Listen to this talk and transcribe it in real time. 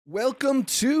Welcome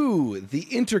to the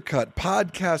Intercut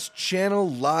Podcast Channel,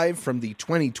 live from the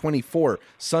 2024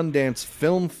 Sundance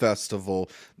Film Festival,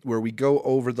 where we go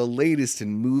over the latest in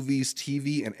movies,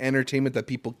 TV, and entertainment that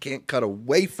people can't cut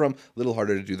away from. A little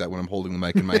harder to do that when I'm holding the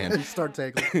mic in my hand. Start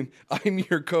taking. I'm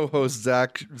your co-host,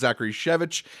 Zachary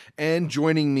Shevich, and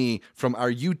joining me from our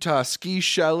Utah ski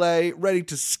chalet, ready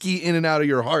to ski in and out of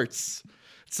your hearts,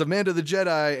 it's Amanda the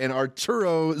Jedi and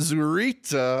Arturo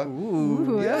Zurita.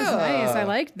 Ooh, that was nice. I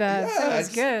liked that. Yeah, that was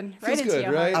good. Right into good,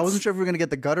 your right? heart. I wasn't sure if we were going to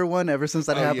get the gutter one ever since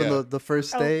that happened the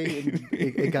first day. And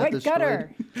it got What destroyed.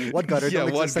 gutter? What gutter? Yeah,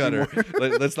 Don't what exist gutter?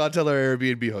 anymore. Let's not tell our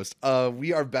Airbnb host.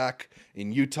 We are back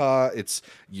in Utah. It's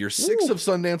year 6 of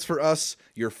Sundance for us.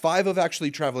 Year 5 of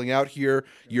actually traveling out here.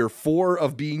 Year 4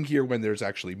 of being here when there's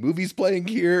actually movies playing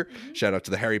here. Shout out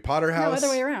to the Harry Potter No, house. other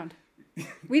way around.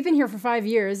 We've been here for 5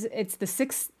 years. It's the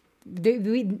 6th.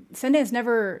 Sundance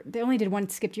never. They only did one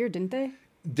skipped year, didn't they?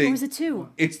 Or was it 2?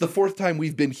 It's the 4th time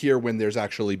we've been here when there's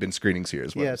actually been screenings here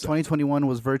as well. Yeah, So- 2021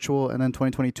 was virtual, and then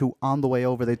 2022 on the way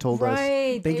over, they told us,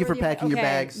 Right. thank you for packing your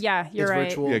bags. Yeah, you're it's right.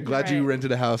 virtual. Yeah, glad Right. you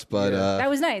rented a house, but That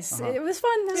was nice. It was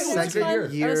fun. That was was a good fun. year. That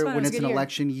was Year fun. It when was it's a an good year.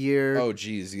 election year. oh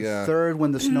geez, yeah. Third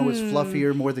when the snow is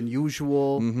fluffier more than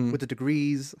usual with the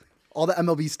degrees. All the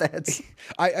MLB stats.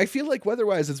 I feel like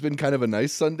weather-wise, it's been kind of a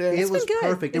nice Sundance. It was good.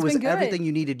 perfect. It's it was been good. everything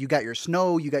you needed. You got your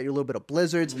snow. You got your little bit of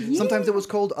blizzards. Sometimes it was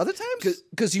cold. Other times,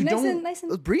 because you Nice don't. and nice it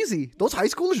was and breezy. Those high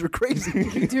schoolers were crazy.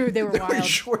 dude, they were They were in wild.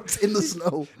 shorts in the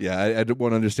snow. Yeah, I don't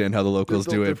want to understand how the locals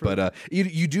They're do so it, but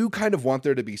you do kind of want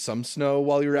there to be some snow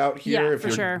while you're out here. Yeah, if for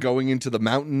you're sure. going into the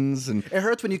mountains and It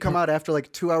hurts when you come out after like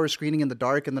 2 hours screening in the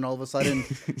dark, and then all of a sudden,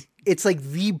 it's like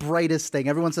the brightest thing.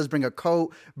 Everyone says bring a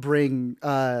coat, bring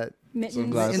Mittens,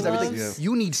 Sunglasses, everything. gloves. yeah.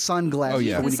 You need sunglasses Oh,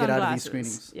 yeah. for when The you get out of these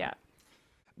sunglasses. screenings. Yeah.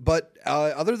 But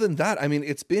other than that, I mean,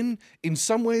 it's been in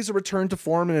some ways a return to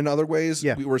form, and in other ways,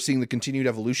 Yeah. we're seeing the continued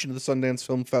evolution of the Sundance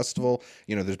Film Festival.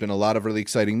 You know, there's been a lot of really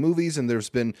exciting movies, and there's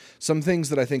been some things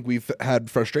that I think we've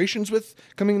had frustrations with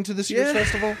coming into this year's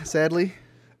festival. Sadly,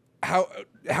 How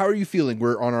are you feeling?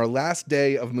 We're on our last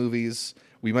day of movies.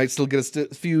 We might still get a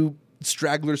few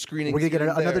straggler screenings. we're gonna get here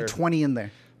and another there. 20 in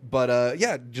there. But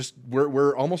yeah, just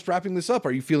we're almost wrapping this up.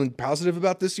 Are you feeling positive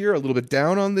about this year? A little bit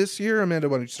down on this year? Amanda,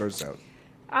 why don't you start us out?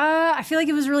 I feel like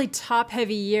it was a really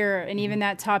top-heavy year, and even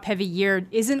that top-heavy year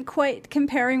isn't quite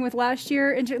comparing with last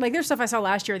year. Like, there's stuff I saw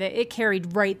last year that it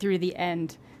carried right through the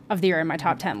end of the year in my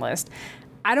top 10 list.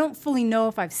 I don't fully know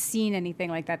if I've seen anything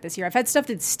like that this year. I've had stuff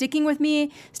that's sticking with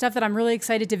me, stuff that I'm really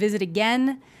excited to visit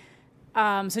again.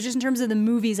 So just in terms of the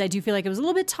movies, I do feel like it was a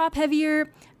little bit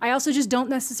top-heavier. I also just don't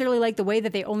necessarily like the way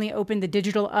that they only opened the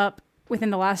digital up within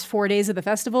the last 4 days of the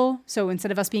festival. So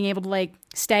instead of us being able to like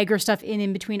stagger stuff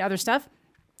in between other stuff,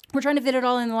 we're trying to fit it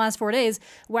all in the last 4 days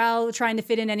while trying to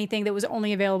fit in anything that was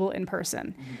only available in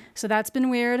person. So that's been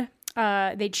weird.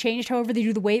 They changed, however, they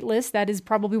do the wait list. That is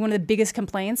probably one of the biggest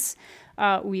complaints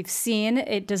we've seen.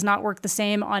 It does not work the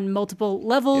same on multiple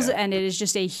levels, Yeah. and it is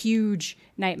just a huge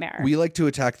nightmare. We like to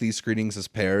attack these screenings as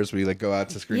pairs. We like go out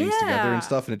to screenings together Yeah. and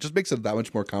stuff, and it just makes it that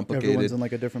much more complicated. Everyone's in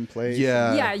like a different place.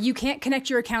 Yeah. Yeah, you can't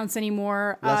connect your accounts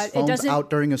anymore. Less It phones doesn't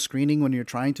out during a screening when you're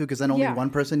trying to, because then only Yeah.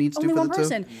 one person needs to only for one the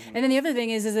person. two. And then the other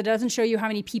thing is it doesn't show you how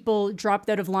many people dropped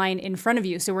out of line in front of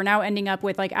you. So we're now ending up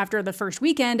with, like, after the first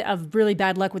weekend of really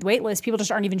bad luck with waitlist, people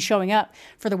just aren't even showing up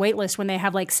for the waitlist when they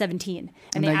have like 17,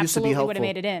 and they that used to be absolutely would have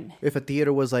helpful. made it in. If a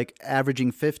theater was like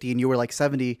averaging 50 and you were like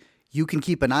 70, you can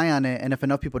keep an eye on it, and if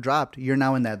enough people dropped, you're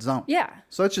now in that zone. Yeah.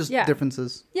 So it's just Yeah.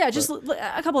 differences. Yeah, just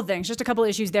a couple of things, just a couple of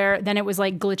issues there. Then it was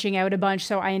like glitching out a bunch,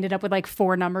 so I ended up with like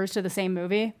 4 numbers to the same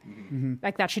movie.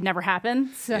 Like that should never happen.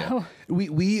 So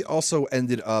We also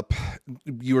ended up,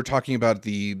 you were talking about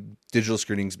the digital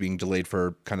screenings being delayed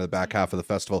for kind of the back half of the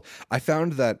festival. I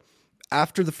found that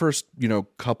after the first,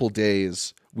 couple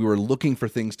days, we were looking for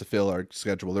things to fill our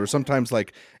schedule. There were sometimes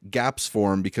like gaps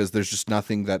form because there's just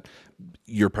nothing that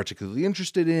you're particularly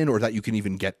interested in or that you can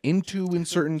even get into in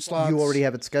certain slots. You already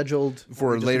have it scheduled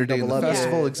for a Just later day in double the up.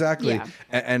 festival. Yeah. Exactly. Yeah.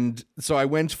 And so I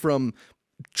went from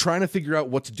trying to figure out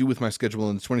what to do with my schedule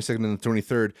on the 22nd and the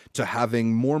 23rd to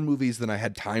having more movies than I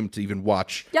had time to even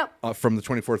watch Yep. from the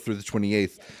 24th through the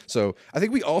 28th. So I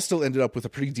think we all still ended up with a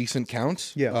pretty decent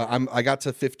count. Yeah. I got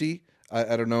to 50.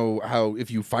 I don't know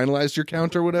if you finalized your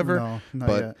count or whatever. No, not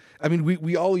but yet. I mean,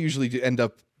 we all usually do end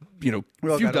up, We all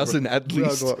few got dozen over, at we all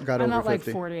least. got I'm over at like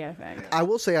 50. 40, I think. I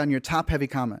will say on your top heavy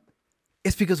comment,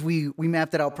 It's because we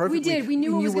mapped it out perfectly. We did. We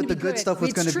knew it was what gonna the be good good. stuff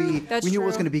was It's going to true. be. That's we knew what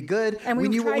was true. going to be good. And we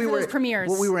knew tried for those premieres.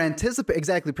 What we were anticipating.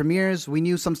 Exactly, premieres. We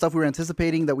knew some stuff we were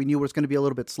anticipating that we knew was going to be a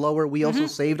little bit slower. We also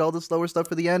saved all the slower stuff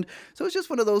for the end. So it's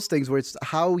just one of those things where it's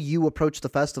how you approach the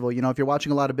festival. You know, if you're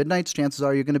watching a lot of Midnights, chances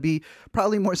are you're going to be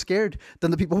probably more scared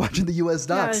than the people watching the U.S.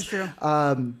 docs. that's true.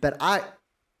 But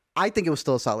I think it was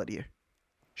still a solid year.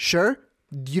 Sure,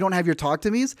 you don't have your talk to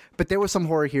me's, but there were some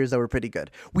horror heroes that were pretty good.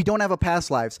 We don't have a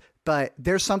Past Lives, but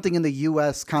there's something in the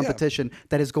U.S. competition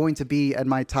that is going to be at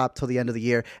my top till the end of the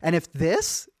year. And if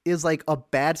this is like a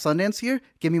bad Sundance year,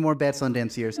 give me more bad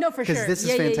Sundance years. No, for sure. Because this is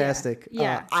Yeah, yeah, yeah. fantastic.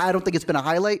 Yeah. I don't think it's been a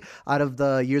highlight out of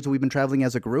the years that we've been traveling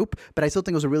as a group, but I still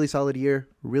think it was a really solid year.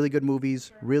 Really good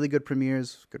movies, really good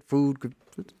premieres, good food.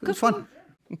 It was fun.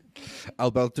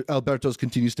 Alberto's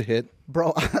continues to hit.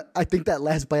 Bro, I think that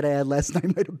last bite I had last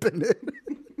night might have been it.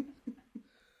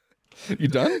 You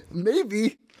done?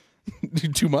 Maybe.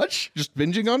 Too much? Just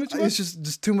binging on it too much? It's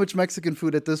just too much Mexican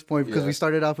food at this point because we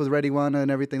started off with Red Iguana and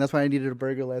everything. That's why I needed a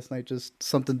burger last night, just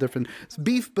something different. It's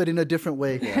beef, but in a different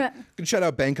way. Good shout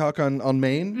out Bangkok on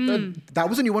Maine. That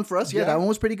was a new one for us. Yeah, that one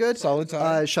was pretty good. Solid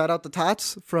time. Shout out the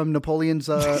Tots from Napoleon's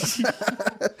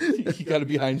He got it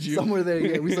behind you. somewhere there.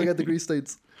 Yeah, we still got the grease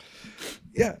states.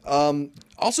 Yeah.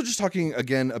 Also, just talking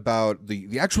again about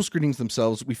the actual screenings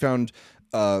themselves, we found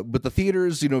with the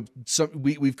theaters, you know,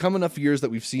 we've come enough years that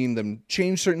we've seen them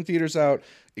change certain theaters out,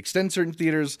 extend certain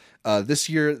theaters. This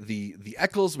year, the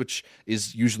Eccles, which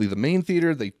is usually the main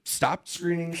theater, they stopped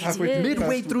screening halfway did. through.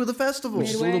 Midway through the festival. Which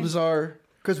is a little bizarre.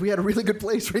 Because we had a really good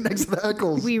place right next to the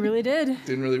Eccles. We really did.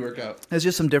 Didn't really work out. There's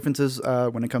just some differences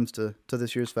when it comes to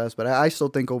this year's fest, but I still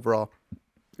think overall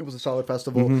it was a solid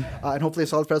festival, and hopefully a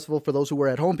solid festival for those who were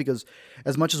at home, because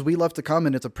as much as we love to come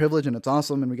and it's a privilege and it's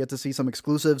awesome and we get to see some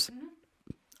exclusives,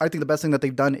 I think the best thing that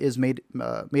they've done is made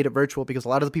it virtual, because a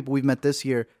lot of the people we've met this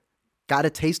year got a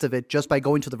taste of it just by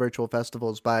going to the virtual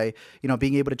festivals, by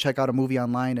being able to check out a movie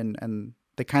online, and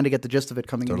they kind of get the gist of it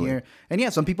coming in here. And yeah,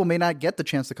 some people may not get the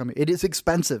chance to come here. It is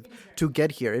expensive to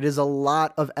get here. It is a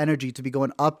lot of energy to be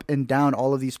going up and down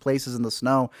all of these places in the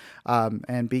snow,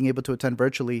 and being able to attend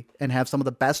virtually and have some of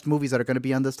the best movies that are going to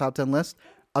be on this top 10 list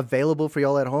available for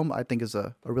y'all at home, I think is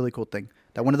a really cool thing.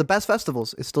 That one of the best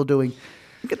festivals is still doing.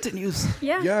 It continues.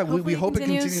 Yeah, we hope it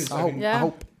continues. I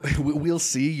hope. We'll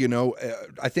see.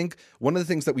 I think one of the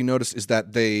things that we noticed is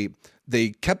that they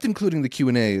kept including the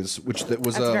Q&As, which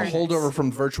was a very holdover nice.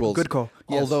 from virtuals. Good call.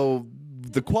 Yes. Although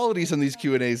the qualities on these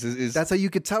Q&As is That's how you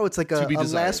could tell. It's like a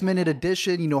desired. last minute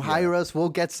addition. Hire us. We'll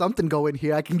get something going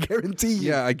here. I can guarantee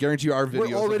you. I guarantee you our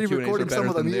videos already of the Q&As recording are better some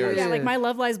of them. than theirs. Yeah, like my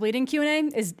Love Lies Bleeding Q&A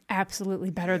is absolutely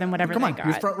better than whatever Come they on, got.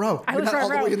 you're front row. I You're was not front all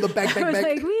the row. way in the back, I was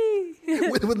like, wee.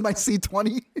 with my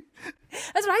C20.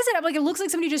 That's what I said. I'm like, it looks like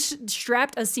somebody just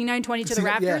strapped a C920 to the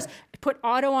Yeah. Raptors, put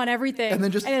auto on everything, And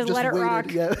then just let it waited,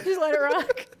 rock. yeah. Just let it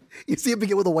rock. You see it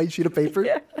begin with a white sheet of paper.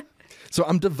 So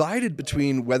I'm divided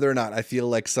between whether or not I feel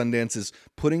like Sundance is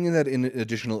putting in that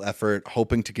additional effort,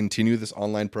 hoping to continue this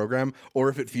online program, or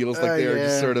if it feels like they're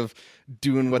just sort of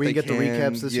doing what We they get can. the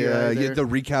recaps this year either. the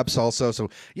recaps also. So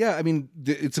yeah, I mean,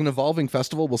 it's an evolving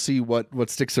festival. We'll see what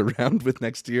sticks around with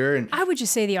next year. And I would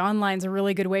just say the online's a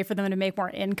really good way for them to make more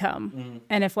income.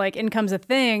 And if like income's a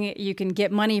thing, you can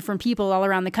get money from people all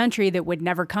around the country that would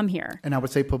never come here. And I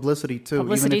would say publicity too.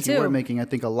 Publicity, Even if you too. were making, I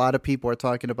think a lot of people are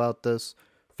talking about this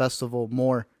festival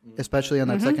more, especially on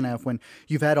that second half, when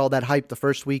you've had all that hype the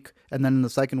first week, and then in the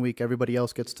second week, everybody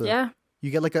else gets to. Yeah.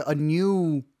 You get like a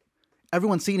new.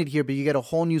 Everyone's seen it here, but you get a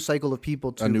whole new cycle of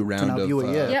people to a new to round now of view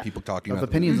it. Yeah. people talking Of about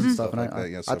opinions movies and stuff, and like that.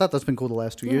 Yeah, I so- thought that's been cool the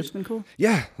last 2 Yeah, years. it's been cool.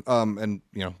 Yeah, and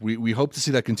we hope to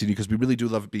see that continue, because we really do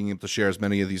love being able to share as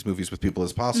many of these movies with people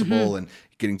as possible, and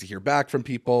getting to hear back from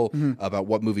people about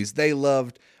what movies they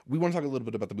loved. We want to talk a little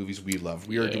bit about the movies we love.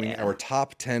 We are doing our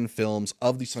top 10 films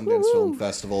of the Sundance Film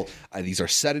Festival. These are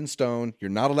set in stone.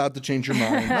 You're not allowed to change your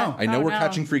mind. I know we're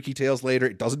catching freaky tales later.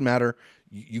 It doesn't matter.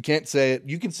 You can't say it.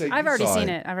 You can say I've you already saw seen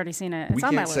it. I've already seen it. It's We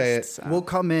on my can't say list. it. so. We'll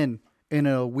come in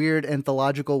a weird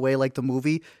anthological way like the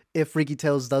movie if Freaky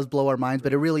Tales does blow our minds,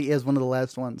 but it really is one of the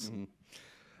last ones.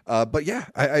 But yeah,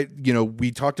 I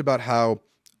we talked about how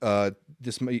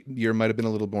this year might have been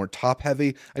a little more top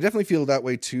heavy. I definitely feel that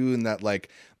way too, in that like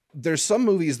there's some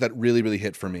movies that really, really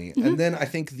hit for me. And then I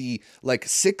think the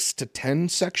 6 to 10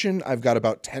 section, I've got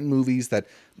about 10 movies that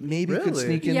maybe could Really?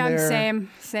 sneak in Yeah, there.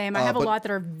 same. I have a but- lot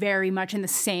that are very much in the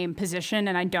same position,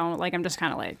 and I don't like. I'm just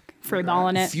kind of like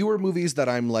freeballing it. Fewer movies that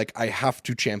I'm like, I have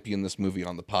to champion this movie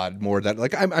on the pod. More that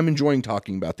like I'm enjoying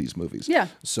talking about these movies. Yeah.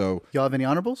 So Y'all have any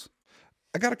honorables?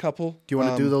 I got a couple. Do you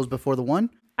want to do those before the one?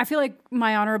 I feel like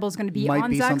my honorable is going to be Might on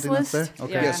be Zach's something that's list. there?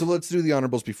 Okay. Yeah, so let's do the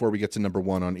honorables before we get to number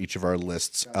 1 on each of our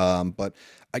lists. But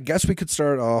I guess we could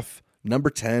start off number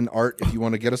 10, Art, if you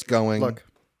want to get us going. Look,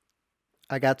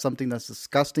 I got something that's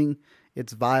disgusting.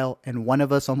 It's vile, and one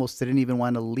of us almost didn't even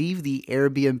want to leave the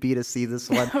Airbnb to see this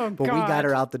one, but we got God.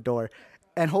 her out the door.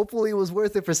 And hopefully it was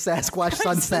worth it for Sasquatch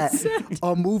Sunset,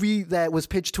 a movie that was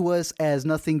pitched to us as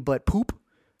nothing but poop,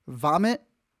 vomit,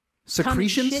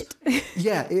 secretions.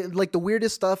 Yeah, like the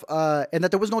weirdest stuff, and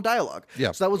that there was no dialogue.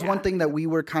 Yeah. So that was one thing that we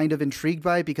were kind of intrigued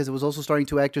by, because it was also starring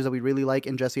 2 actors that we really like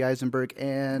in Jesse Eisenberg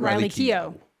and Riley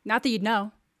Keough. Not that you'd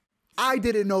know. I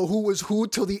didn't know who was who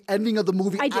till the ending of the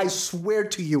movie. I did. I swear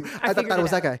to you. I thought figured that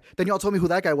was it that guy. Then y'all told me who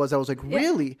that guy was. I was like,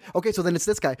 really? Okay, so then it's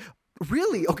this guy.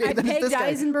 Really? Okay, I then it's pegged this guy.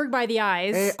 Eisenberg by the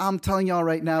eyes, Hey, I'm telling y'all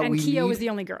right now, and we Keough need- was the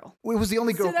only girl. It was the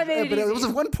only girl, that made it but it easy. was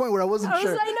at one point where I wasn't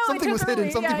sure. I know, Something it was took hidden,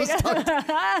 me- something yeah, was yeah.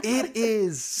 tucked. It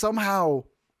is somehow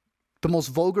the most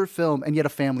vulgar film and yet a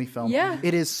family film. Yeah.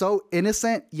 It is so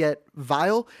innocent yet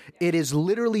vile. It is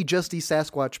literally just these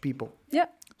Sasquatch people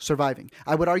Yep. surviving.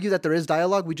 I would argue that there is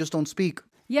dialogue, we just don't speak.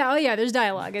 Yeah. Oh yeah. There's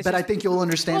dialogue. It's But I just- think you'll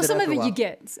understand well, it some after of a it while. you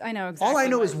get. I know exactly. All I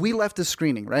know what- is we left the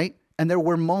screening, right? And there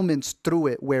were moments through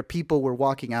it where people were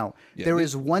walking out. There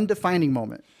is one defining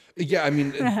moment. Yeah, I mean,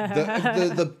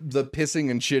 the pissing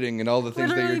and shitting and all the things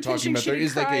that Literally you're talking pissing, about, there shitting,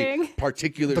 is like crying. a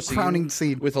particular The crowning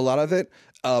scene. with a lot of it.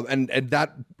 And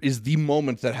that is the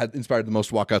moment that had inspired the most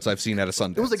walkouts I've seen at a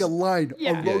Sundance. It was like a line.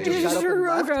 Yeah. A row Yeah, just yeah. got up and Sure,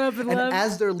 left. got up and left.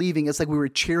 as they're leaving, it's like we were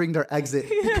cheering their exit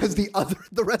because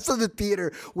the rest of the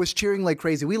theater was cheering like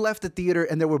crazy. We left the theater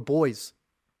and there were boys.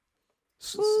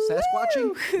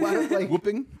 Sasquatching, like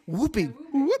whooping. whooping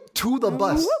to the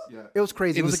bus. It was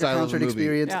crazy. In It was the like a style of the concert movie.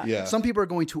 experience. Yeah. Some people are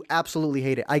going to absolutely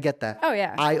hate it. I get that. Oh,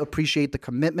 yeah. I appreciate the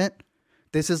commitment.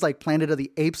 This is like Planet of the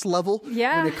Apes level.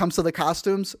 Yeah. When it comes to the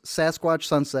costumes, Sasquatch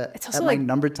Sunset It's also at my like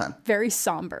number 10. very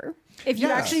somber. If you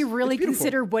Yeah. actually really It's beautiful.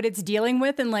 consider what it's dealing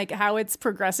with and like how it's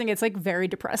progressing, it's like very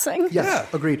depressing. Yes, Yeah.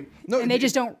 agreed. No, And they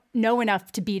just don't know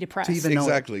enough to be depressed. even know it.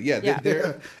 Exactly. Yeah.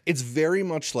 Yeah. It's very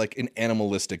much like an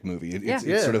animalistic movie. It's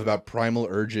Yeah. sort of about primal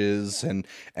urges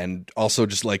and also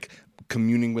just like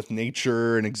communing with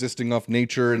nature and existing off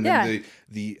nature and Yeah. then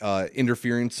the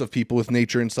interference of people with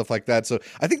nature and stuff like that. So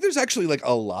I think there's actually like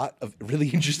a lot of really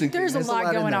interesting There's things. a lot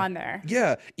in going there. on there.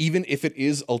 Yeah, even if it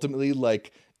is ultimately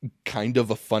like kind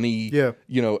of a funny, Yeah.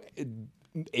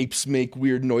 apes make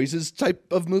weird noises type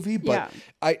of movie. But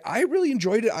Yeah. I really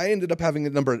enjoyed it. I ended up having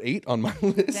it number 8 on my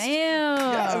list. Damn.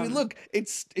 Yeah, I mean, look,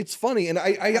 it's funny, and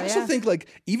I also think like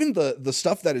even the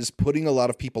stuff that is putting a lot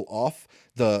of people off,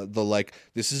 the like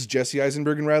this is Jesse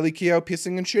Eisenberg and Riley Keough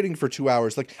pissing and shitting for 2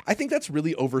 hours. Like I think that's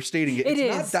really overstating it. It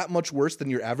It's not is. that much worse than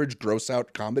your average gross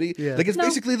out comedy. Yeah. Like it's No.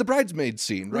 basically the bridesmaid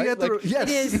scene, We right? got the- Like, yes.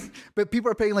 It is. But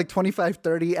people are paying like 25,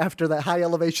 30 after that high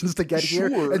elevations to get here.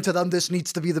 Sure. And to them, this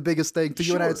needs to be the biggest thing. To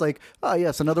you and I, Sure. it's like, oh,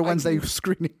 yes, another Wednesday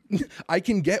screening. I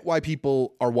can get why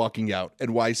people are walking out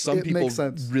and why some It people makes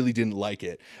sense. really didn't like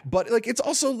it. But like it's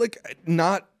also like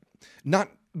not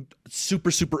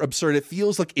super absurd. It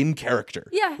feels like in character.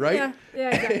 Yeah. Right? Yeah,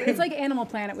 exactly. It's like Animal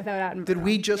Planet without Attenborough. Did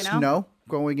we just you know? know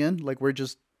going in? Like,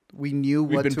 we knew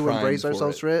what been to primed embrace for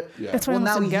ourselves it. for it? Yeah. That's why Well, I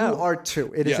now let you them go. are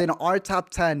too. It is Yeah. in our top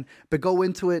 10, but go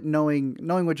into it knowing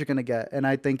what you're going to get. And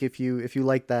I think if you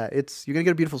like that, you're going to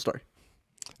get a beautiful story.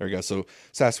 There we go. So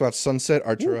Sasquatch Sunset,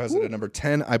 Arturo has it at number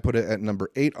 10. I put it at number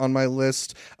 8 on my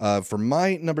list. For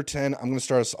my number 10, I'm going to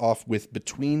start us off with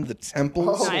Between the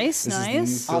Temples. Nice, This is the nice.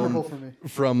 new film Honorable for me.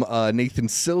 from Nathan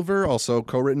Silver, also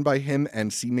co-written by him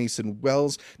and C. Mason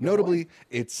Wells. Notably,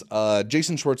 it's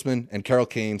Jason Schwartzman and Carol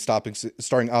Kane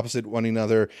starring opposite one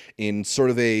another in sort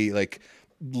of a like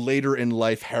later in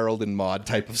life Harold and Maude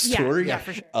type of Yeah, story. yeah,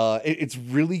 for sure. It's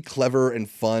really clever and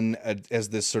fun as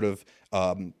this sort of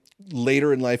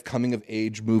later in life coming of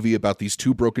age movie about these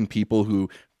two broken people who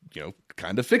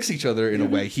kind of fix each other in a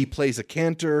way. He plays a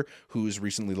cantor who's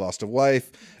recently lost a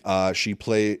wife. She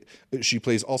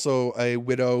plays also a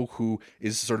widow who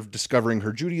is sort of discovering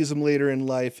her Judaism later in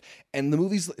life. And the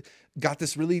movie's got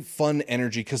this really fun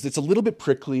energy because it's a little bit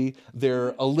prickly.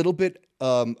 They're a little bit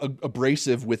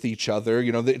abrasive with each other.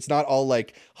 It's not all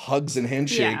like hugs and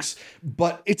handshakes,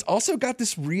 but it's also got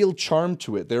this real charm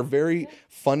to it. They're very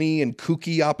funny and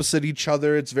kooky opposite each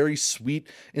other. It's very sweet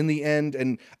in the end.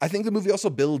 And I think the movie also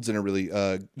builds in a really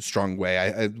strong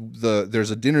way.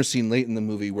 There's a dinner scene late in the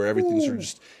movie where everything sort of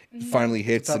just finally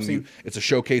hits, and it's a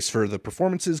showcase for the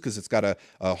performances because it's got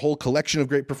a whole collection of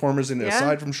great performers in it, Yeah.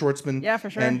 aside from Schwartzman Yeah, for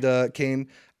sure. and Kane.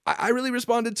 I really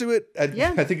responded to it.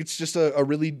 Yeah. I think it's just a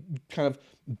really kind of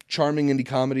charming indie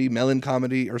comedy, melon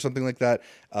comedy, or something like that.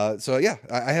 So yeah,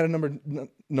 I had a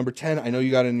number 10. I know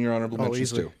you got it in your honorable mentions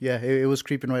easily. too. Yeah, it was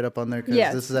creeping right up on there because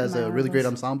Yes, this has my a really great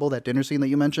honorables. ensemble. That dinner scene that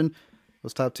you mentioned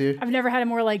was top tier. I've never had a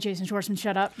more like Jason Schwartzman.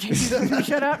 Shut up. Jason Schwartzman,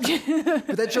 shut up.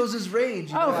 But that shows his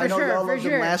range. You Oh, know? I for know sure, y'all for loved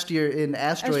him sure. last year in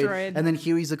Asteroid, Asteroid. and then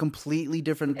here he's a completely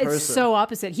different person. It's so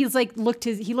opposite. He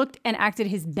looked and acted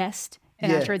his best in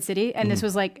Yeah. Asteroid City, and this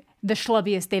was like the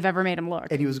schlubbiest they've ever made him look.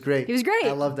 And he was great. He was great.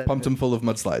 I love that. Pumped him full of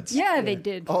mudslides. Yeah, they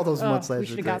did. All those mudslides We were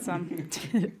should have got some.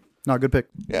 No, good pick.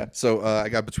 Yeah. So I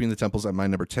got Between the Temples at my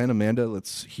number 10. Amanda,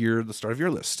 let's hear the start of your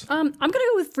list. I'm gonna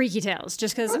go with Freaky Tales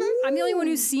just because I'm the only one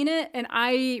who's seen it and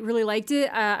I really liked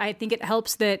it. I think it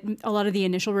helps that a lot of the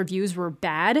initial reviews were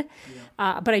bad,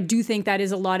 but I do think that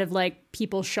is a lot of like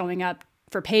people showing up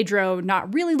for Pedro,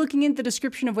 not really looking into the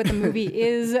description of what the movie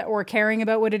is or caring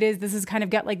about what it is. This has kind of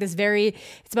got like this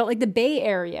it's about like the Bay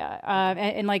Area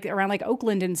and like around like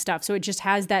Oakland and stuff. So it just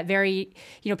has that very,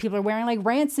 people are wearing like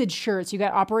Rancid shirts. You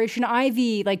got Operation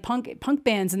Ivy, like punk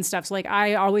bands and stuff. So like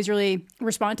I always really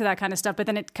respond to that kind of stuff. But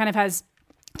then it kind of has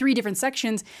 3 different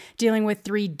sections dealing with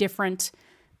 3 different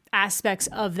aspects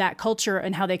of that culture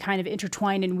and how they kind of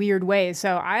intertwine in weird ways.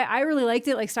 So I really liked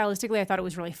it. Like stylistically, I thought it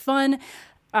was really fun.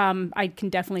 I can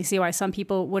definitely see why some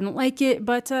people wouldn't like it,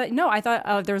 but no, I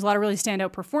thought there was a lot of really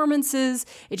standout performances.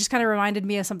 It just kind of reminded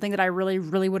me of something that I really,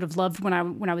 really would have loved when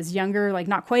I was younger, like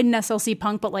not quite an SLC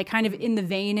punk, but like kind of in the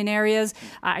vein in areas.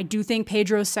 I do think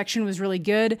Pedro's section was really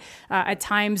good. At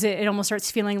times, it almost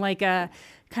starts feeling like a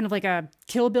kind of like a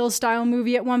Kill Bill style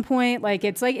movie at one point.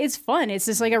 It's fun. It's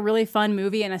just like a really fun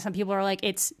movie, and some people are like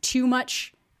it's too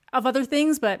much of other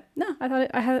things, but no, I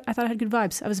thought it had good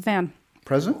vibes. I was a fan.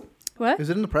 Present? What?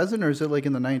 Is it in the present or is it like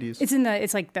in the 90s?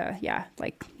 It's like 90s,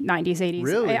 80s.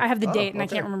 Really? I have the date and I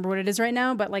okay. can't remember what it is right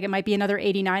now, but like it might be another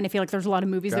 89. I feel like there's a lot of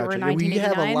movies that were in Gotcha. We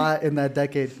 1989. have a lot in that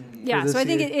decade. Yeah, for this so I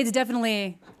think year. it's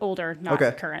definitely older, not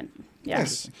Okay. current. Yeah.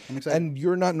 Yes. I'm excited. And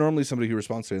you're not normally somebody who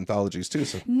responds to anthologies too.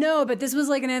 So No, but this was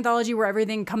like an anthology where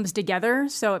everything comes together,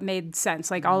 so it made sense.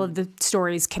 Like all of the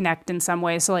stories connect in some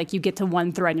way. So like you get to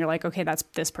one thread and you're like, okay, that's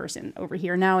this person over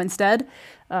here now instead.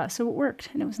 So it worked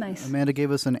and it was nice. Amanda gave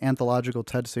us an anthological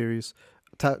TED series,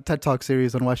 TED Talk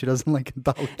series on why she doesn't like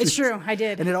anthologies. It's true, I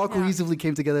did. And it all Yeah. cohesively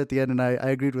came together at the end, and I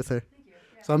agreed with her.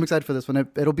 So I'm excited for this one.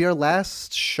 It'll be our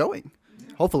last showing.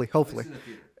 Hopefully.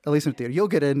 At least in theater. You'll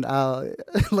get in. Let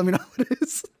me know what it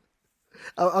is.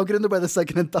 I'll get in there by the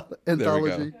second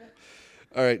anthology.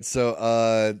 all right.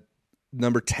 So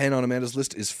number 10 on Amanda's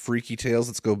list is Freaky Tales.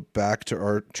 Let's go back to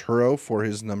Arturo for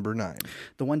his number 9.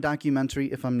 The one documentary,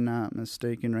 if I'm not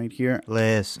mistaken, right here.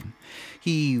 Listen,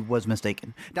 he was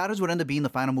mistaken. Daughters would end up being the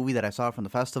final movie that I saw from the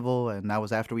festival, and that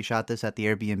was after we shot this at the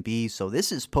Airbnb. So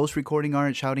this is post-recording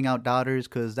art, shouting out Daughters,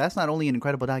 because that's not only an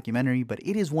incredible documentary, but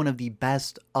it is one of the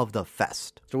best of the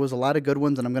fest. There was a lot of good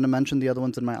ones, and I'm going to mention the other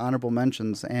ones in my honorable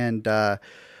mentions. And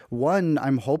one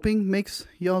I'm hoping makes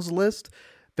y'all's list.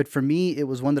 But for me, it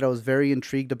was one that I was very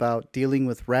intrigued about, dealing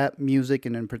with rap music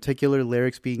and in particular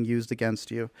lyrics being used against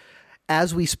you.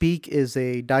 As We Speak is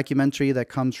a documentary that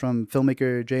comes from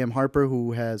filmmaker J.M. Harper,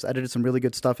 who has edited some really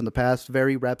good stuff in the past,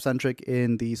 very rap-centric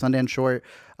in the Sundance short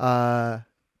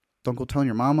Don't Go Telling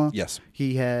Your Mama. Yes.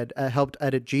 He had helped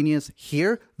edit Genius.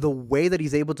 Here, the way that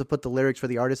he's able to put the lyrics for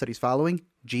the artist that he's following,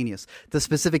 genius. The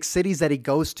specific cities that he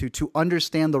goes to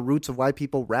understand the roots of why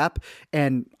people rap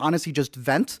and honestly just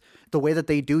vent the way that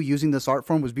they do using this art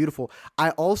form was beautiful. I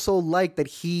also like that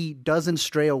he doesn't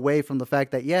stray away from the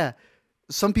fact that, yeah,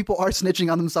 some people are snitching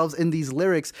on themselves in these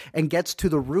lyrics and gets to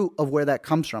the root of where that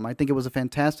comes from. I think it was a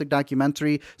fantastic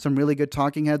documentary, some really good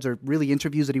talking heads or really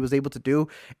interviews that he was able to do.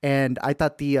 And I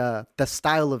thought the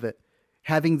style of it,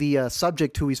 having the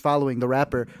subject who he's following, the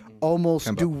rapper,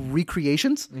 almost do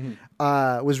recreations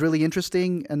was really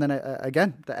interesting. And then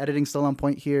again, the editing's still on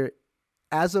point here.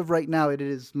 As of right now, it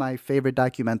is my favorite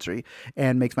documentary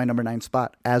and makes my number 9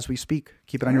 spot as we speak.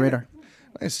 Keep it on your radar.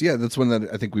 Nice. Yeah, that's one that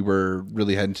I think we were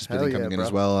really anticipating Hell yeah, coming in bro.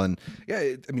 as well. And yeah,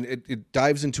 it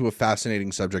dives into a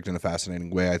fascinating subject in a fascinating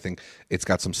way. I think it's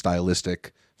got some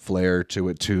stylistic flair to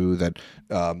it too that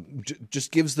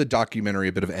just gives the documentary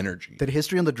a bit of energy. The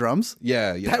history on the drums?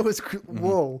 Yeah. That was,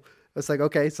 whoa. It's like,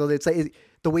 okay, so they say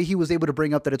the way he was able to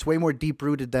bring up that it's way more deep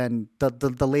rooted than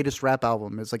the latest rap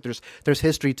album. It's like there's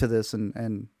history to this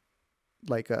and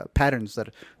like patterns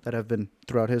that have been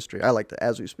throughout history. I like that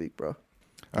as we speak, bro.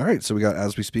 All right, so we got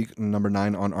As We Speak, number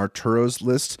 9 on Arturo's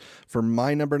list. For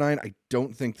my number 9, I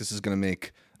don't think this is going to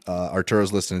make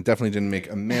Arturo's list, and it definitely didn't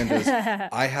make Amanda's.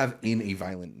 I have In a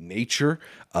Violent Nature.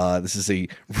 This is a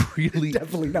really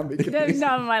Definitely not making That's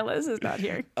not on my list. It's not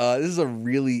here. this is a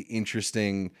really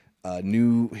interesting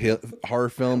new horror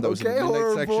film that was in the Okay, midnight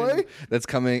horror section boy. that's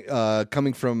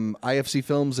coming from IFC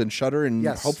Films and Shudder, and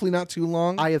Yes. hopefully not too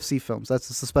long. IFC Films. That's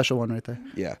a special one right there.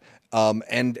 Yeah.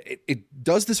 And it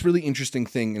does this really interesting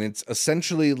thing, and it's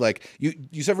essentially like you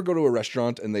ever go to a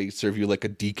restaurant and they serve you like a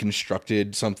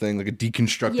deconstructed something, like a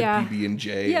deconstructed Yeah.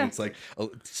 PB&J, Yeah. and it's like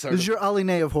sort This is of- your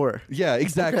Aline of horror. yeah,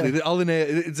 exactly.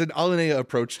 It's an Alinea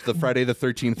approach to the Friday the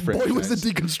 13th franchise. Boy, was it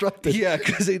deconstructed. Yeah,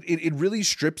 because it really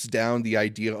strips down the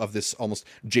idea of this almost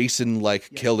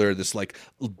Jason-like killer, this like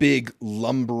big,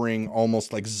 lumbering,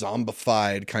 almost like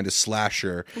zombified kind of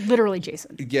slasher. Literally,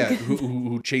 Jason. Yeah,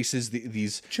 who chases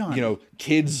these John.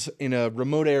 kids in a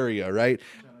remote area, right?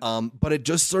 But it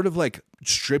just sort of like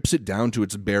strips it down to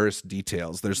its barest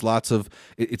details. There's lots of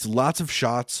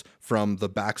shots from the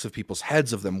backs of people's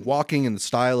heads of them walking in the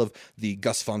style of the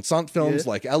Gus Van Sant films,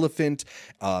 like Elephant.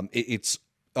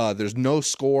 There's no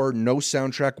score, no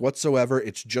soundtrack whatsoever.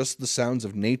 It's just the sounds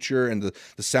of nature, and the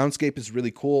soundscape is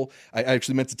really cool. I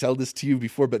actually meant to tell this to you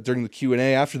before, but during the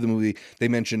Q&A after the movie, they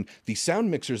mentioned the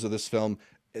sound mixers of this film.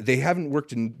 They haven't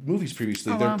worked in movies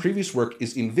previously. Their previous work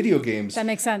is in video games. That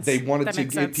makes sense. They wanted That to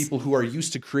makes give sense. people who are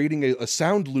used to creating a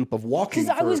sound loop of walking.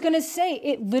 Because I was going to say,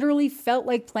 it literally felt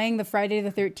like playing the Friday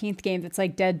the 13th game that's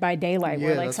like Dead by Daylight, where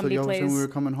Yeah, like that's what somebody you always said plays. when we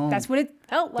were coming home. That's what it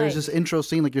felt like. There's this intro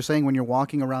scene, like you're saying, when you're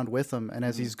walking around with him, and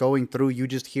as he's going through, you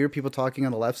just hear people talking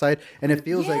on the left side, and it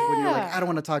feels like when you're like, Yeah. I don't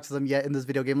want to talk to them yet in this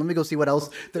video game. Let me go see what else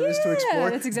there is to explore.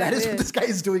 that's That exactly is what it. this guy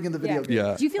is doing in the video game.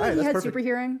 Yeah. Do you feel like Alright, he that's had perfect. super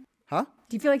hearing? Huh?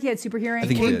 Do you feel like he had super hearing? I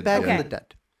think he Came did, back yeah. from the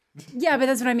dead. Yeah, but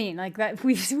that's what I mean. Like that,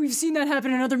 we've seen that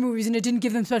happen in other movies, and it didn't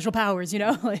give them special powers. You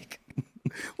know, like.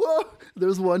 Well,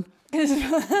 there's one.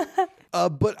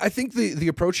 But I think the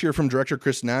approach here from director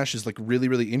Chris Nash is like really,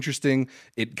 really interesting.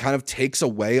 It kind of takes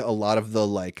away a lot of the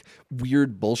like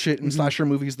weird bullshit in slasher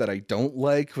movies that I don't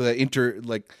like.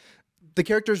 The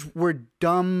characters were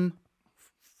dumb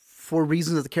for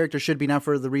reasons that the character should be, not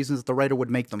for the reasons that the writer would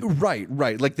make them. Right.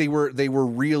 Like they were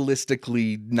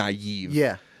realistically naive.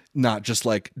 Yeah. Not just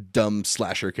like dumb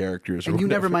slasher characters. And you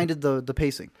never minded the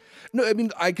pacing. No, I mean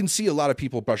I can see a lot of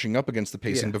people brushing up against the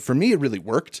pacing, but for me it really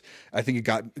worked. I think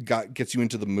it gets you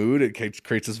into the mood. It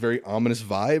creates this very ominous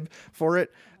vibe for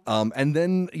it. And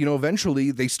then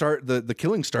eventually they start the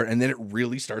killings start, and then it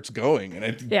really starts going, and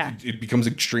it becomes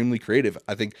extremely creative.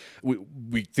 I think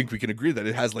we think we can agree that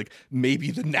it has like maybe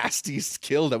the nastiest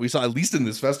kill that we saw, at least in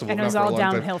this festival. And it was all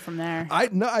downhill from there. I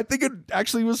think it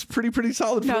actually was pretty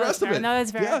solid for the rest of it. No,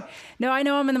 that's fair. Yeah. No, I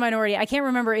know I'm in the minority. I can't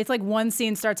remember. It's like one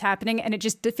scene starts happening and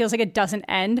it feels like it doesn't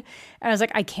end. And I was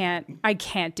like, I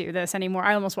can't do this anymore.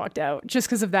 I almost walked out just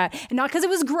because of that. And not because it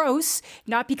was gross,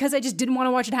 not because I just didn't want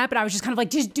to watch it happen. I was just kind of like,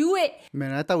 just do it.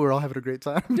 Man, I thought we were all having a great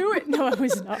time. Do it. No, I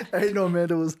was not. I know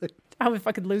Amanda was like I was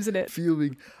fucking losing it.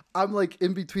 fuming. I'm like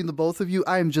in between the both of you.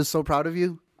 I am just so proud of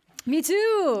you. Me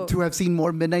too. To have seen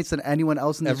more Midnights than anyone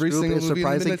else in this Every group single is movie in the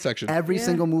surprising. Midnight section. Every Yeah.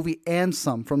 single movie and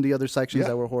some from the other sections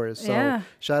that were horrors. So Yeah.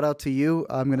 shout out to you.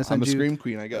 I'm going to send I'm a you. scream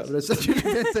queen, I guess. I'm gonna send you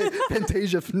to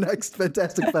Fantasia for next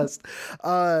Fantastic Fest.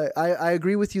 I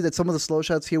agree with you that some of the slow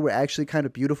shots here were actually kind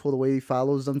of beautiful. The way he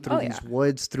follows them through these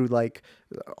woods, through like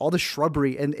all the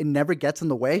shrubbery, and it never gets in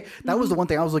the way. That was the one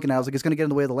thing I was looking at. I was like, it's going to get in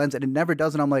the way of the lens, and it never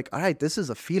does. And I'm like, all right, this is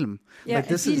a film. Yeah, like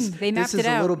this a is film. They mapped this is it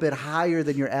a out. little bit higher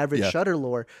than your average Yeah. Shudder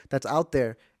lore that's out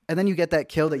there. And then you get that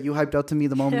kill that you hyped up to me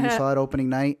the moment you saw it opening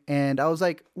night. And I was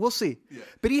like, we'll see.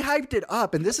 But he hyped it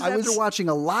up. And this is after watching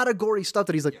a lot of gory stuff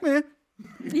that he's like, meh.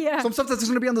 Yeah. Some stuff that's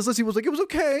going to be on this list, he was like, it was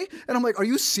okay. And I'm like, are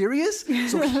you serious?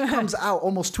 So he comes out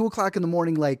almost 2 o'clock in the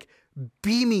morning, like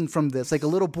beaming from this, like a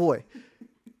little boy,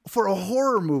 for a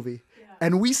horror movie.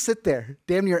 And we sit there,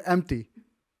 damn near empty.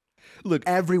 Look,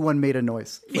 Everyone made a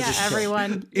noise. Yeah,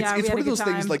 everyone. it's we had one a of good those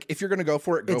things time. like if you're gonna go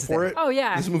for it, go It's for there. it. Oh,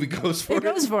 yeah. This movie goes for it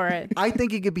goes for it. I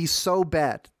think it could be so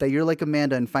bad that you're like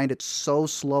Amanda and find it so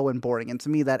slow and boring. And to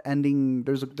me, that ending,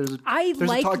 there's a I there's a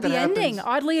like talk the that ending. happens.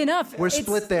 Oddly enough, We're It's-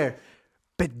 split there.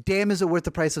 But damn, is it worth the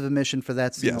price of admission for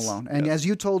that scene Yes. alone? And as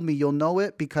you told me, you'll know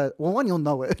it because, well, one, you'll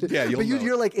know it. Yeah, you'll but know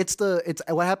you're like, it's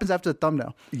what happens after the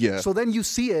thumbnail. Yeah. So then you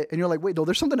see it and you're like, wait, no,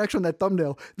 there's something extra in that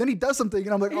thumbnail. Then he does something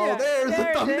and I'm like, oh, Yeah, there's the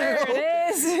thumbnail. There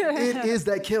it is. It is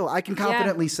that kill. I can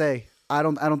confidently say, I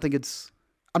don't think it's,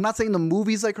 I'm not saying the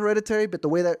movie's like Hereditary, but the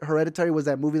way that Hereditary was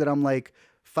that movie that I'm like,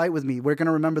 fight with me. We're going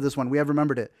to remember this one. We have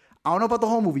remembered it. I don't know about the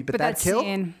whole movie, but that kill,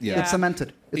 scene, it's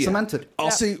cemented. It's cemented.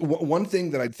 I'll say one thing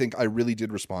that I think I really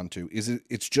did respond to is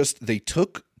it's just they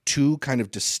took two kind of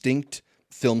distinct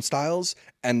film styles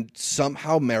and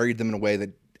somehow married them in a way that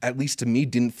at least to me,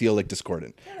 didn't feel like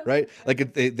discordant, right? Like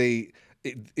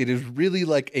it is really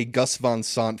like a Gus Van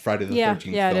Sant Friday the 13th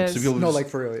film. It is. So people No, just- like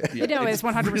for real. Yeah. No, it's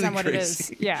 100% really what it is.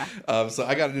 crazy. Yeah. So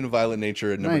I got it into Violent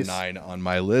Nature at number Nice. 9 on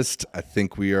my list. I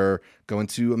think we are going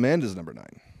to Amanda's number 9.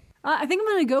 I think I'm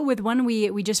going to go with one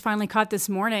we just finally caught this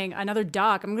morning, another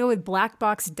doc. I'm going to go with Black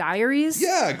Box Diaries.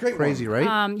 Yeah, great Crazy, one.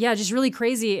 right? Yeah, just really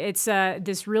crazy. It's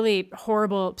this really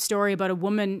horrible story about a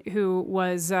woman who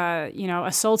was,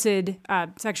 assaulted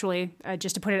sexually,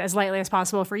 just to put it as lightly as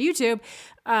possible for YouTube,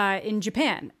 in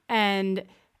Japan, and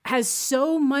has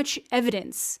so much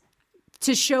evidence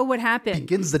to show what happened.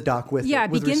 Begins the doc with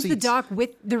Begins the receipts. doc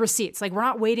with the receipts. Like, we're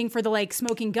not waiting for the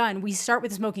smoking gun. We start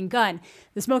with the smoking gun.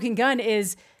 The smoking gun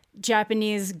is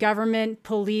Japanese government,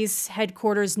 police,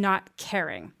 headquarters not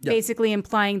caring, basically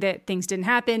implying that things didn't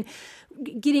happen.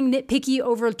 Getting nitpicky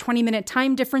over 20-minute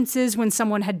time differences when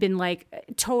someone had been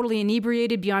totally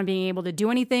inebriated beyond being able to do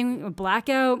anything, a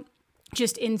blackout.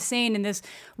 Just insane. And this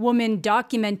woman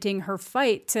documenting her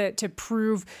fight to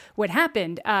prove what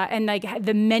happened, and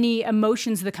the many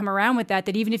emotions that come around with that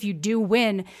even if you do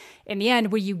win in the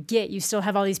end, what you still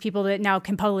have all these people that now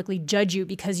can publicly judge you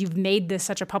because you've made this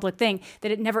such a public thing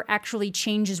that it never actually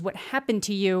changes what happened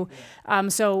to you.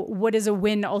 So what does a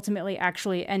win ultimately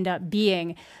actually end up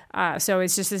being? So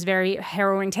it's just this very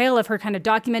harrowing tale of her kind of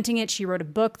documenting it. She wrote a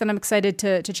book that I'm excited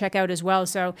to check out as well.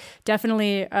 So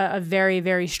definitely a very,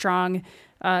 very strong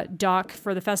doc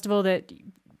for the festival that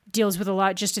deals with a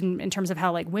lot just in terms of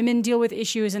how women deal with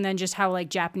issues, and then just how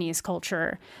Japanese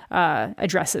culture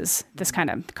addresses this kind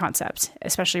of concept,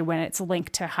 especially when it's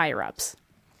linked to higher ups.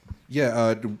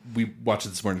 Yeah, we watched it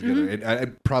this morning together.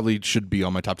 It probably should be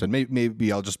on my top 10.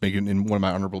 Maybe I'll just make it in one of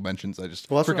my honorable mentions. I just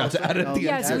forgot to add it at the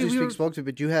end. so As we we were- spoke to,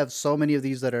 but you have so many of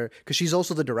these that are, because she's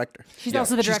also the director. She's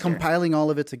also the She's director. compiling all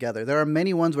of it together. There are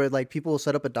many ones where people will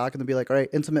set up a doc and they'll be like, all right,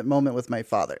 intimate moment with my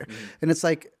father. And it's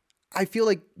I feel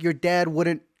like your dad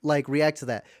wouldn't react to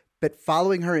that. But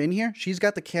following her in here, she's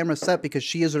got the camera set because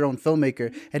she is her own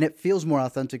filmmaker, and it feels more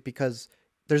authentic because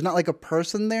there's not a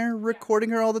person there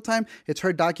recording her all the time. It's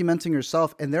her documenting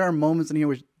herself, and there are moments in here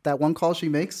where that one call she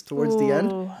makes towards the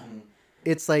end,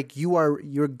 it's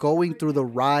you're going through the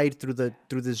ride, through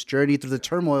this journey, through the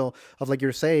turmoil of,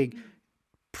 you're saying,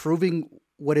 proving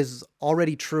what is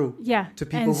already true to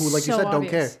people and who, like you so said, don't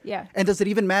care. obvious. Yeah. And does it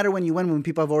even matter when you win, when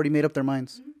people have already made up their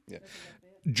minds? Yeah.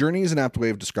 Journey is an apt way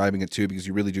of describing it too, because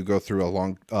you really do go through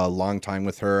a long time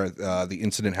with her. The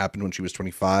incident happened when she was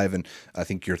 25, and I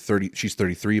think she's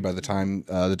 33 by the time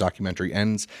the documentary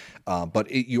ends. But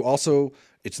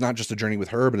it's not just a journey with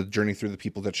her, but a journey through the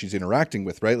people that she's interacting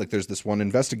with, right? There's this one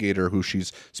investigator who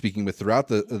she's speaking with throughout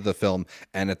the film,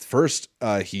 and at first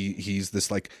he's this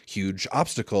huge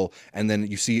obstacle, and then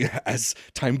you see as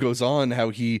time goes on how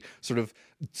he sort of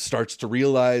starts to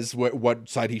realize what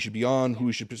side he should be on, who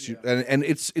he should pursue, and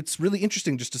it's really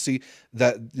interesting just to see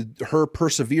that her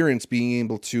perseverance, being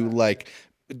able to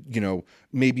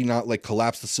maybe not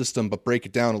collapse the system, but break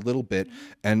it down a little bit.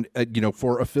 And,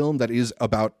 for a film that is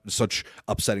about such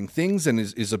upsetting things and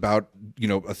is about,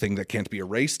 a thing that can't be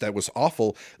erased, that was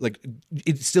awful,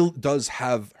 it still does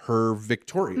have her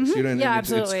victorious, Mm-hmm. and Yeah,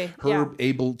 it's absolutely. her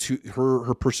able to,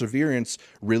 her perseverance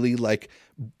really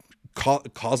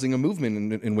causing a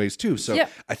movement in ways too. So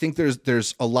I think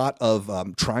there's a lot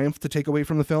of triumph to take away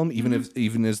from the film,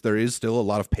 even as there is still a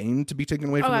lot of pain to be taken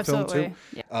away from the film too.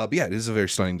 But it is a very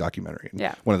stunning documentary,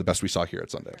 and one of the best we saw here at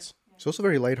Sundance. It's also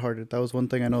very lighthearted. That was one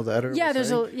thing I know the editor was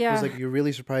saying. It was you're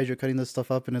really surprised you're cutting this stuff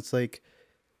up, and it's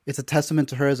it's a testament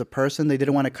to her as a person. They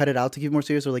didn't want to cut it out to keep it more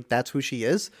serious, or that's who she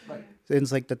is. Right. And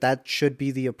it's that should be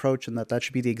the approach, and that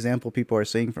should be the example people are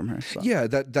seeing from her. So. Yeah,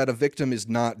 that a victim is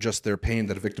not just their pain,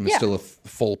 that a victim is still a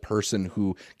full person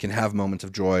who can have moments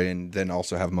of joy and then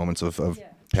also have moments of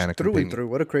panic through and pain. And through.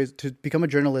 What a crazy, to become a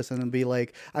journalist and then be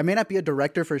I may not be a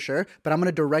director for sure, but I'm going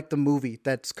to direct the movie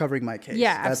that's covering my case.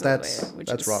 Yeah, absolutely.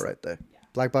 That's raw right there. Yeah.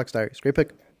 Black Box Diaries. Great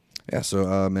pick. Yeah, so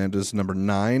Amanda's number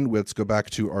 9. Let's go back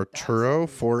to Arturo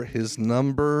for his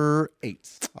number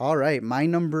 8. All right. My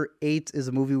number 8 is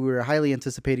a movie we were highly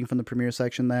anticipating from the premiere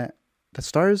section that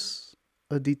stars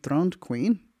a dethroned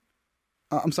queen.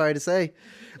 I'm sorry to say.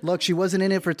 Look, she wasn't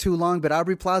in it for too long, but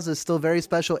Aubrey Plaza is still very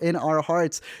special in our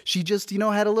hearts. She just,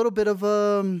 had a little bit of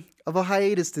a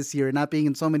hiatus this year, not being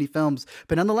in so many films.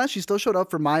 But nonetheless, she still showed up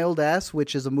for My Old Ass,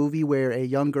 which is a movie where a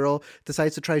young girl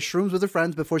decides to try shrooms with her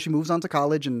friends before she moves on to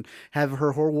college and have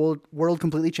her whole world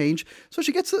completely change. So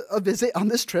she gets a visit on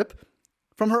this trip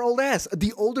from her old ass,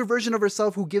 the older version of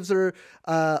herself who gives her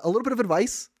a little bit of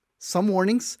advice, some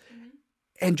warnings.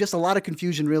 and just a lot of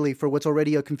confusion really for what's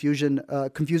already a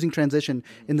confusing transition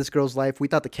in this girl's life. We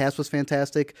thought the cast was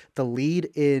fantastic. The lead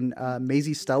in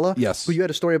Maisie Stella, Yes. who you had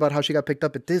a story about how she got picked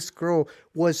up, but this girl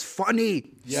was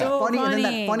funny. So funny, and then that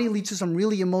funny. funny leads to some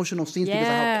really emotional scenes because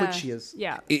of how quick she is.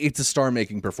 Yeah. It's a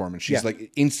star-making performance. She's Yeah.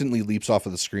 like instantly leaps off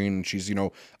of the screen, and she's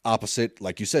opposite,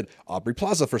 like you said, Aubrey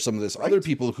Plaza for some of this. Other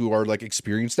people who are like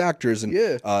experienced actors, and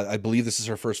Yeah. I believe this is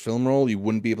her first film role. You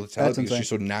wouldn't be able to tell That's because insane. she's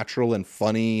so natural and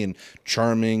funny and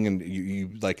charming, and you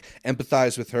like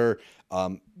empathize with her.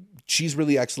 She's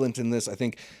really excellent in this. I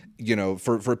think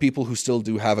for people who still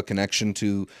do have a connection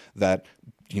to that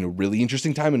really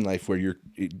interesting time in life where you're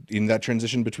in that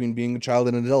transition between being a child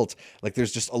and an adult. Like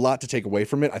there's just a lot to take away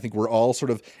from it. I think we're all sort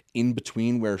of in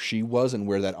between where she was and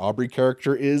where that Aubrey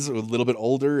character is, a little bit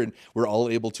older, and we're all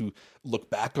able to look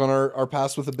back on our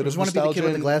past with a bit of just want to be the nostalgia. kid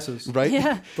with the and- glasses. Right?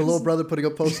 Yeah. The little brother putting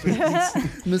up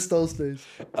posters. Miss those days.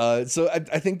 So I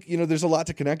think, there's a lot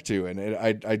to connect to, and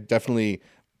I definitely...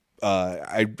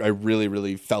 I really,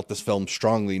 really felt this film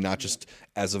strongly, not just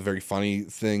as a very funny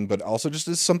thing, but also just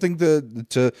as something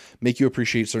to make you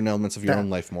appreciate certain elements of your own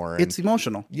life more. And It's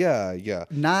emotional. yeah.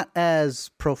 Not as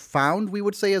profound, we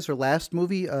would say, as her last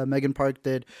movie. Megan Park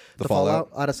did The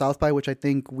Fallout out of South by, which I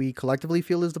think we collectively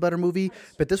feel is the better movie.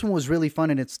 But this one was really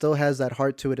fun, and it still has that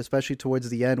heart to it, especially towards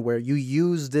the end, where you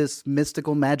use this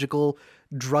mystical, magical,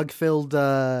 drug-filled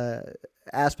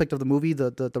aspect of the movie,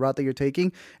 the route that you're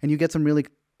taking, and you get some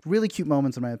really cute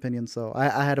moments, in my opinion. So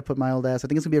I had to put my old ass. I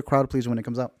think it's gonna be a crowd pleaser when it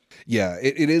comes out. Yeah,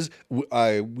 it is.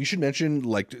 We should mention,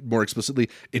 like, more explicitly,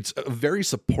 it's a very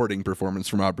supporting performance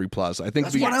from Aubrey Plaza. I think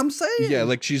That's what I'm saying. Yeah,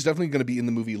 like she's definitely going to be in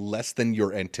the movie less than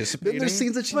you're anticipating. Then there's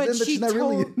scenes that she's But in that she she's not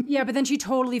really. yeah, but then she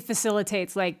totally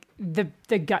facilitates like the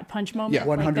gut punch moment. Yeah.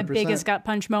 Like the 100%. biggest gut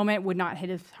punch moment would not hit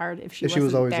as hard if she If she wasn't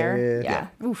was always there. there, yeah.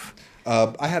 Oof.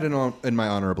 I had it in my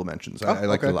honorable mentions. I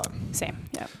liked it a okay. lot. Same.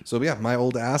 Yeah. So yeah, my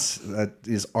old ass, that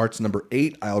is Art's number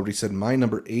 8. I already said my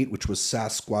number 8, which was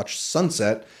Sasquatch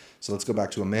Sunset. So let's go back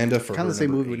to Amanda for Kind her of the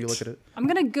same number movie when 8. you look at it. I'm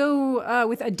gonna go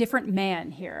with a different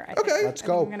man here. I think. Okay. Let's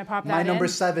go. I'm gonna pop My that number in.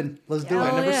 7. Let's do Yeah.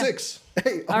 it. My number yeah. 6. Hey,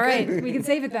 okay. All right, we can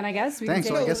save it then, I guess. We can Thanks.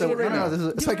 save So I it. guess We'll it, do it no, right no,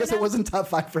 now. so I guess it wasn't top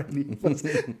 5 for me.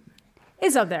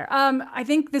 It's up there. I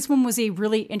think this one was a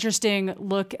really interesting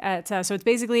look at. So it's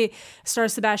basically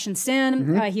stars Sebastian Stan.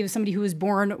 Mm-hmm. He was somebody who was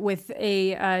born with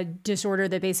a disorder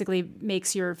that basically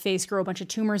makes your face grow a bunch of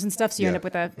tumors and stuff. So you end Yeah. up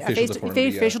with a Facial deformity,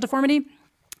 yeah. facial deformity.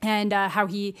 And how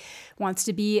he wants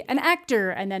to be an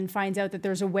actor, and then finds out that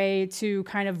there's a way to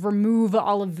kind of remove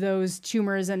all of those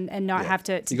tumors and not have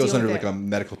to He goes deal under with like it. a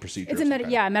medical procedure. It's of some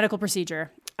kind. a medical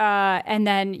procedure. And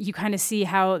then you kind of see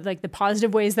how like the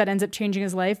positive ways that ends up changing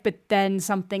his life, but then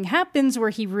something happens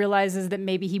where he realizes that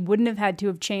maybe he wouldn't have had to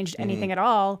have changed anything at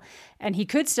all, and he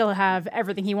could still have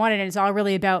everything he wanted. And it's all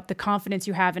really about the confidence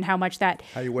you have and how much that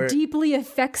you wear it. deeply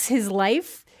affects his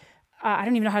life. I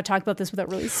don't even know how to talk about this without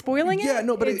really spoiling it. Yeah,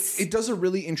 no, but It's- it does a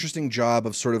really interesting job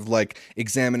of sort of like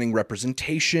examining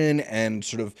representation and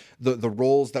sort of the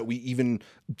roles that we even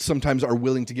sometimes are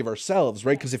willing to give ourselves,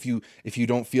 right? Because if you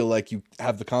don't feel like you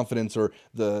have the confidence or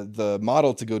the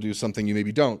model to go do something, you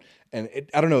maybe don't. And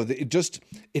I don't know,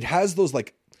 it has those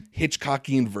like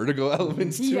Hitchcockian Vertigo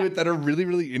elements to Yeah. it that are really,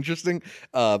 really interesting.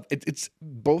 It's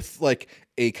both like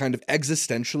a kind of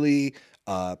existentially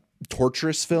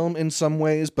torturous film in some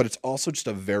ways, but it's also just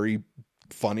a very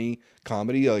funny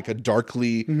comedy, like a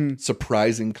darkly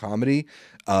surprising comedy.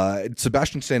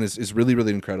 Sebastian Stan is really,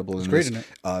 really incredible in great this.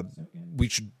 in We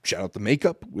should shout out the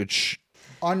makeup, which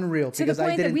Unreal. to the Because I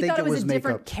point that didn't we think thought it was a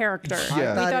different makeup. character.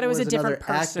 Yeah. We thought it was a different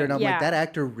another person. actor, and I'm yeah. like, that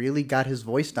actor really got his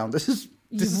voice down. This is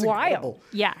Wild. incredible.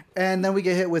 Yeah. And then we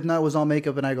get hit with no, it was all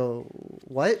makeup, and I go,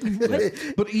 what?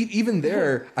 but even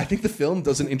there, I think the film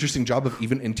does an interesting job of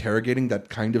even interrogating that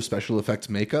kind of special effects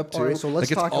makeup too. All right, so let's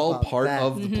like it's talk all about part that.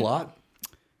 of the plot.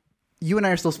 You and I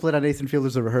are still split on Nathan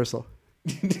Fielder's A Rehearsal.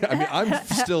 I mean, I'm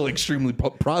still extremely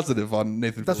positive on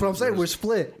Nathan. That's what I'm saying. We're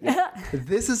split.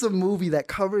 This is a movie that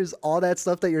covers all that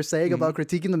stuff that you're saying about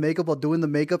critiquing the makeup while doing the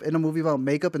makeup in a movie about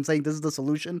makeup and saying this is the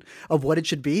solution of what it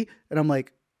should be. And I'm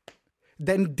like,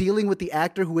 then dealing with the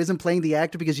actor who isn't playing the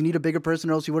actor because you need a bigger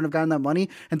person or else you wouldn't have gotten that money.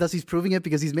 And thus he's proving it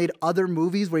because he's made other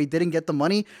movies where he didn't get the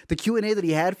money. The Q&A that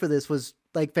he had for this was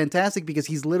like fantastic because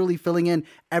he's literally filling in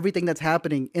everything that's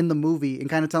happening in the movie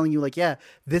and kind of telling you like, yeah,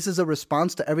 this is a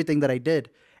response to everything that I did.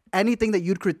 Anything that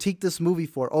you'd critique this movie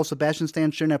for, oh, Sebastian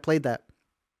Stan shouldn't have played that.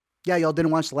 Yeah, y'all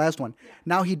didn't watch the last one.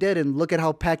 Now he did, and look at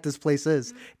how packed this place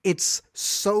is. It's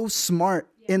so smart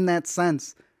in that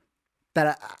sense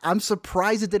that I'm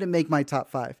surprised it didn't make my top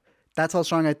 5. That's how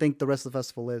strong I think the rest of the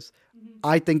festival is.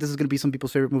 I think this is going to be some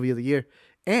people's favorite movie of the year.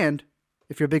 And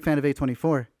if you're a big fan of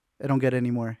A24, I don't get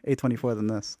any more A24 than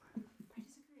this.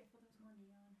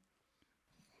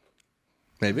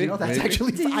 Maybe. You know, that's maybe.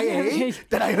 actually I hate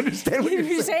that. I understand what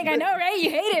You're saying, I know, right?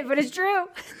 You hate it, but it's true.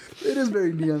 It is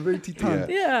very neon, very Teton.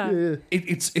 Yeah.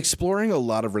 It's exploring a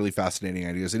lot of really fascinating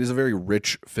ideas. It is a very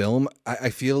rich film.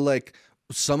 I feel like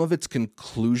some of its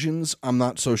conclusions, I'm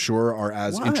not so sure, are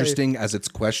as Why? interesting as its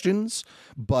questions,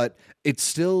 but it's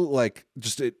still like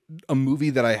just a movie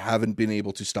that I haven't been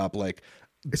able to stop like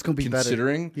It's gonna be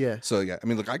considering. better. Yeah. So yeah, I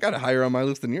mean, look, I got it higher on my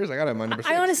list than yours. I got it on my number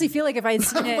 6. I honestly feel like if I had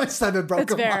seen My son it, broke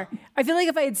that's him fair. up. I feel like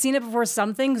if I had seen it before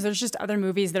something, because there's just other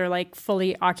movies that are like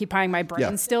fully occupying my brain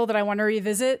Yeah. still that I want to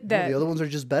revisit. That The other ones are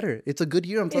just better. It's a good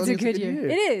year. I'm telling it's you, a good year.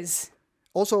 It is.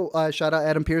 Also, shout out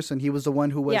Adam Pearson. He was the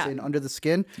one who was Yeah. in Under the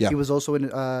Skin. Yeah. He was also in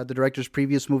the director's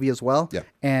previous movie as well. Yeah.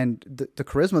 And the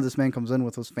charisma this man comes in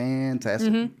with was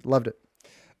fantastic. Mm-hmm. Loved it.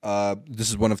 This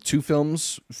is one of 2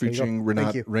 films featuring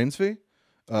Thank you. Renate Reinsve.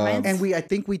 And I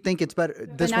think we think it's better.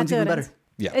 This not one's even good. better.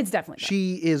 Yeah. It's definitely better.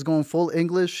 She is going full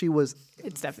English. She was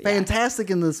It's definitely fantastic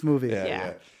in this movie.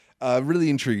 Yeah. Really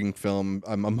intriguing film.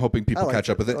 I'm hoping people liked catch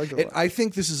up it. with it. I liked it a lot. I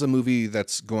think this is a movie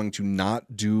that's going to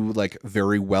not do like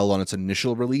very well on its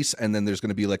initial release, and then there's going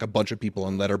to be like a bunch of people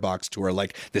on Letterboxd who are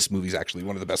like, "This movie's actually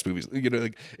one of the best movies." You know,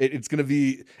 like it's going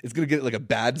to get like a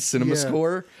bad cinema Yeah.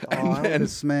 score, Oh, I hope and it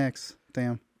smacks.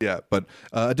 Damn. yeah, but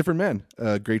A Different Man,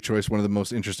 great choice. One of the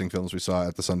most interesting films we saw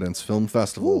at the Sundance Film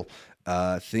Festival.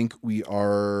 I think we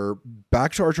are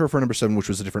back to Archer for number 7, which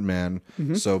was A Different Man.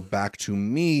 Mm-hmm. So back to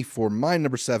me for my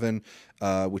number 7,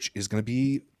 which is going to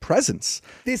be Presence.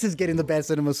 This is getting the bad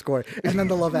cinema score. And then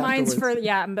the love Mine's afterwards.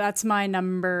 that's my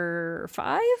number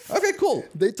 5. Okay, cool.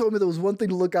 They told me there was one thing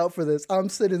to look out for this. I'm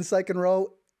sitting second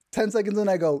row. 10 seconds in,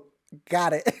 I go,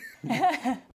 got it.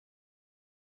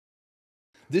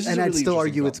 This is And a I'd really still interesting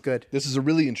argue film. it's good. This is a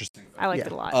really interesting film. I liked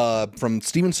it a lot. From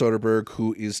Steven Soderbergh,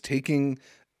 who is taking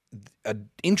an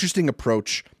interesting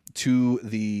approach to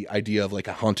the idea of like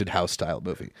a haunted house style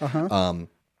movie.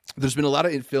 There's been a lot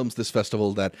of films this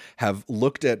festival that have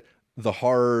looked at the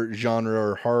horror genre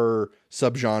or horror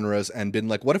subgenres and been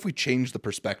like, what if we change the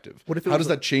perspective? What if it How was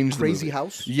does that change Crazy the movie?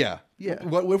 House? Yeah. Yeah.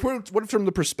 What if from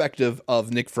the perspective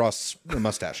of Nick Frost's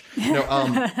mustache?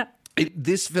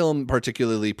 This film,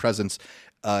 particularly Presence,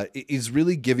 is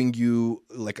really giving you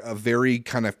like a very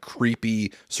kind of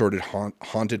creepy sort of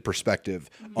haunted perspective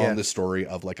on the story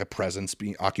of like a presence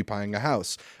occupying a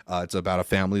house. It's about a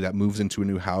family that moves into a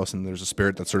new house, and there's a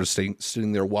spirit that's sort of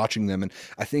sitting there watching them. And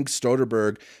I think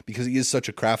Soderbergh, because he is such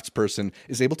a craftsperson,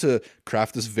 is able to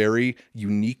craft this very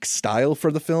unique style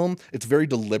for the film. It's very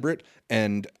deliberate,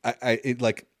 and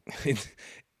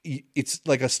it's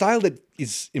like a style that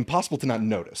is impossible to not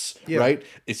notice, right?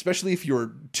 Especially if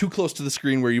you're too close to the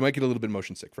screen where you might get a little bit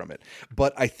motion sick from it.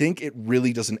 But I think it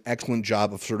really does an excellent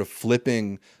job of sort of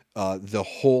flipping the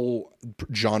whole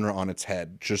genre on its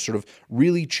head, just sort of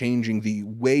really changing the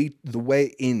way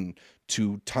in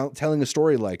to telling a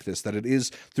story like this, that it is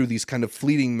through these kind of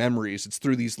fleeting memories. It's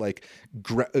through these like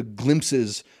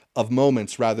glimpses of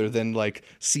moments rather than like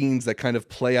scenes that kind of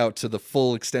play out to the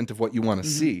full extent of what you want to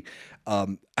see.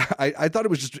 I thought it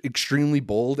was just extremely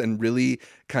bold and really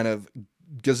kind of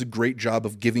does a great job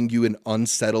of giving you an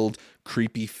unsettled,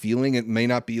 creepy feeling. It may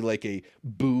not be like a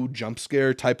boo jump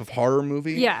scare type of horror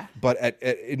movie. Yeah. But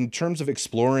in terms of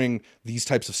exploring these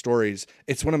types of stories,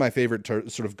 it's one of my favorite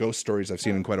sort of ghost stories I've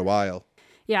seen in quite a while.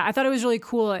 Yeah, I thought it was really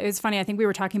cool. It was funny. I think we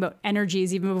were talking about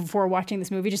energies even before watching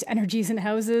this movie, just energies in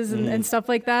houses and stuff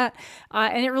like that.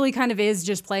 And it really kind of is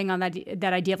just playing on that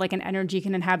idea of like an energy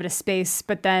can inhabit a space,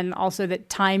 but then also that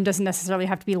time doesn't necessarily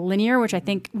have to be linear, which I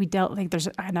think there's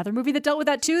another movie that dealt with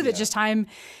that too, that just time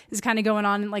is kind of going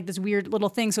on in like this weird little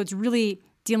thing. So it's really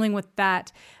dealing with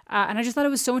that. And I just thought it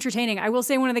was so entertaining. I will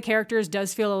say one of the characters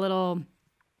does feel a little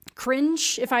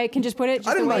cringe, if I can just put it. Just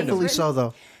I didn't the way mind he's him. Rightfully written. so,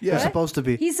 though. Yeah. They're supposed to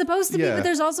be. He's supposed to be, Yeah. but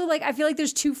there's also like, I feel like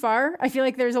there's too far. I feel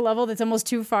like there's a level that's almost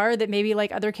too far that maybe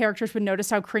like other characters would notice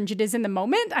how cringe it is in the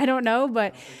moment. I don't know,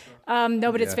 but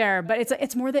it's fair. But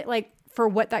it's more that like for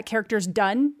what that character's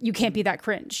done, you can't be that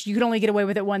cringe. You can only get away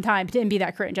with it one time and be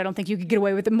that cringe. I don't think you could get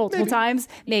away with it multiple times.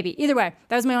 Maybe. Either way,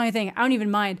 that was my only thing. I don't even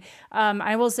mind.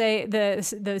 I will say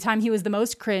the time he was the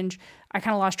most cringe, I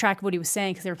kind of lost track of what he was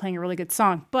saying because they were playing a really good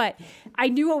song. But I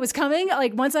knew what was coming.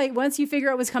 Like once you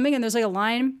figure out what's coming and there's like a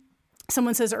line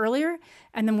someone says earlier,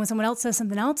 and then when someone else says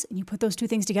something else, and you put those two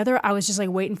things together, I was just like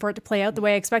waiting for it to play out the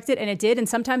way I expected, and it did. And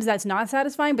sometimes that's not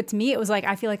satisfying, but to me, it was like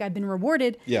I feel like I've been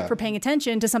rewarded for paying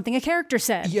attention to something a character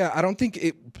said. Yeah, I don't think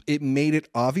it made it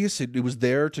obvious. It was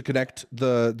there to connect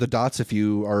the dots if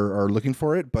you are looking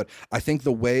for it. But I think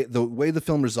the way the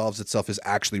film resolves itself is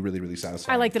actually really, really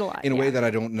satisfying. I liked it a lot in a way that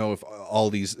I don't know if all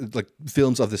these like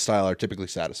films of this style are typically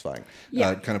satisfying.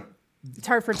 Kind of. It's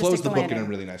hard for it to close stick the the book landing. in a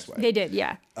really nice way. They did,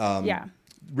 yeah. Yeah.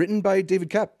 Written by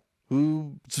David Koepp,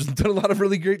 who's done a lot of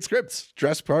really great scripts.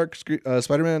 Jurassic Park,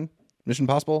 Spider-Man, Mission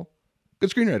Impossible.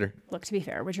 Good screenwriter. Look, to be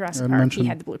fair, with Jurassic Park, he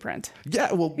had the blueprint.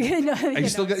 Yeah, well, you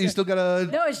still got a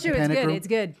No, it's true. It's Panic good. Room, It's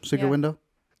good. Secret Window.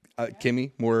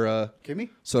 Kimmy, more Kimmy.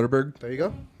 Soderbergh. There you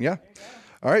go. Yeah.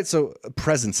 All right, so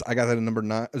Presence. I got that at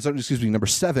number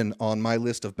 7 on my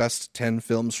list of best 10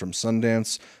 films from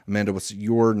Sundance. Amanda, what's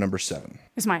your number 7?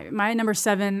 It's my number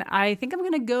 7. I think I'm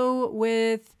going to go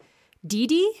with Dee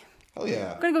Dee. Oh,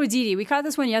 yeah. I'm going to go with Dee Dee. We caught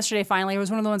this one yesterday, finally. It was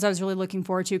one of the ones I was really looking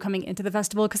forward to coming into the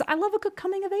festival because I love a good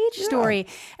coming-of-age story.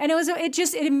 And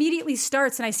it immediately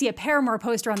starts, and I see a Paramore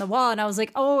poster on the wall, and I was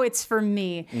like, oh, it's for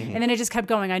me. And then it just kept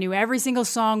going. I knew every single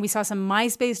song. We saw some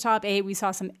MySpace Top 8. We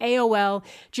saw some AOL.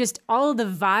 Just all of the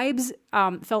vibes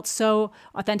felt so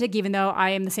authentic, even though I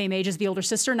am the same age as the older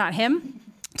sister, not him.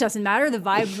 Doesn't matter. The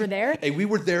vibes were there. Hey, we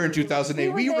were there in 2008.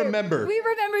 We remember. We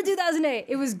remember 2008.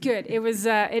 It was good. It was.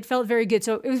 It felt very good.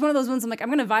 So it was one of those ones I'm like, I'm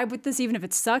going to vibe with this even if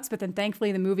it sucks. But then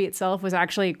thankfully the movie itself was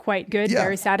actually quite good,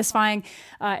 very satisfying.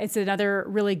 It's another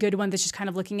really good one that's just kind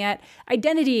of looking at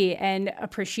identity and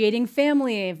appreciating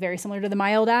family, very similar to the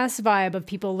My Old Ass vibe of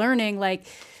people learning like,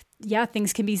 yeah,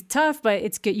 things can be tough, but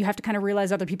it's good. You have to kind of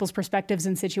realize other people's perspectives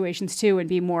and situations too, and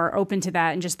be more open to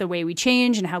that, and just the way we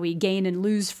change and how we gain and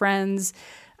lose friends.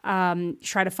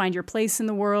 Try to find your place in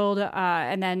the world.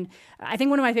 And then I think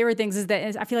one of my favorite things is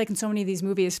that I feel like in so many of these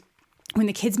movies, when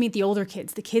the kids meet the older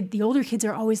kids, the older kids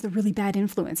are always the really bad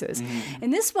influences.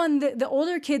 In this one, the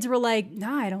older kids were like,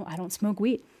 nah, I don't smoke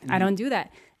weed. I don't do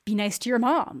that. Be nice to your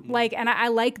mom. Like, and I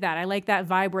like that. I like that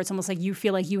vibe where it's almost like you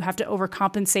feel like you have to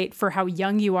overcompensate for how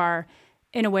young you are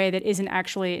in a way that isn't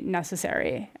actually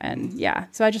necessary. And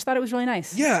so I just thought it was really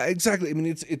nice. Yeah, exactly. I mean,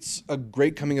 it's a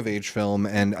great coming of age film,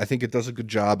 and I think it does a good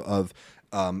job of,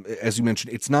 as you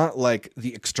mentioned, it's not like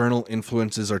the external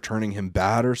influences are turning him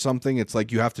bad or something. It's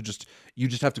like you just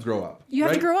have to grow up. You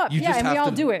have to grow up. You just and we have all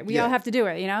to do it. We all have to do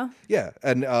it, you know? Yeah,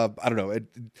 and I don't know.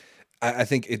 I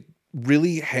think it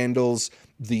really handles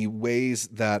the ways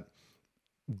that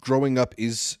growing up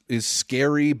is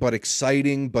scary but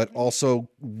exciting, but also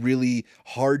really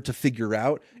hard to figure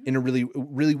out in a really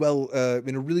well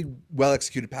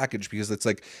executed package, because it's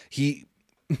like he's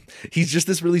just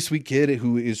this really sweet kid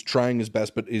who is trying his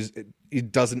best, but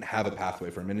it doesn't have a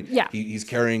pathway for him, and he's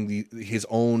carrying his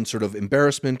own sort of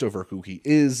embarrassment over who he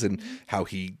is and how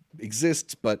he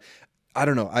exists. But I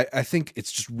don't know. I think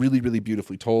it's just really, really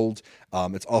beautifully told.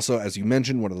 It's also, as you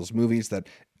mentioned, one of those movies that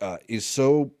is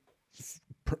so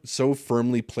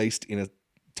firmly placed in a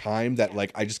time that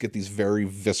like I just get these very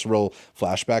visceral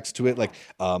flashbacks to it, like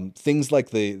things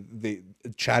like the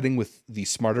chatting with the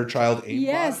Smarter Child aimbot.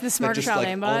 Yes, the Smarter Child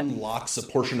aimbot unlocks a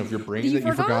portion of your brain that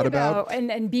you forgot about.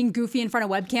 And being goofy in front of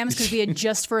webcams because we had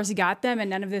just first got them, and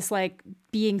none of this like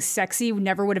being sexy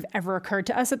never would have ever occurred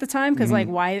to us at the time, because like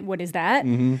what is that?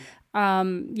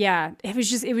 It was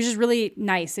just really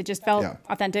nice. It just felt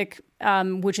authentic,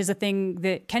 which is a thing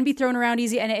that can be thrown around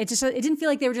easy. And it didn't feel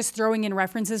like they were just throwing in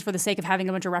references for the sake of having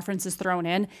a bunch of references thrown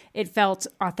in. It felt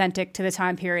authentic to the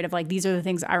time period of like, these are the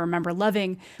things I remember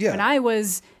loving when I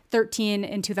was 13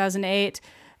 in 2008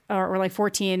 or like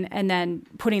 14, and then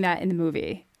putting that in the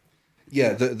movie.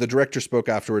 Yeah. The director spoke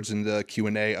afterwards in the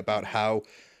Q&A about how,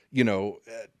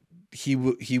 he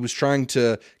was trying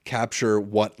to capture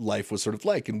what life was sort of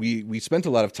like, and we spent a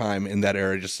lot of time in that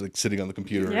era just like sitting on the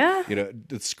computer. Yeah.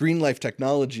 The screen life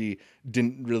technology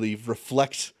didn't really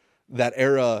reflect that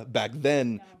era back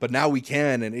then, but now we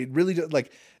can, and it really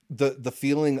like the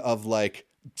feeling of like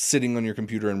sitting on your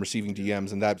computer and receiving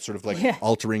DMs and that sort of like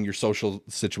altering your social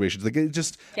situations. Like it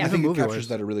just, I think it captures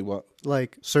that really well.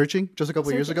 Like Searching just a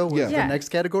couple years ago was the next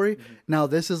category. Now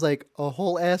this is like a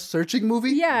whole ass searching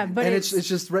movie. Yeah, but and it's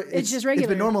just regular. It's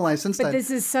been normalized since then. But this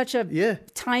is such a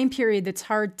time period that's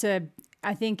hard to.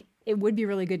 I think it would be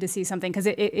really good to see something, because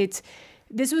it's.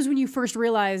 This was when you first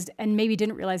realized, and maybe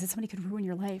didn't realize, that somebody could ruin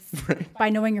your life by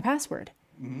knowing your password.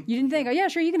 You didn't think, oh yeah,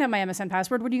 sure, you can have my MSN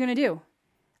password. What are you going to do?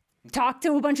 Talk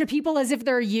to a bunch of people as if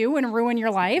they're you and ruin your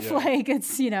life? Like,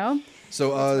 it's,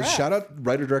 So shout out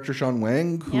writer-director Sean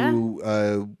Wang,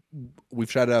 who we've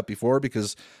shouted out before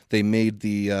because they made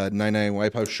the 99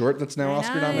 Wipehouse short that's now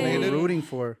Oscar nominated. Rooting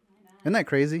for. Isn't that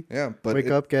crazy? Yeah, but wake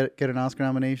up, get an Oscar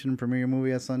nomination, premiere your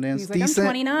movie at Sundance. He's like, I'm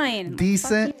 29.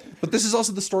 Decent. But this is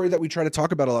also the story that we try to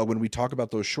talk about a lot when we talk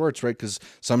about those shorts, right? Because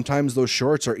sometimes those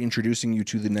shorts are introducing you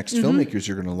to the next filmmakers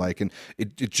you're going to like. And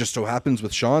it just so happens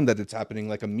with Sean that it's happening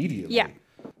like immediately. Yeah.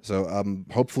 So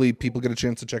hopefully people get a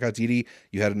chance to check out Dee Dee.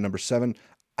 You had it at number 7.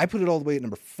 I put it all the way at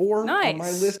number 4 on my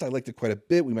Nice. list. I liked it quite a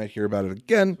bit. We might hear about it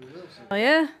again. Oh,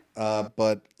 yeah.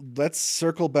 But let's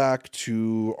circle back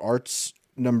to Art's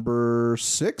number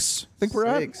 6. I think we're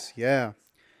at. 6, yeah.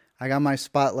 I got my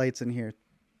spotlights in here.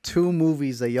 2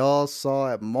 movies that y'all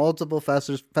saw at multiple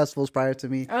festivals prior to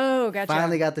me. Oh, gotcha.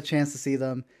 Finally got the chance to see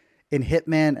them in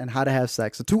Hitman and How to Have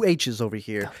Sex. So 2 H's over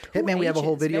here. Hitman we have a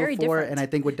whole H's, video very for, different. and I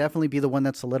think would definitely be the one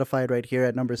that's solidified right here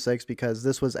at number 6 because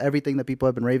this was everything that people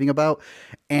have been raving about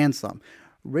and some.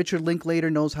 Richard Linklater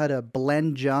knows how to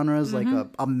blend genres like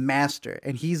a master.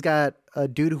 And he's got a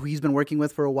dude who he's been working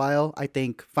with for a while, I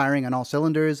think, firing on all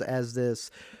cylinders as this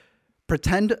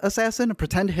pretend assassin, a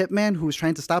pretend hitman who's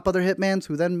trying to stop other hitmans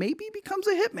who then maybe becomes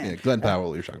a hitman. Yeah, Glenn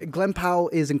Powell, you're talking about. Glenn Powell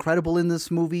is incredible in this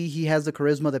movie. He has the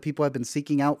charisma that people have been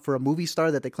seeking out for a movie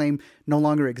star that they claim no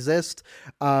longer exists.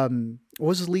 What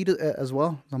was his lead as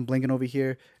well? I'm blinking over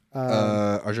here.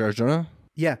 Arjun Arjuna?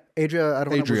 Yeah, Adria. I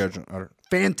don't know. Adria Arjuna.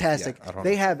 Fantastic. Yeah, I don't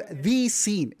they know. have the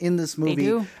scene in this movie.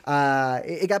 do.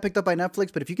 It got picked up by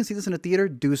Netflix, but if you can see this in a theater,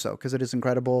 do so because it is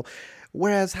incredible.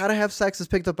 Whereas How to Have Sex is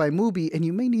picked up by Mubi, and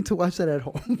you may need to watch that at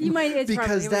home. You might, it's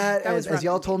because probably, that was as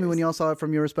y'all rough told me when y'all saw it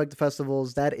from your respective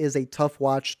festivals, that is a tough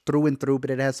watch through and through. But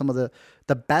it has some of the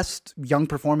best young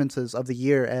performances of the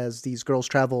year as these girls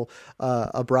travel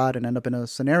abroad and end up in a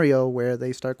scenario where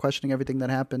they start questioning everything that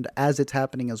happened as it's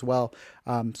happening as well.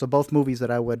 So both movies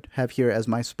that I would have here as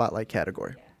my spotlight category.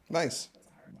 Nice.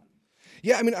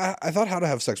 Yeah, I mean, I thought How to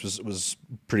Have Sex was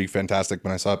pretty fantastic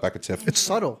when I saw it back at TIFF. It's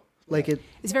subtle. Like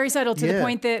It's very subtle to the Yeah.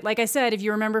 point that, like I said, if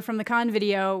you remember from the con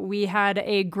video, we had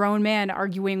a grown man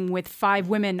arguing with 5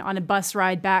 women on a bus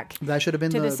ride back that should have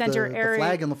been to the center area.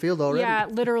 flag in the field already. Yeah,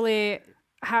 literally.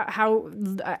 How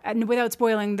and without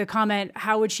spoiling the comment,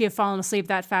 how would she have fallen asleep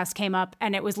that fast came up,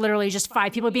 and it was literally just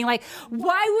 5 people being like,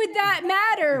 why would that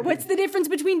matter? What's the difference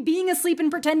between being asleep and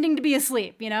pretending to be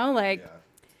asleep? You know, like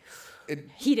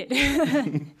heated.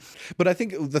 But I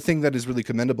think the thing that is really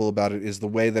commendable about it is the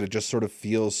way that it just sort of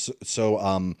feels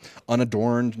so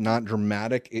unadorned, not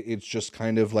dramatic. It's just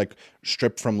kind of like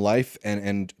stripped from life,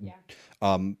 and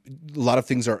a lot of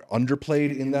things are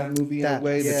underplayed in that movie in a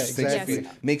way that just exactly.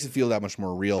 makes it feel that much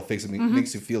more real,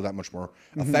 makes it feel that much more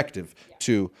effective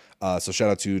too. So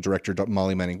shout out to director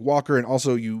Molly Manning Walker, and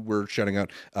also you were shouting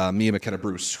out Mia McKenna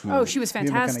Bruce, who Oh, she was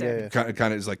fantastic.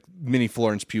 kind of is like mini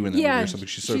Florence Pugh in that movie or something.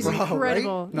 She's so she's great.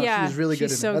 incredible. No, yeah, she was really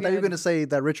good. she's In so it. I thought you were good. going to say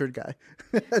that Richard guy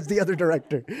as the other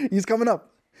director. He's coming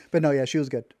up. But no, yeah, she was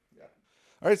good.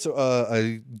 All right, so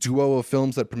a duo of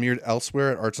films that premiered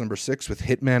elsewhere at Arts number 6 with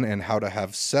Hitman and How to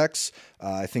Have Sex.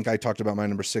 I think I talked about my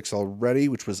number 6 already,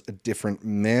 which was A Different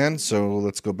Man. So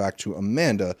let's go back to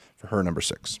Amanda for her number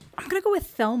 6. I'm gonna go with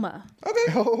Thelma.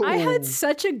 Okay. I had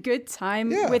such a good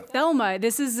time with Thelma.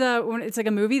 This is it's like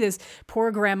a movie. This poor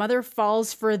grandmother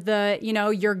falls for the,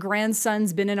 your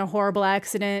grandson's been in a horrible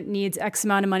accident, needs X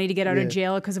amount of money to get out of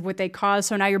jail because of what they caused.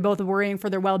 So now you're both worrying for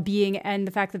their well-being and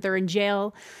the fact that they're in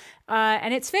jail.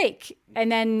 And it's fake. And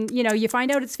then, you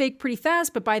find out it's fake pretty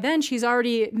fast. But by then, she's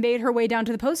already made her way down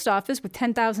to the post office with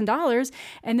 $10,000.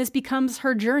 And this becomes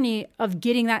her journey of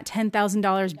getting that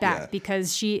 $10,000 back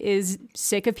because she is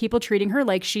sick of people treating her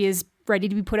like she is ready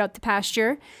to be put out to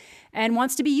pasture and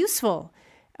wants to be useful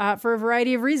for a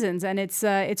variety of reasons. And it's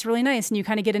really nice. And you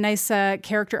kind of get a nice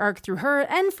character arc through her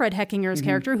and Fred Heckinger's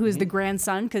character, who is the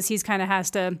grandson, because he's kind of has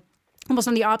to almost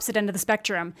on the opposite end of the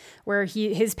spectrum, where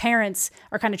his parents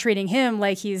are kind of treating him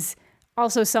like he's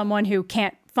also someone who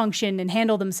can't function and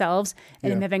handle themselves,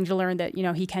 and him having to learn that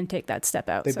he can take that step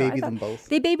out. They baby them both.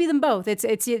 They baby them both. It's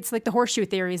like the horseshoe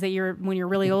theories that when you're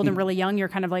really old and really young, you're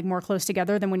kind of like more close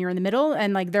together than when you're in the middle,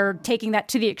 and like they're taking that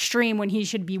to the extreme when he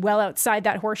should be well outside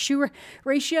that horseshoe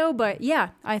ratio. But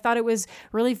yeah, I thought it was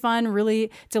really fun, really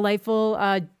delightful.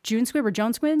 June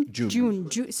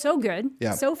Squibb, so good,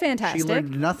 so fantastic. She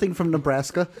learned nothing from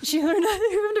Nebraska. She learned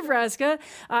nothing from Nebraska,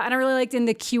 and I really liked in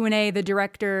the Q&A the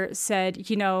director said,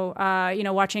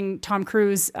 watching Tom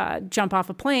Cruise jump off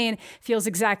a plane feels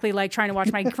exactly like trying to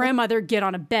watch my grandmother get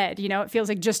on a bed. It feels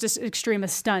like just as extreme a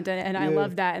stunt, and I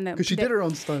love that. And because she did her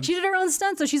own stunt. She did her own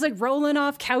stunt, so she's like rolling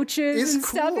off couches and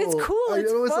stuff. It's cool.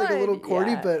 It's know it's fun. like a little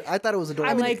corny, but I thought it was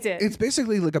adorable. I liked it. It's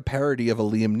basically like a parody of a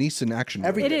Liam Neeson action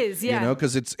movie. It is, yeah.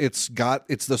 Because it's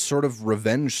the sort of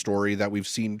revenge story that we've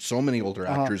seen so many older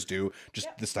actors do. Just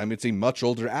this time, it's a much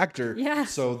older actor. Yeah.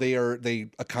 So they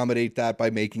accommodate that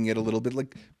by making it a little bit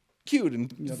like cute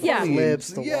and Yeah. funny. Flips,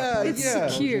 the Yeah, walk. It's yeah.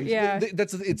 cute, yeah.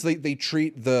 It's like they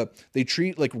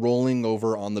treat like rolling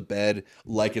over on the bed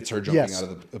like it's her jumping Yes. out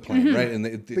of the plane, right? And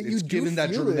you it's do given that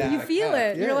feel it. dramatic. You feel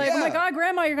it. You're like, oh my Yeah. God,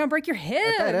 Grandma, you're gonna break your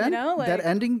hip. That end, You know, like, that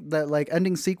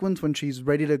ending sequence when she's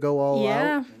ready to go all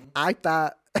Yeah.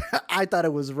 out. I thought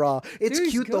it was raw. It's Dude,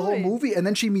 cute the whole good. movie, and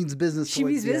then she means business. She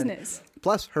towards means the end. business.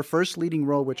 Plus, her first leading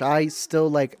role, which I still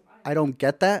like. I don't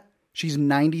get that. She's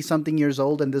 90-something years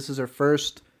old, and this is her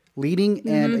first leading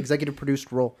and executive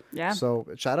produced role. Yeah. So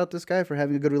shout out this guy for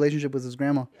having a good relationship with his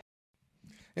grandma.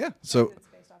 Yeah. So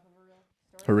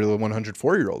her real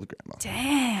 104-year-old grandma.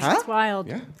 Dang, Huh? that's wild.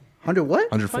 Yeah. 100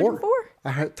 what? 104. 104?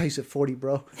 I heard you said 40,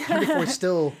 bro. 104 is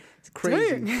still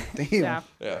crazy. Damn. Yeah.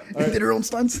 Yeah. They did her own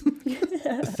stunts.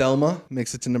 Thelma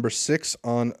makes it to number 6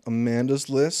 on Amanda's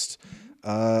list.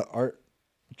 Art,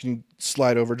 can you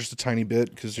slide over just a tiny bit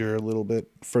because you're a little bit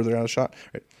further out of shot?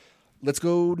 All right. Let's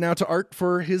go now to Art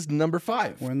for his number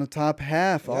 5. We're in the top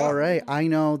half. All right. I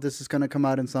know this is going to come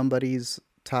out in somebody's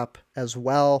top as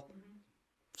well.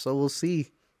 So we'll see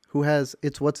who has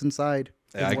It's What's Inside.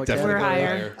 Yeah, I in what definitely We're go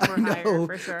higher. higher. We're higher Oh,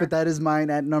 for sure. but that is mine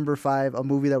at number 5, a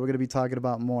movie that we're going to be talking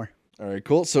about more. All right,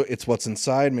 cool. So It's What's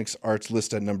Inside makes Art's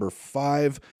list at number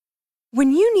 5.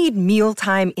 When you need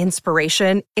mealtime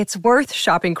inspiration, it's worth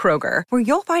shopping Kroger, where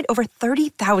you'll find over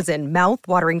 30,000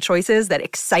 mouth-watering choices that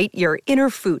excite your inner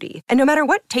foodie. And no matter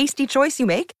what tasty choice you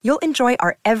make, you'll enjoy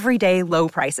our everyday low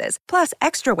prices, plus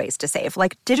extra ways to save,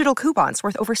 like digital coupons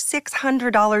worth over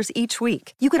 $600 each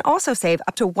week. You can also save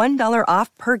up to $1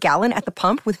 off per gallon at the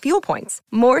pump with fuel points.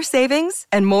 More savings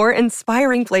and more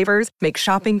inspiring flavors make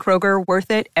shopping Kroger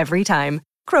worth it every time.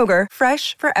 Kroger,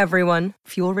 fresh for everyone.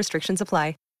 Fuel restrictions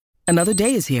apply. Another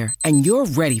day is here, and you're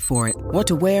ready for it. What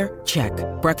to wear? Check.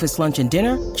 Breakfast, lunch, and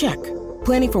dinner? Check.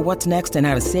 Planning for what's next and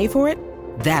how to save for it?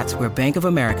 That's where Bank of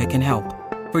America can help.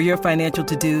 For your financial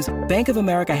to-dos, Bank of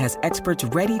America has experts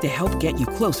ready to help get you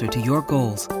closer to your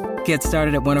goals. Get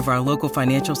started at one of our local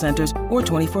financial centers or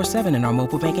 24/7 in our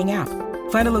mobile banking app.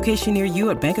 Find a location near you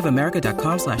at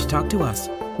bankofamerica.com/talktous.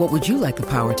 What would you like the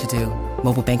power to do?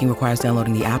 Mobile banking requires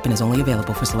downloading the app and is only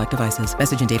available for select devices.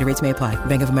 Message and data rates may apply.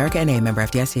 Bank of America N.A., member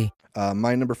FDIC.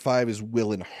 My number 5 is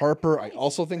Will and Harper. I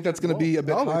also think that's going to be a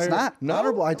bit Oh, higher. it's not. No?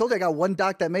 Honorable. I told you I got one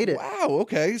doc that made it. Wow,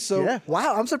 okay. So Yeah.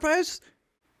 Wow. I'm surprised.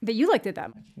 That you liked it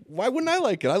that much. why wouldn't I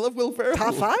like it? I love Will Ferrell.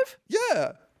 Top 5?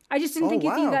 Yeah. I just didn't Oh, think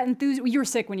if you wow. got enthused. You were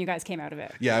sick when you guys came out of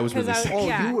it. Yeah, I was 'Cause really sick. Oh,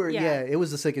 yeah, you were. Yeah. It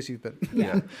was the sickest you've been.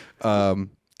 Yeah.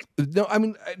 No, I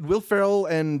mean Will Ferrell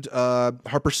and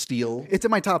Harper Steele. It's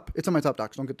in my top. It's in my top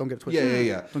docs. Don't get it twisted.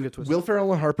 Yeah. Don't get it twisted. Will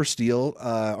Ferrell and Harper Steele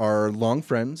are long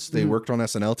friends. They worked on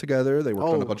SNL together. They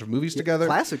worked on a bunch of movies together.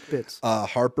 Classic bits.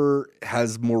 Harper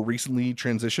has more recently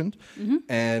transitioned,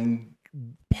 and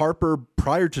Harper,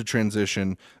 prior to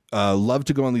transition, loved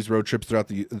to go on these road trips throughout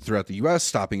the U.S.,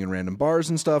 stopping in random bars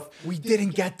and stuff. We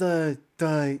didn't get the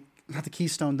not the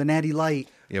Keystone, the Natty Light.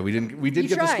 Yeah, we did You get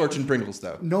the tried. Scorchin' Pringles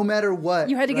though. No matter what.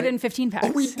 You had to get right? it in 15 packs.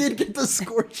 Oh, we did get the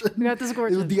Scorchin'. We got the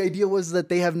Scorchin'. The idea was that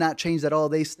they have not changed at all.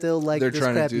 They still like They're this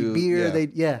trying to crappy do- beer.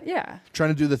 yeah. Yeah. Trying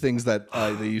to do the things that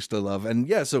they used to love, and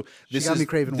yeah, so this got me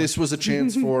craving this was a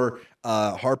chance for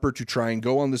Harper to try and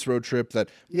go on this road trip that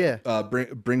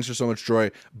brings her so much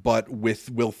joy, but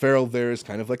with Will Ferrell there is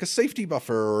kind of like a safety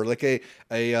buffer or like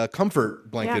a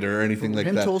comfort blanket Yeah. or anything like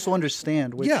him that. to also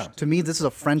understand. Which, Yeah. to me, this is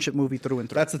a friendship movie through and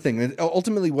through. That's the thing. And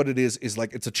ultimately, what it is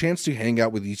like it's a chance to hang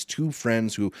out with these two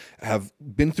friends who have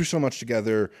been through so much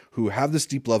together, who have this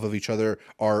deep love of each other,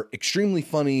 are extremely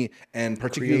funny and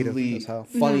particularly as hell.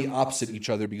 funny opposite each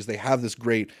other because they have this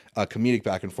great comedic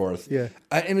back and forth. Yeah.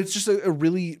 And it's just a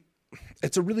really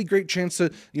great chance to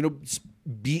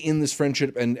be in this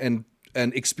friendship and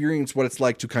experience what it's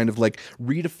like to kind of like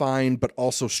redefine but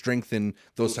also strengthen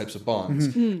those types of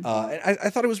bonds. And I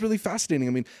thought it was really fascinating.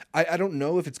 I mean, I don't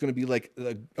know if it's going to be like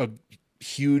a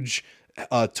huge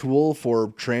tool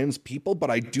for trans people, but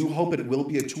I do hope it will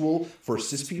be a tool for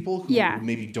cis people who Yeah.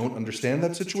 maybe don't understand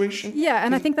that situation. Yeah,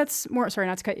 and I think that's more. Sorry,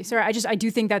 not to cut you. Sorry, I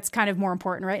do think that's kind of more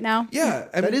important right now. Yeah,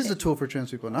 I that mean, is the tool for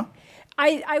trans people, no?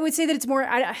 I would say that it's more.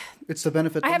 It's the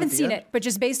benefit. I them haven't at the seen end. it, but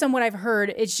just based on what I've heard,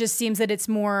 it just seems that it's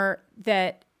more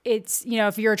that it's,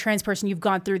 if you're a trans person, you've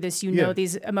gone through this, you Yeah. know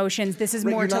these emotions. This is right,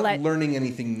 more you're to not let. learning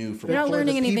anything new from You're not it. For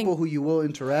learning the anything. people who you will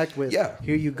interact with. Yeah.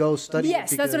 Here you go, study.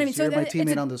 Yes, it that's what I mean. because So you're my it's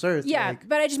teammate a- on this earth. Yeah, like-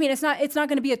 but I just mean it's not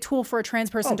going to be a tool for a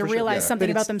trans person to for sure, realize yeah. something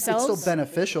But about it's themselves. still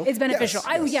beneficial. It's beneficial.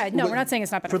 Yes, yes. No, we're not saying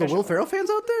it's not for beneficial. the Will Ferrell fans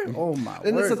out there. Oh my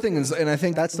And word. that's the thing is, and I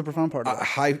think That's the profound part of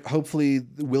it. hopefully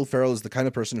Will Ferrell is the kind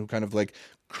of person who kind of like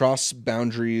cross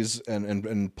boundaries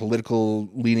and political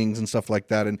leanings and stuff like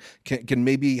that, and can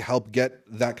maybe help get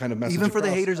that that kind of message. Even for the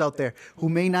across. haters out there who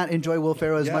may not enjoy Will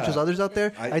Ferrell as much Yeah. as others out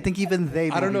there, I think even they.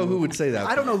 I don't know who would say that.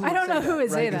 I don't know. Who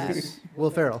would say that.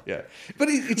 Will Ferrell. Yeah, but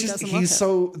it's just doesn't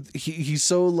love he's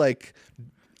so like,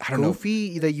 I don't know.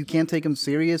 Goofy that you can't take him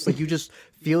serious. Like you just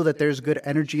feel that there's good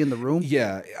energy in the room.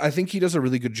 Yeah, I think he does a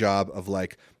really good job of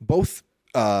like both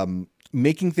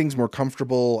making things more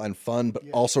comfortable and fun, but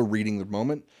also reading the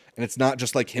moment. And it's not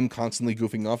just like him constantly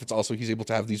goofing off. It's also he's able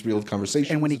to have these real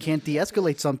conversations. And when he can't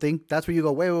de-escalate something, that's where you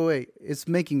go, wait. It's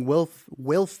making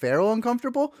Will Ferrell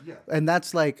uncomfortable. Yeah. And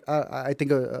that's like, I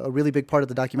think a really big part of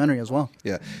the documentary as well.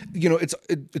 Yeah,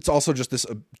 it's also just this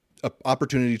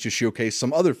opportunity to showcase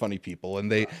some other funny people,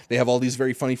 and they have all these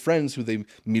very funny friends who they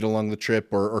meet along the trip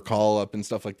or call up and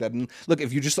stuff like that. And look,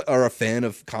 if you just are a fan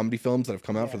of comedy films that have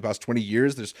come out for the past 20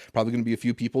 years, there's probably going to be a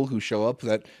few people who show up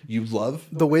that you love.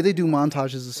 The way they do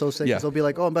montages is so sick. Yeah. 'Cause they'll be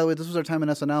like, oh, and by the way, this was our time in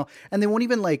SNL. And they won't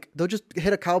even like, they'll just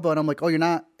hit a cowbell. And I'm like, oh, you're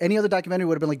not. Any other documentary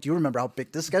would have been like, do you remember how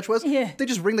big this sketch was? Yeah. They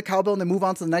just ring the cowbell and they move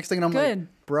on to the next thing. And I'm like,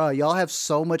 bruh, y'all have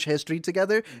so much history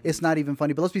together. It's not even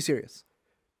funny. But let's be serious.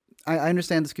 I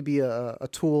understand this could be a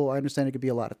tool. I understand it could be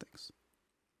a lot of things.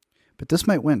 But this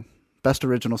might win Best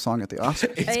Original Song at the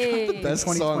Oscars. It's got the best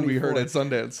song we heard at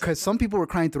Sundance. Because some people were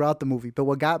crying throughout the movie. But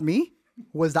what got me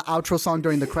was the outro song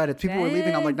during the credits. People were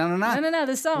leaving. I'm like, no,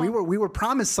 this song. We were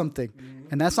promised something.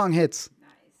 And that song hits.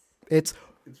 Nice.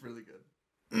 It's really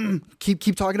good.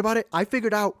 Keep talking about it. I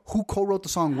figured out who co-wrote the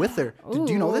song with her. Do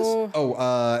you know this?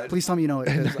 Oh, Please tell me you know it.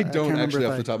 I don't actually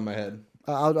off the top of my head.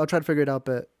 I'll try to figure it out,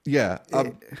 but Yeah,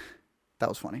 that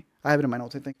was funny. I have it in my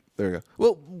notes, I think. there we go.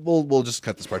 Well, we'll just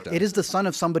cut this part down. It is the son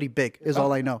of somebody big, is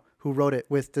all I know, who wrote it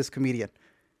with this comedian.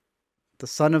 The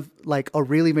son of like a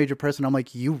really major person. I'm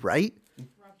like, you right?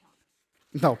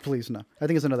 No, please, no. I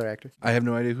think it's another actor. I have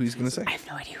no idea who he's going to say. I have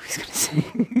no idea who he's going to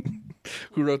say.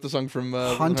 Who wrote the song from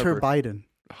Hunter Biden.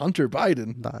 Hunter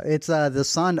Biden. It's the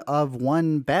son of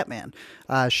one Batman.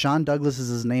 Sean Douglas is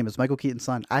his name. It's Michael Keaton's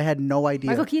son. I had no idea.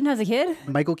 Michael Keaton has a kid?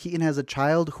 Michael Keaton has a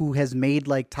child who has made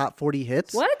like top 40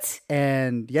 hits. What?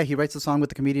 And yeah, he writes a song with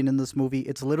the comedian in this movie.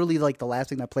 It's literally like the last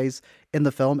thing that plays in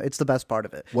the film. It's the best part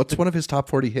of it. What's one of his top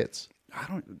 40 hits?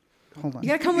 Hold on. You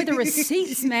got to come with the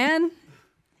receipts, man.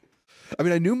 I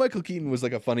mean, I knew Michael Keaton was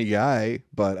like a funny guy,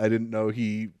 but I didn't know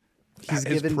he's his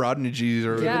given- prodigies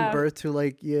or Yeah. Given birth to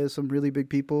like some really big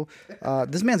people.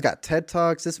 This man's got TED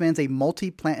Talks. This man's a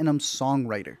multi-platinum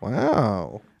songwriter.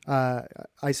 Wow.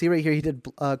 I see right here he did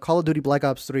Call of Duty Black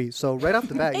Ops 3. So right off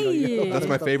the bat, That's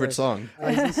my favorite song.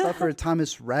 He's done stuff for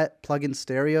Thomas Rhett, Plug-in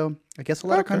Stereo. I guess a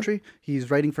lot of country. He's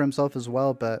writing for himself as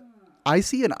well, but I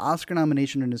see an Oscar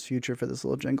nomination in his future for this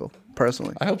little jingle,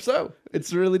 personally. I hope so.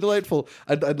 It's really delightful.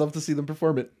 I'd love to see them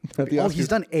perform it at the Oscars. He's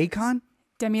done Akon,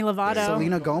 Demi Lovato.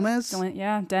 Selena Gomez.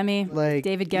 Yeah, Demi. Like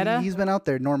David Guetta. He's been out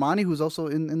there. Normani, who's also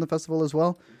in the festival as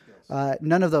well.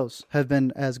 None of those have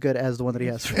been as good as the one that he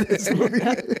has for this movie.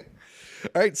 All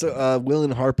right, so Will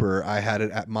and Harper, I had it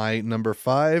at my number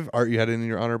 5. Art, you had it in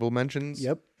your honorable mentions?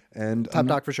 Yep. And Top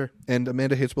doc for sure. And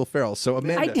Amanda hates Will Ferrell. So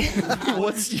Amanda,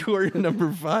 what's your number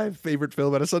 5 favorite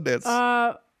film at a Sundance?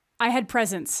 I had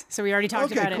Presents, so we already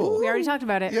talked Okay, about cool. it. We already talked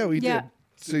about it. Yeah, we did.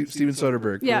 Steven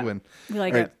Soderbergh. Yeah. Good win. We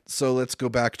like All right, it. so let's go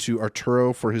back to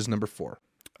Arturo for his number 4.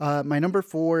 My number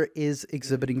 4 is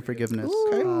Exhibiting Forgiveness.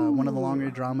 One of the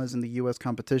longer dramas in the U.S.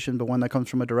 competition, but one that comes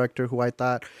from a director who I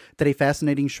thought did a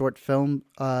fascinating short film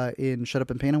in Shut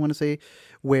Up and Paint, I want to say,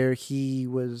 where he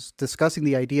was discussing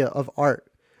the idea of art.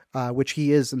 Which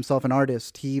he is himself an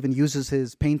artist. He even uses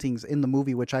his paintings in the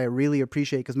movie, which I really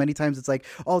appreciate because many times it's like,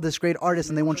 oh, this great artist,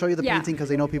 and they won't show you the painting because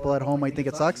they know people at home might think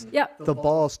it sucks. Yep. The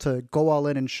balls to go all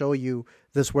in and show you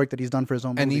this work that he's done for his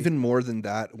own movie. And even more than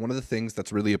that, one of the things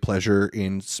that's really a pleasure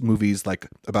in movies like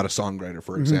about a songwriter,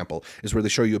 for example, is where they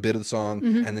show you a bit of the song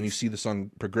and then you see the song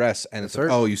progress and it's like,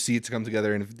 oh, you see it to come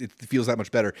together and it feels that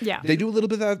much better. Yeah. They do a little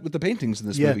bit of that with the paintings in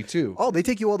this movie too. Oh, they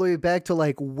take you all the way back to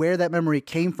like where that memory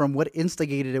came from, what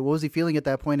instigated it, what was he feeling at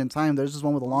that point in time. There's this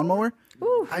one with a lawnmower.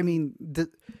 I mean,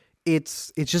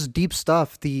 it's just deep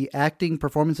stuff. The acting,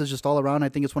 performances, just all around. I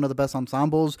think it's one of the best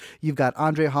ensembles. You've got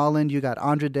Andre Holland, you got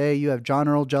Andra Day, you have John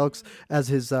Earl Jelks as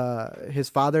his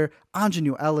father.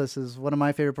 Ingenue Ellis is one of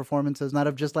my favorite performances, not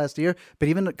of just last year, but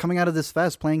even coming out of this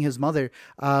fest, playing his mother.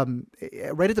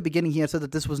 Right at the beginning, he had said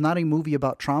that this was not a movie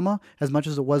about trauma as much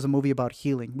as it was a movie about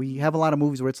healing. We have a lot of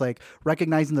movies where it's like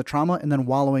recognizing the trauma and then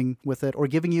wallowing with it, or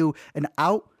giving you an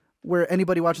out where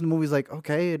anybody watching the movie is like,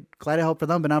 okay, glad I helped for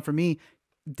them, but not for me.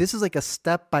 This is like a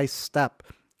step-by-step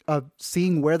of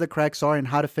seeing where the cracks are and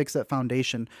how to fix that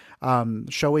foundation,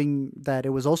 showing that it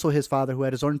was also his father who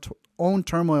had his own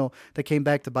turmoil that came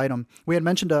back to bite him. We had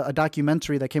mentioned a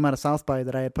documentary that came out of South by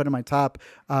that I had put in my top,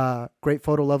 Great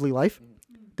Photo, Lovely Life.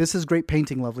 this is great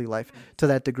painting lovely life to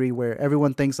that degree where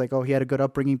everyone thinks like, oh, he had a good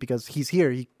upbringing because he's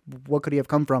here. What could he have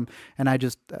come from? And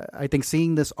I think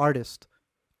seeing this artist,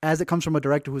 as it comes from a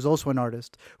director who's also an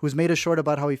artist, who's made a short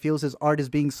about how he feels his art is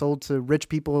being sold to rich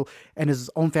people and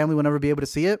his own family will never be able to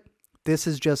see it. This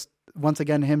is just, once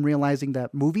again, him realizing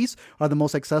that movies are the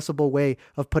most accessible way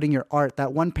of putting your art.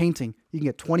 That one painting, you can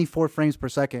get 24 frames per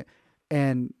second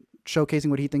and showcasing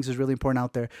what he thinks is really important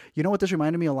out there. You know what this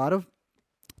reminded me a lot of?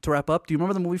 To wrap up, do you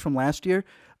remember the movie from last year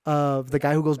of the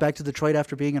guy who goes back to Detroit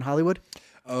after being in Hollywood?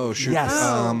 Oh, shoot. Yes.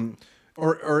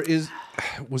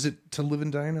 Was it To Live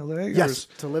and Die in L.A.? Yes,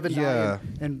 To Live and Die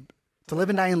and To Live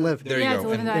and Die and Live. There you go. To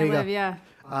Live and Die and Live, yeah.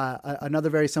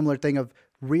 Another very similar thing of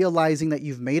realizing that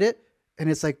you've made it, and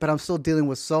it's like, but I'm still dealing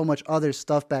with so much other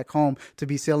stuff back home to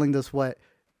be selling this,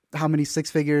 how many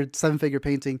 6-figure, 7-figure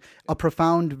painting. A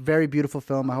profound, very beautiful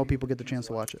film. I hope people get the chance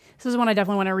to watch it. This is one I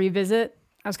definitely want to revisit.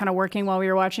 I was kind of working while we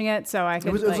were watching it, so I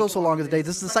could. It was also long of the day.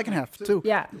 This is the second half, too.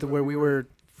 Yeah. Where we were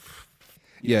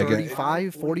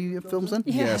 35, 40 films in.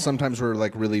 Yeah, sometimes we're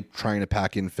like really trying to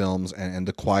pack in films, and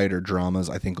the quieter dramas,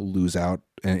 I think, lose out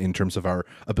in terms of our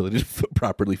ability to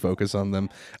properly focus on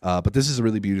them. But this is a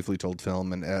really beautifully told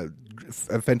film, and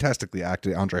fantastically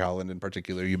acted. Andre Holland in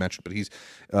particular, you mentioned, but he's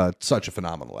such a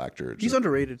phenomenal actor. He's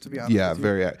underrated, to be honest. Yeah,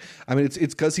 very. I mean, it's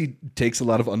because he takes a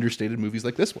lot of understated movies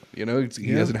like this one. You know,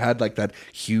 he hasn't had like that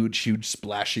huge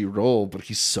splashy role, but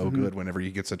he's so good whenever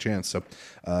he gets a chance. So,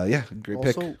 great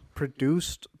pick. Also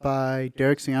produced by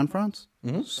Derek Cianfrance.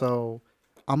 So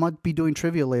I might be doing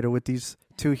trivia later with these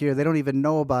two here. They don't even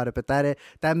know about it, but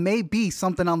that may be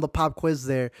something on the pop quiz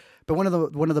there. But one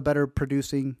of the better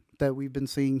producing that we've been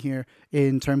seeing here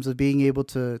in terms of being able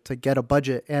to get a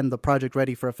budget and the project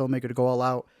ready for a filmmaker to go all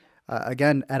out.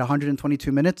 Again, at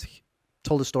 122 minutes,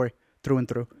 told a story through and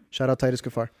through. Shout out Titus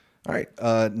Kaffar. All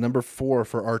right. Number 4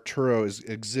 for Arturo is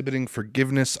Exhibiting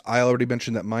Forgiveness. I already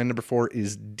mentioned that my number 4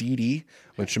 is Dee Dee,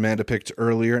 which Amanda picked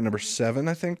earlier at number 7,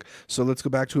 I think. So let's go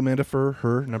back to Amanda for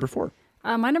her number 4.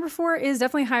 My number 4 is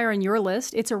definitely higher on your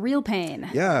list. It's A Real Pain.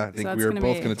 Yeah, I think we are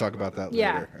both going to talk about that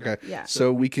later. Okay. Yeah.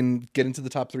 So we can get into the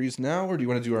top 3s now, or do you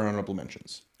want to do our honorable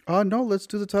mentions? No, let's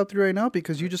do the top 3 right now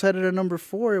because you just had it at number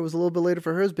 4. It was a little bit later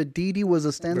for hers, but Dee Dee was a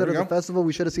standout of the festival.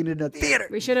 We should have seen it in a theater.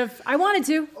 We should have. I wanted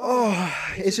to. Oh,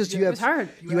 it's just It was hard.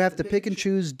 You have to pick and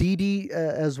choose Dee Dee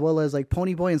as well as like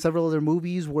Pony Boy and several other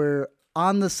movies were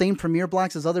on the same premiere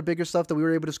blocks as other bigger stuff that we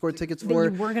were able to score tickets That for. you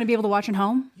weren't going to be able to watch at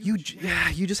home. You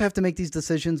just have to make these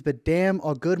decisions. But damn,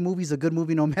 a good movie's a good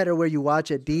movie no matter where you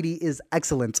watch it. Dee Dee is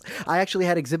excellent. I actually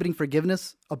had Exhibiting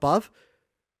Forgiveness above.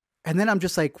 And then I'm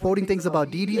just like quoting things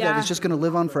about Dee Dee that is just going to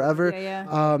live on forever.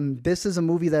 Yeah. This is a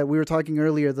movie that we were talking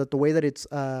earlier that the way that it's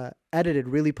edited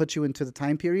really puts you into the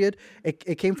time period.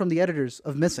 It came from the editors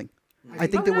of Missing. I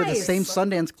think they were the same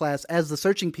Sundance class as the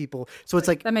Searching people. So it's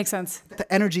like That makes sense.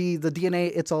 the energy, the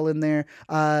DNA, it's all in there.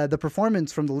 The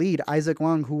performance from the lead, Isaac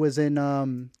Wong, who was in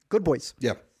Good Boys.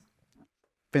 Yeah.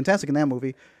 Fantastic in that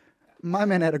movie. My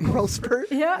man had a growth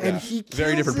spurt. Yeah. And he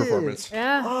Very different kills it. performance.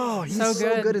 Yeah. Oh, he's so so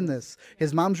good. good in this.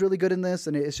 His mom's really good in this,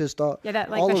 and it's just all Yeah, that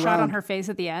like all the around, shot on her face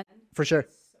at the end. for sure.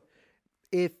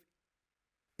 If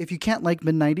you can't like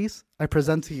mid-90s, I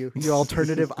present to you your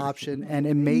alternative option, and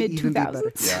it may even be better.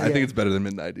 Mid-2000s. Yeah, I think it's better than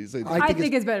mid-90s. I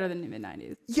think it's better than the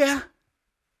mid-90s. Yeah,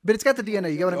 but it's got the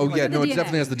DNA. You get what I mean? Oh, yeah, Like, no, it DNA.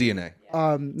 definitely has the DNA.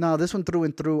 no, this one through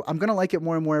and through. I'm gonna like it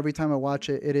more and more every time I watch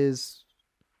it. It is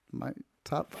my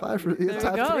top 5, top we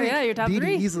go. 3. Yeah, your top Dee Dee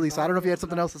 3. easily. So I don't know if you had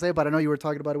something else to say, but I know you were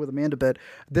talking about it with Amanda. But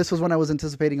this was one I was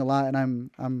anticipating a lot,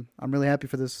 and I'm really happy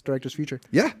for this director's future.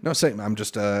 Yeah, no, same. I'm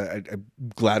just I'm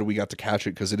glad we got to catch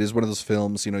it because it is one of those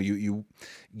films. You know, you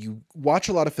watch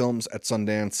a lot of films at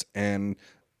Sundance, and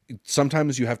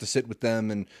sometimes you have to sit with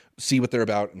them and see what they're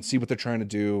about and see what they're trying to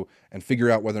do and figure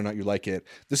out whether or not you like it.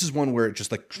 This is one where it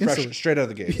just like fresh, straight out of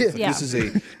the gate. It's like, Yeah. This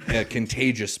is a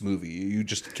contagious movie. You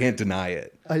just can't deny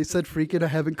it. I said freaking I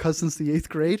haven't cussed since the 8th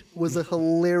grade was a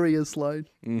hilarious line.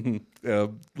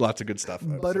 Lots of good stuff.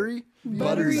 Buttery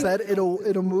said in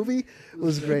a movie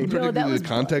was great. Particularly the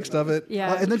context of it.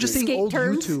 Yeah. And then just seeing Skate old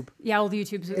terms. YouTube. Yeah, old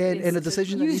YouTube. And a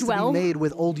decision that needs used to well. be made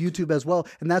with old YouTube as well.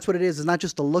 And that's what it is. It's not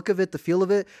just the look of it, the feel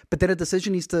of it, but then a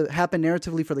decision needs to happen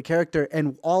narratively for the character.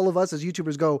 And all of us as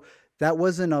YouTubers go, that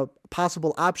wasn't a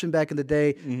possible option back in the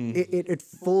day. It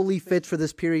fully fits for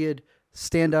this period.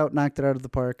 Stand out, knocked it out of the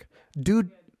park. Dude,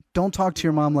 don't talk to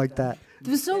your mom like that. It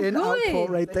was so An good. outquote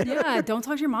right there. Yeah, don't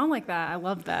talk to your mom like that. I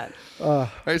love that. All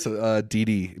right, so Dee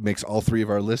Dee makes all 3 of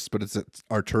our lists, but it's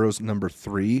Arturo's number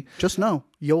 3. Just know,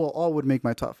 Yo All would make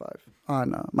my top 5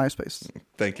 on MySpace.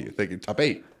 Thank you. Top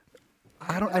 8.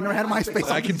 I never had a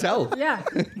MySpace. I can tell. Yeah.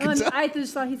 I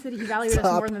just thought he said he valued us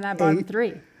Top more than that bottom 8.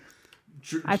 3.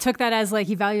 I took that as like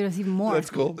he valued us even more. That's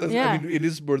cool. Yeah. I mean, it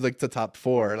is more like the top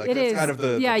 4. Like It that's is. kind of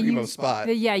the primo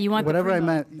spot. Yeah, you want Whatever the I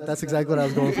primo. meant, that's exactly what I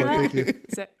was going for. Thank you.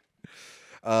 So-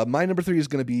 My number 3 is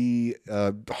going to be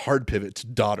hard pivot to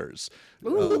Daughters.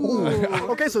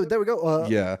 Okay, so there we go.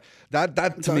 Yeah,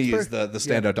 that to me is the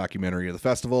standout documentary of the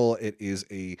festival. It is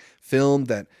a film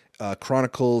that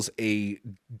chronicles a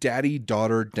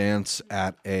daddy-daughter dance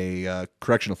at a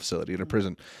correctional facility in a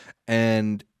prison,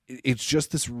 and it's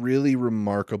just this really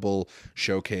remarkable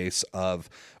showcase of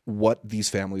what these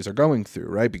families are going through,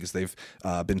 right? Because they've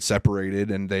been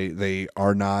separated, and they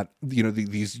are not,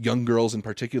 these young girls in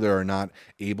particular are not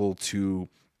able to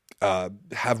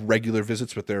have regular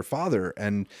visits with their father.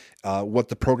 And what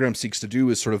the program seeks to do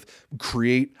is sort of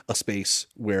create a space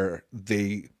where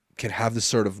they can have this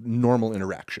sort of normal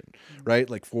interaction, right?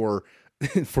 Like for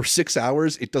 6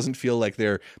 hours, it doesn't feel like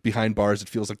they're behind bars. It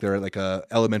feels like they're at like a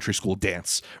elementary school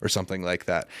dance or something like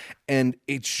that. And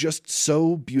it's just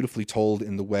so beautifully told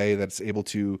in the way that it's able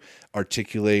to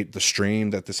articulate the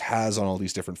strain that this has on all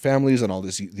these different families and all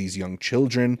these young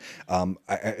children.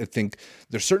 I think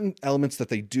there's certain elements that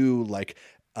they do, like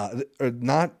are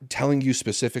not telling you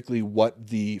specifically what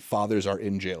the fathers are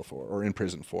in jail for or in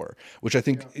prison for, which I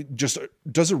think it just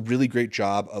does a really great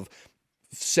job of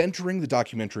centering the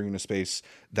documentary in a space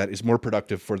that is more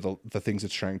productive for the things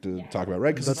it's trying to talk about,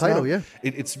 right? Because The title,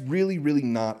 it's really, really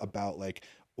not about like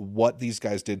what these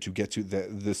guys did to get to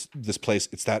this place.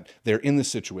 It's that they're in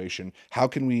this situation. How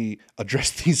can we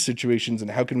address these situations, and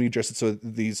how can we address it so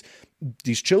that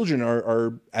these children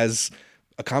are as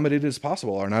accommodated as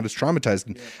possible, are not as traumatized.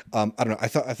 And I don't know. I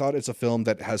thought it's a film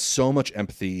that has so much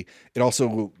empathy. It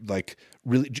also like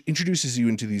really introduces you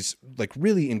into these like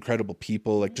really incredible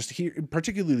people. Like just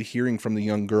particularly hearing from the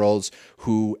young girls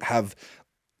who have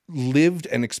lived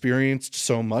and experienced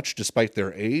so much despite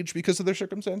their age because of their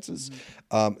circumstances.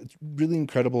 It's really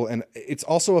incredible. And it's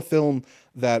also a film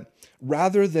that,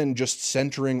 rather than just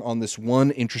centering on this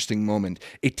one interesting moment,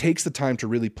 it takes the time to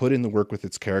really put in the work with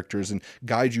its characters and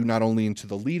guide you not only into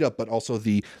the lead up, but also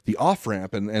the off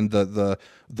ramp and the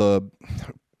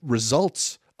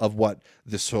results of what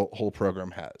this whole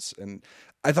program has. And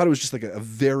I thought it was just like a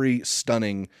very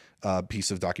stunning piece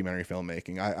of documentary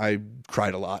filmmaking. I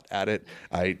cried a lot at it.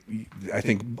 I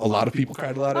think a lot of people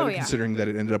cried a lot at it, considering that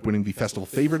it ended up winning the Festival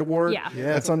Favorite Award at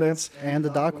Sundance. And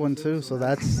the doc one too, so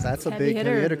that's a Heavy big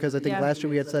hitter. hitter, because I think last year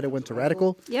we had said it went to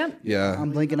Radical. Yep. Yeah. I'm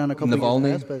blinking on a couple Navalny. of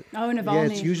years past, but Navalny. yeah,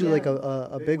 it's usually like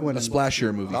a big one. A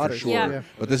splashier movie for sure. Yeah.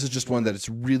 But this is just one that it's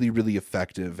really, really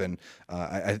effective, and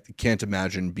I can't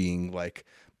imagine being like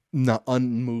not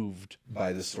unmoved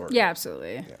by this story. Yeah,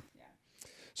 absolutely. Yeah.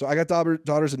 So I got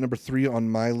Daughters at number 3 on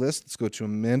my list. Let's go to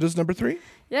Amanda's number 3.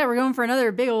 Yeah, we're going for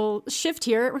another big old shift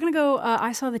here. We're going to go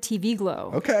I Saw the TV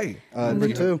Glow. Okay. Number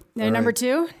 2. Number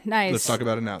 2? Nice. Let's talk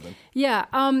about it now then. Yeah.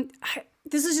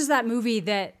 This is just that movie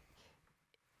that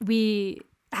we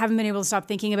haven't been able to stop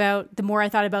thinking about. The more I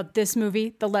thought about this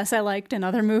movie, the less I liked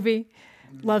another movie,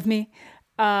 Love Me.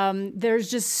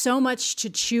 There's just so much to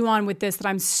chew on with this that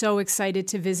I'm so excited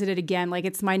to visit it again. Like,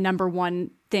 it's my number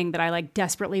one thing that I like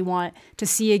desperately want to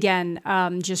see again.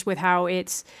 Just with how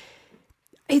it's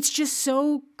just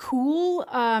so cool.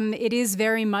 It is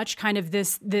very much kind of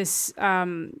this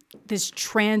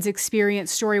trans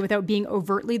experience story without being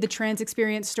overtly the trans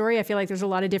experience story. I feel like there's a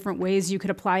lot of different ways you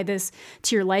could apply this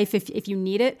to your life if you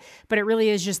need it, but it really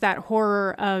is just that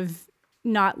horror of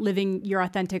not living your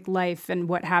authentic life and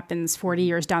what happens 40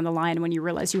 years down the line when you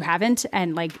realize you haven't.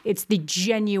 And like, it's the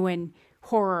genuine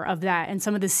horror of that. And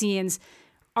some of the scenes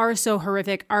are so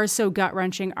horrific, are so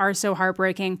gut-wrenching, are so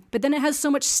heartbreaking. But then it has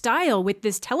so much style with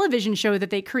this television show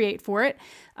that they create for it,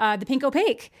 The Pink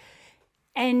Opaque.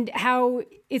 And how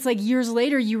it's like years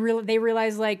later, they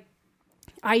realize like,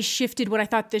 I shifted what I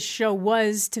thought this show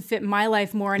was to fit my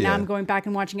life more, and now I'm going back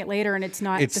and watching it later, and it's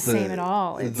not the same at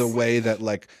all. It's the way that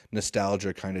like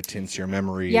nostalgia kind of tints your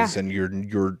memories, and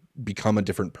you're become a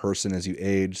different person as you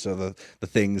age. So the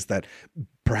things that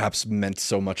perhaps meant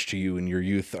so much to you in your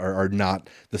youth are not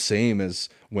the same as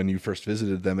when you first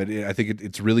visited them. I think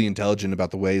it's really intelligent about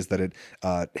the ways that it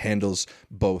handles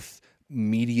both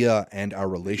media and our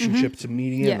relationship to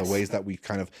media, and the ways that we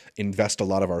kind of invest a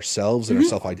lot of ourselves and our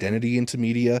self-identity into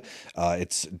media.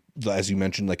 It's, as you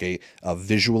mentioned, like a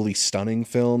visually stunning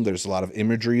film. There's a lot of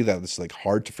imagery that is like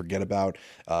hard to forget about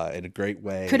in a great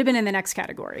way. Could have been in the next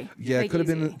category. Yeah, like could have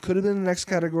been the next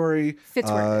category. Fits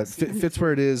where it is. Fits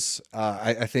where it is.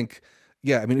 I think.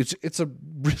 Yeah, I mean it's a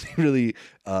really, really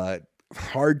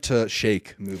hard to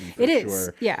shake movie for It is,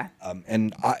 sure. yeah.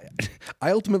 And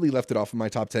I ultimately left it off of my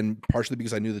top 10 partially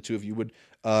because I knew the two of you would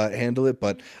handle it,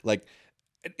 but like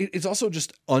it's also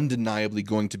just undeniably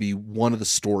going to be one of the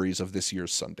stories of this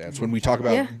year's Sundance. When we talk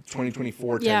about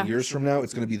 2024, 10 years from now,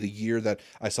 it's going to be the year that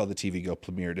I saw the TV Go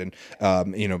premiered. And,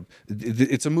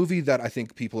 it's a movie that I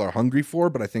think people are hungry for,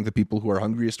 but I think the people who are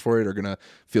hungriest for it are going to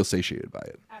feel satiated by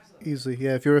it. Absolutely. Easily.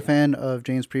 Yeah, if you're a fan of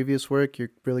James' previous work, you're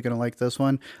really going to like this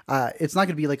one. It's not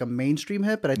going to be like a mainstream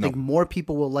hit, but I think more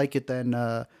people will like it than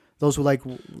those who like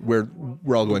we're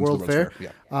all going World to the World's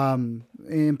Fair. Fair.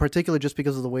 In particular, just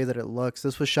because of the way that it looks.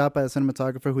 This was shot by a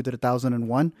cinematographer who did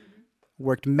 1001.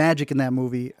 Worked magic in that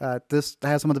movie. This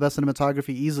has some of the best cinematography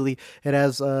easily. It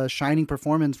has a shining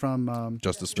performance from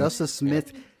Justice Smith. Justice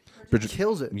Smith.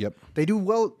 Kills it. Yep. They do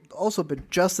well also, but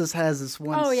Justice has this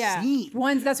one scene.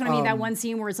 That's what I mean. That one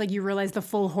scene where it's like you realize the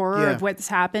full horror of what's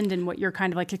happened and what you're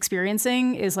kind of like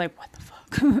experiencing is like, what the fuck?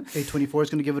 A24 is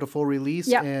going to give it a full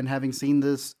release, and having seen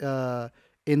this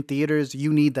in theaters,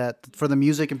 you need that for the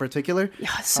music in particular. Yeah,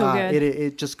 it's so good.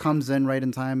 It just comes in right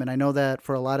in time, and I know that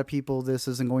for a lot of people, this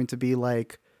isn't going to be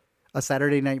like a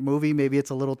Saturday night movie. Maybe it's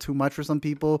a little too much for some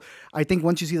people. I think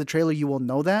once you see the trailer, you will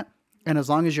know that. And as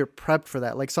long as you're prepped for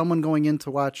that, like someone going in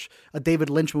to watch a David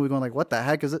Lynch movie going like, what the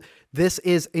heck is it? This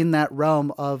is in that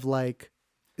realm of like,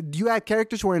 you have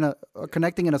characters who are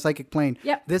connecting in a psychic plane.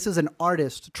 Yep. This is an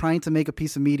artist trying to make a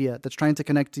piece of media that's trying to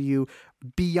connect to you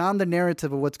beyond the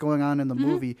narrative of what's going on in the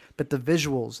movie, but the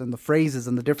visuals and the phrases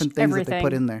and the different things that they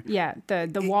put in there. Yeah,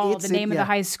 the wall, the name of the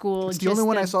high school. It's the only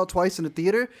one I saw twice in the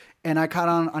theater, and I caught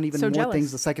on even more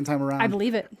things the second time around. I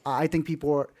believe it. I think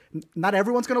people are, not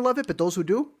everyone's going to love it, but those who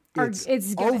do, it's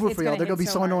over for y'all. They're going to be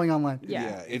so annoying online.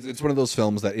 Yeah. It's one of those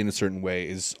films that in a certain way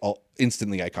is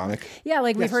instantly iconic. Yeah,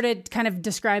 like we've heard it kind of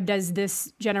described as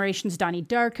this generation's Donnie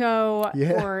Darko,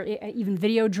 or even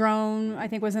Videodrome, I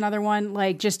think was another one.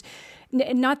 Like just,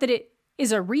 not that it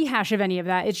is a rehash of any of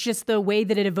that. It's just the way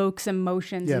that it evokes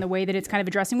emotions and the way that it's kind of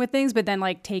addressing with things, but then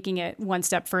like taking it one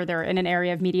step further in an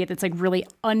area of media that's like really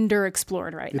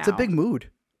underexplored now. It's a big mood.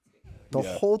 The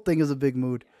whole thing is a big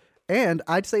mood. And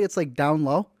I'd say it's like down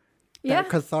low. That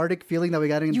cathartic feeling that we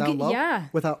got in down low.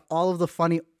 Without all of the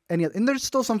funny. And there's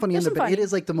still some funny in there, but it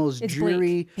is like the most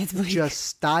dreary, just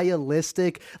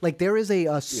stylistic. Like there is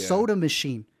a soda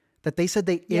machine that they said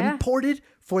they imported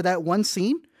for that one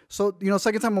scene. So,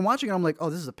 second time I'm watching it, I'm like, oh,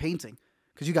 this is a painting.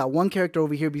 Because you got one character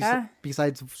over here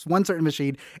besides one certain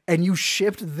machine, and you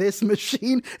shipped this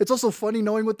machine. It's also funny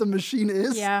knowing what the machine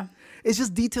is. Yeah. It's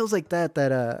just details like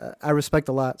that I respect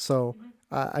a lot. So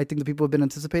I think the people have been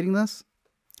anticipating this.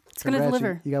 It's going to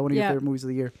deliver. You got one of your favorite movies of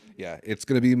the year. Yeah, it's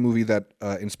going to be a movie that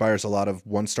inspires a lot of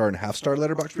 1-star and half-star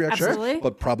Letterboxd reactions. Absolutely.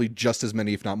 But probably just as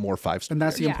many, if not more, 5-star. And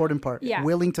that's the important part. Yeah.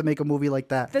 Willing to make a movie like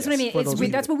that. That's what I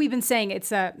mean. That's what we've been saying. It's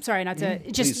sorry, not to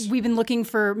we've been looking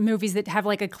for movies that have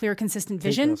like a clear, consistent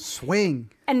vision.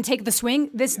 Swing. And take the swing.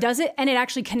 This does it, and it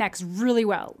actually connects really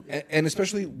well. And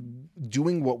especially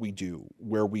doing what we do,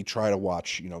 where we try to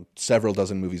watch, several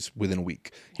dozen movies within a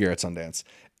week here at Sundance.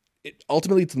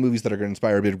 Ultimately, it's the movies that are going to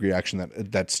inspire a bit of reaction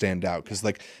that stand out. Because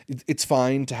it's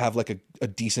fine to have like a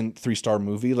decent 3-star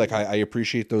movie. Like I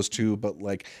appreciate those too, but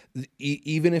like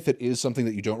even if it is something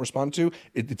that you don't respond to,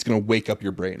 it's going to wake up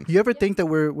your brain. You ever think that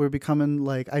we're becoming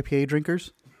like IPA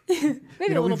drinkers?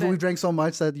 Maybe a little bit. We drank so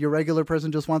much that your regular person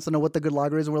just wants to know what the good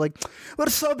lager is, and we're like, but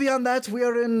so beyond that, we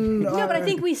are in. No, but I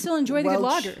think we still enjoy the good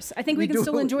lagers. I think we can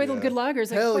still enjoy the good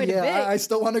lagers. Like, Hell quite yeah! a bit. I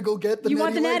still want to go get the. You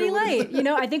want the natty light?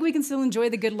 I think we can still enjoy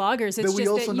the good lagers. It's but we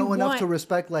just also that know enough want to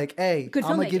respect, like, hey, I'm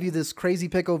gonna give you this crazy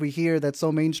pick over here that's so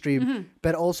mainstream,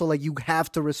 but also like you have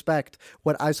to respect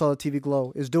what I Saw the TV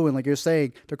Glow is doing. Like you're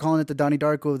saying, they're calling it the Donnie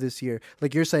Darko this year.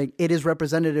 Like you're saying, it is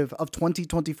representative of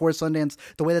 2024 Sundance,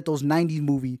 the way that those 90s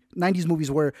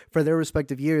movies were for their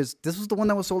respective years. This was the one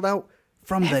that was sold out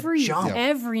from the jump.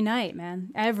 Every night, man.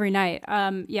 Every night.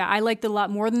 I liked it a lot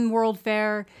more than World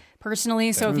Fair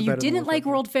personally. So if you didn't like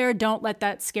World Fair, don't let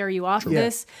that scare you off of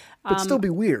this. But still be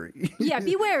wary. Yeah,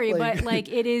 be wary. But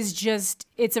it is just,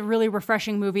 it's a really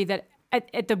refreshing movie that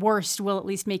at the worst will at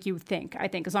least make you think, I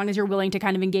think. As long as you're willing to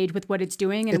kind of engage with what it's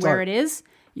doing and where it is,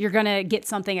 you're going to get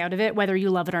something out of it, whether you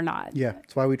love it or not. Yeah,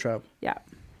 that's why we travel. Yeah.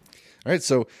 All right,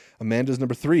 so Amanda's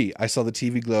number 3. I Saw the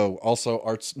TV Glow. Also,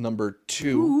 Art's number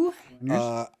 2.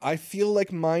 I feel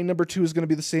like my number 2 is going to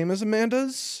be the same as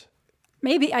Amanda's.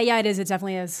 Maybe. Yeah, it is. It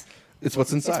definitely is. It's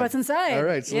What's Inside. It's What's Inside. All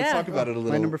right, so let's talk about it a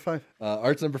little. My number 5.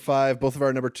 Art's number 5. Both of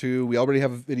our number 2. We already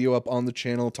have a video up on the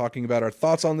channel talking about our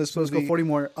thoughts on this movie. Let's go 40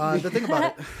 more. The thing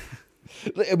about it.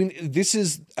 I mean, this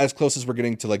is as close as we're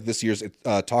getting to like this year's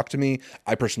Talk to Me.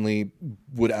 I personally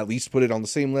would at least put it on the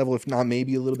same level, if not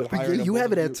maybe a little bit higher. You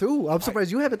have it at 2. I'm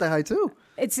surprised you have it that high too.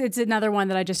 It's another one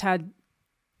that I just had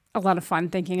a lot of fun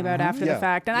thinking about after the Yeah.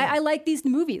 fact. And I like these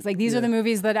movies. Like these are the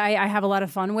movies that I have a lot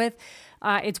of fun with.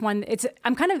 I'm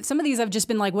kind of, some of these I've just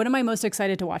been like, what am I most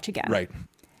excited to watch again? Right.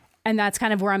 And that's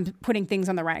kind of where I'm putting things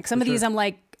on the rank. Some of these I'm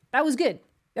like, that was good.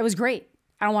 That was great.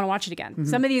 I don't want to watch it again.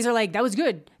 Some of these are like, that was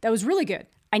good. That was really good.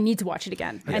 I need to watch it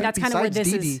again. And that's kind of where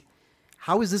this is.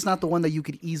 How is this not the one that you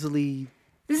could easily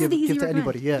This give, is the give easier to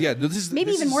anybody? kind. Yeah. Yeah. No, this is Maybe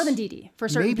this even is- more than Dee for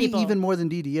certain Maybe people. even more than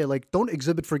Dee. Yeah, like don't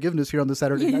exhibit forgiveness here on the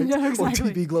Saturday night Yeah,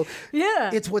 exactly. or TV Glow. Yeah.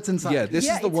 It's what's inside. Yeah, this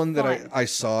Yeah, is the it's one that fun. I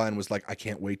saw and was like, I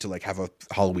can't wait to like have a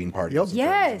Halloween party. Yep. with some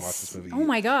friends and watch Yes. this movie. Oh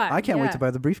my God. I can't wait Yeah. to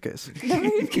buy the briefcase.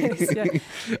 Yeah.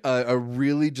 A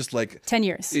really just like 10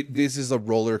 years. This is a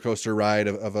roller coaster ride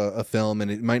of a film, and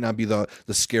it might not be the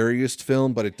scariest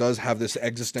film, but it does have this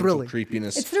existential Thrilling.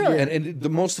 creepiness. It's thrilling. and the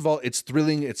most of all, it's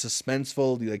thrilling. It's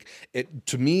suspenseful. Like it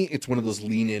to me, it's one of those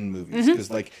lean in movies because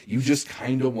like you just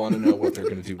kind of want to know what they're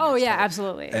going to do. Oh next yeah, time.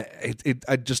 absolutely.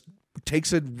 It just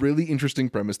takes a really interesting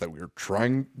premise that we're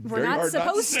trying We're very not hard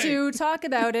supposed not to talk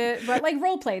about it, but like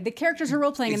role play. The characters are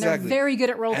role playing, and they're very good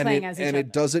at role playing as each and other.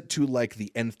 it does it to like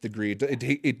the nth degree.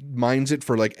 It mines it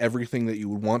for like everything that you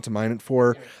would want to mine it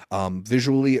for.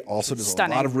 Visually, also does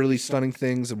Stunning. a lot of really stunning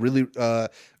things. Really,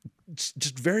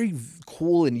 just very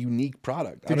cool and unique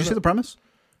product. Did you see the premise?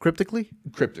 Cryptically?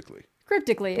 Cryptically?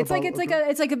 Cryptically, it's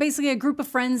like basically a group of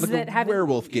friends Like that a have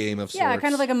werewolf game of sorts. Yeah,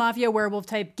 kind of like a mafia werewolf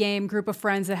type game. Group of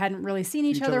friends that hadn't really seen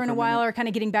each other in a while are kind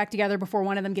of getting back together before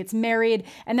one of them gets married,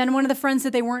 and then one of the friends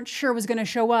that they weren't sure was going to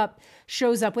show up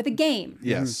shows up with a game.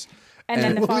 Yes. And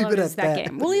then the We'll leave follow it is at that that.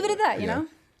 game. We'll leave it at that, you know.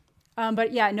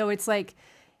 But yeah, no, it's like.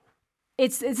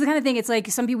 It's the kind of thing. It's like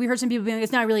we heard some people being like,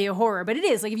 it's not really a horror, but it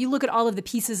is. Like if you look at all of the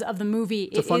pieces of the movie,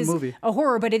 It's a fun movie. a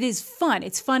horror, but it is fun.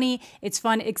 It's funny. It's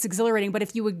fun. It's exhilarating. But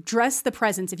if you address the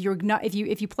presence, if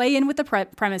you play in with the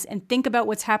premise and think about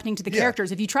what's happening to the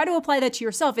characters, if you try to apply that to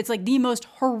yourself, it's like the most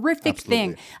horrific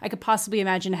thing I could possibly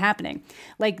imagine happening.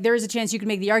 Like there is a chance you could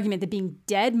make the argument that being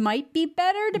dead might be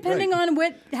better depending on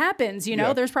what happens. You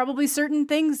know, there's probably certain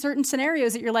things, certain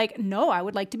scenarios that you're like, no, I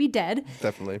would like to be dead.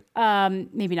 Definitely.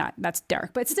 Maybe not. That's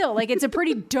dark, but still, like it's a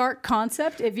pretty dark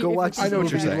concept. If you Go watch I know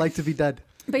what you're saying. Like to be dead.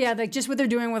 But yeah, like just what they're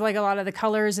doing with like a lot of the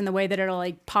colors and the way that it'll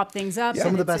like pop things up.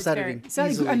 Some of the It's best very- editing, So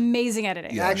easily. amazing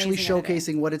editing. Actually Amazing editing.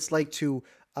 showcasing what it's like to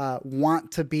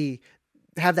want to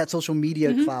have that social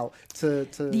media clout to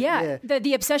Yeah,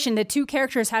 the obsession. The two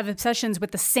characters have obsessions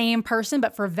with the same person,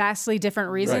 but for vastly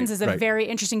different reasons. Is a right. very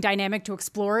interesting dynamic to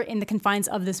explore in the confines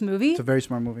of this movie. It's a very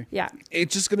smart movie. Yeah,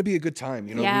 It's just going to be a good time.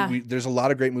 You know, Yeah. there's a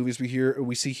lot of great movies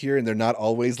we see here, and they're not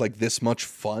always like this much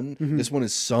fun. This one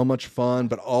is so much fun,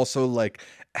 but also like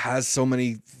has so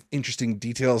many interesting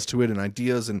details to it and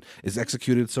ideas, and is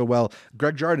executed so well.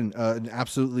 Greg Jardin,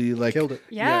 absolutely like Killed it.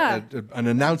 Yeah. an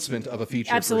announcement of a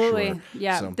feature. absolutely. for sure.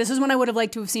 Yeah, So- this is one I would have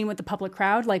liked to have seen with the public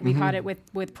crowd. Like we caught it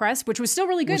with press, which was still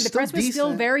really good. Was The still press was still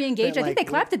decent, very engaged. but, I think they like,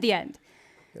 clapped at the end.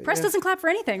 Press doesn't clap for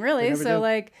anything really. never So do.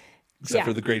 like. Except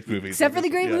for the great movies. Except for the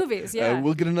obviously, great movies, yeah.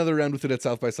 We'll get another round with it at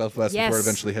South by Southwest before it Yes.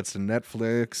 eventually hits to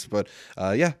Netflix. But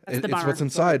yeah, the it's bummer. what's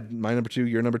inside. My number 2,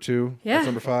 your number 2. Yeah. That's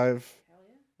number 5.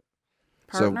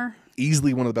 Partner. So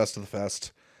easily one of the best of the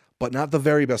fest, but not the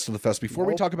very best of the fest. Before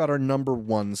we talk about our number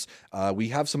ones, we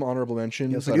have some honorable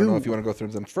mentions. Yes, I I don't know do. if you want to go through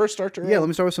them first, Arthur. Yeah, let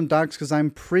me start with some docs because I'm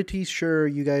pretty sure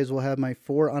you guys will have my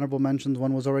 4 honorable mentions.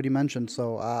 One was already mentioned,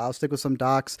 so I'll stick with some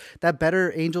docs. That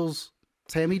Better Angels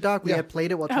Tammy doc, we had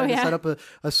played it while trying to yeah. set up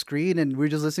a screen, and we are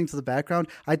just listening to the background.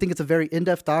 I think it's a very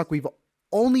in-depth doc. We've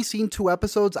only seen 2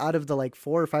 episodes out of the like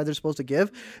 4 or 5 they're supposed to give,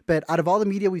 but out of all the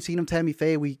media we've seen of Tammy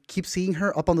Faye, we keep seeing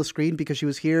her up on the screen because she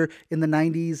was here in the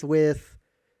 90s with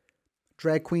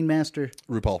Drag Queen Master.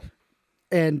 RuPaul.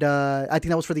 And I think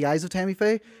that was for the eyes of Tammy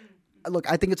Faye. Look,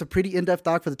 I think it's a pretty in-depth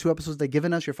doc for the 2 episodes they've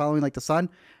given us. You're following like the sun.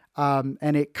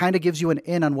 And it kind of gives you an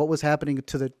in on what was happening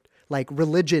to the like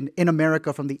religion in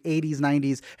America from the 80s,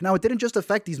 90s. And now it didn't just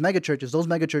affect these mega churches. Those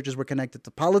mega churches were connected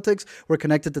to politics, were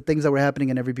connected to things that were happening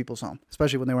in every people's home,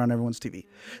 especially when they were on everyone's TV.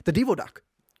 The Devo doc,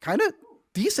 kind of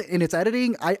decent in its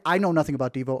editing. I know nothing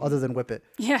about Devo other than Whip It.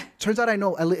 Yeah. Turns out I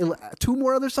know 2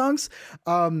 more other songs.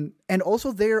 And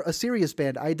also they're a serious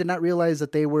band. I did not realize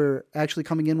that they were actually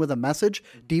coming in with a message.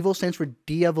 Devo stands for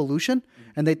de-evolution.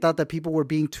 And they thought that people were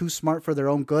being too smart for their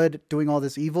own good, doing all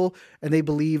this evil. And they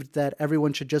believed that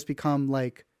everyone should just become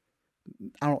like,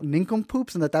 I don't know,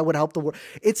 nincompoops, and that would help the world.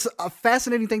 It's a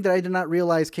fascinating thing that I did not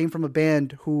realize came from a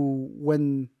band who,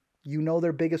 when you know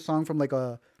their biggest song from like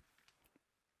a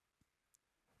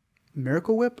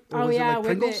Miracle Whip? Or was it like Whip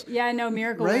Pringles? It. Yeah, no,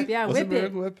 Miracle Right? Whip. Yeah, Was it Whip It.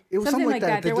 Miracle Whip? It was something something like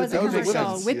that. There was a That would make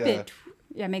commercial. sense, Whip yeah. It.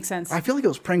 Yeah, makes sense. I feel like it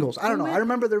was Pringles. I don't know. I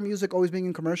remember their music always being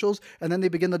in commercials, and then they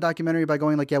begin the documentary by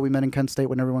going like, yeah, we met in Kent State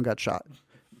when everyone got shot.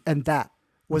 And that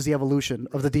was the evolution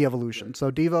of the de-evolution. So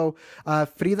Devo,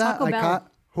 Frida, Taco Bell.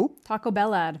 Who? Taco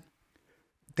Bell ad.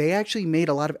 They actually made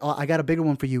a lot of. I got a bigger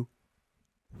one for you.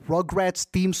 Rugrats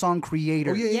theme song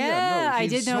creator. Oh yeah, Yeah, No, I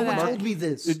he's- did know Someone that. told me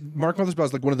this. Mark Mothersbaugh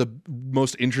is like one of the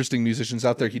most interesting musicians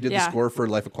out there. He did the Yeah. score for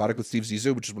Life Aquatic with Steve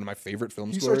Zissou, which is one of my favorite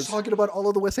film He scores. starts talking about all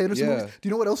of the Wes Anderson Yeah. movies. Do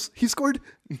you know what else he scored?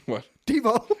 What?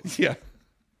 Devo. Yeah,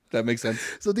 that makes sense.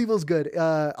 So Devo's good.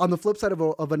 On the flip side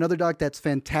of another doc that's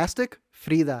fantastic,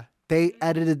 Frida. They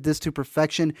edited this to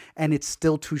perfection, and it's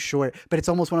still too short. But it's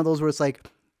almost one of those where it's like,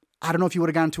 I don't know if you would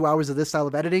have gotten 2 hours of this style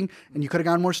of editing and you could have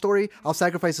gotten more story. I'll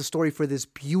sacrifice the story for this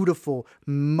beautiful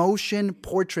motion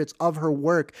portraits of her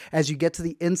work as you get to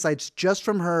the insights just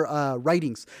from her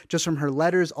writings, just from her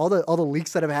letters, all the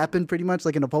leaks that have happened pretty much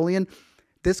like in Napoleon.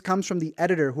 This comes from the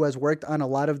editor who has worked on a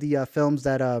lot of the films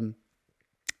that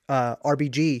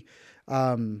RBG.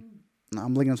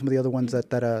 I'm looking at some of the other ones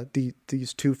that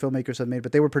these two filmmakers have made,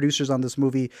 but they were producers on this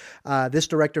movie. This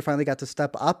director finally got to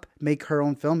step up, make her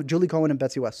own film. Julie Cohen and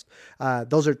Betsy West.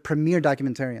 Those are premier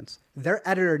documentarians. Their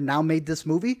editor now made this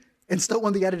movie and still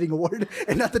won the editing award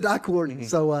and not the doc award. Mm-hmm.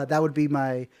 So that would be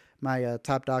my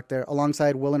top doc there,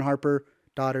 alongside Will and Harper,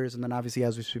 Daughters, and then obviously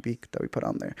As We Speak that we put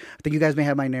on there. I think you guys may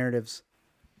have my narratives.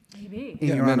 Maybe. In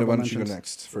Yeah, your Amanda, honorable why don't you go mentions.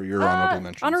 next for your honorable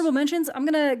mentions? Honorable mentions. I'm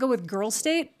gonna go with Girl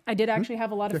State. I did actually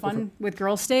have a lot of fun with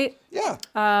Girl State. Yeah.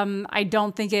 I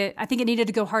don't think it. I think it needed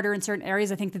to go harder in certain areas.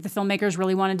 I think that the filmmakers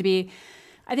really wanted to be,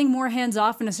 I think, more hands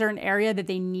off in a certain area that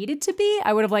they needed to be.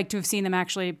 I would have liked to have seen them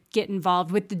actually get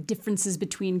involved with the differences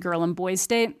between Girl and Boy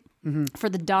State for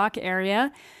the doc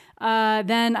area.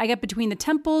 Then I get Between the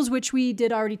Temples, which we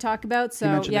did already talk about. So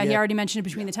mentioned it, he yeah. already mentioned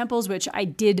Between the Temples, which I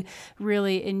did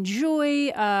really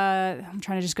enjoy. I'm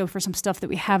trying to just go for some stuff that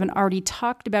we haven't already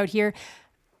talked about here.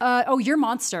 Your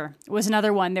Monster was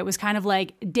another one that was kind of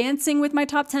like dancing with my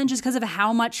top 10 just because of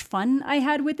how much fun I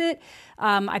had with it.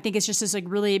 I think it's just this like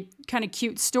really kind of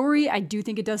cute story. I do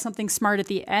think it does something smart at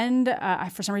the end.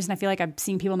 For some reason, I feel like I'm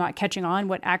seeing people not catching on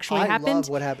what actually happened. I love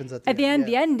what happens at the At end.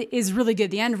 the end is really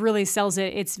good. The end really sells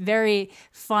it. It's very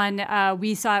fun.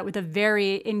 We saw it with a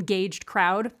very engaged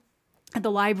crowd at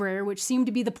the library, which seemed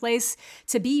to be the place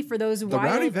to be for those The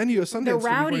rowdy venue of Sundance. The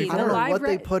rowdy, I don't know what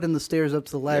library. they put in the stairs up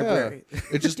to the library. Yeah.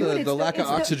 It's just the lack of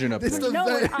oxygen up there. No,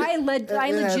 I has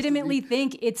to legitimately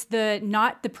think it's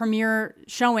not the premiere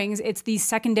showings. It's the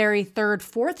secondary, third,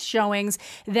 fourth showings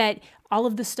that all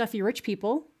of the stuffy rich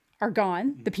people are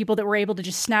gone. The people that were able to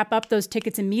just snap up those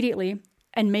tickets immediately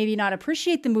and maybe not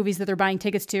appreciate the movies that they're buying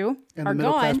tickets to And are the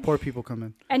middle class gone. poor people come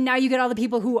in. And now you get all the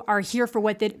people who are here for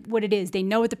what it is. They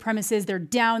know what the premise is. They're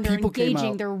down. They're People came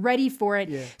engaging. out. They're ready for it.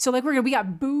 Yeah. So like we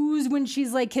got boos when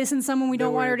she's like kissing someone we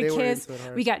don't want her to they were kiss. into it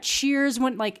hard. We got cheers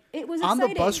when like it was On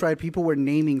exciting. the bus ride, people were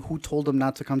naming who told them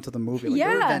not to come to the movie. Like, there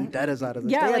were Yeah. vendettas out of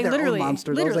this. Yeah, they had like, their literally, own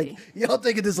monsters. literally. I was like, y'all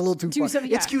taking this a little too Do far. something-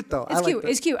 It's yeah. cute, though. It's I cute. liked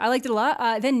it. It's cute. I liked it a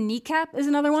lot. Then Kneecap is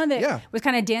another one that was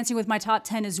kind of dancing with my top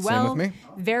 10 as well. with me.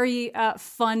 Very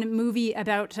fun movie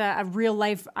about a real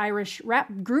life Irish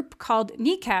rap group called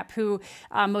Kneecap, who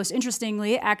most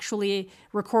interestingly actually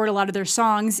record a lot of their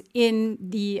songs in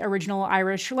the original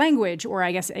Irish language, or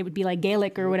I guess it would be like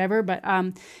Gaelic or whatever, but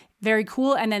very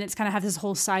cool. And then it's kind of have this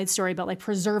whole side story about like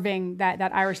preserving that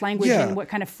Irish language and what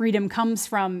kind of freedom comes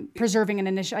from preserving an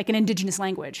indigenous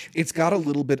language. It's got a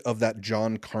little bit of that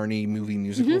John Carney movie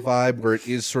musical vibe, where it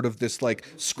is sort of this like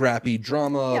scrappy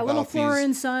drama Yeah, Little about Foreign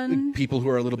these Son. people who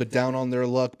are a little bit down on their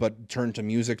luck, but turn to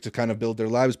music to kind of build their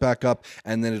lives back up.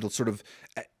 And then it'll sort of,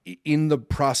 in the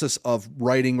process of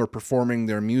writing or performing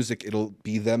their music, it'll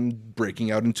be them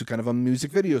breaking out into kind of a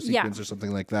music video sequence or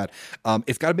something like that.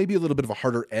 It's got maybe a little bit of a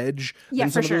harder edge than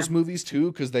some of those movies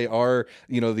too, because they are,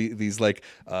 these like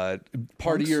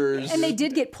partiers. And they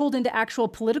did get pulled into actual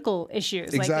political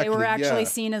issues. Like they were actually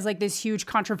seen as like this huge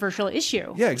controversial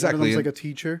issue. Yeah, One exactly. of them's like a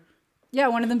teacher. Yeah,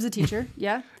 one of them's a teacher.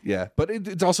 Yeah. Yeah, but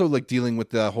it's also like dealing with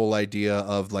the whole idea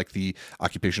of like the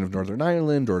occupation of Northern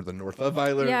Ireland or the north of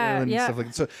Ireland and stuff like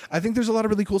that. So I think there's a lot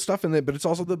of really cool stuff in it, but it's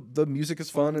also the music is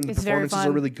fun and the performances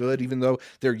are really good, even though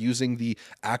they're using the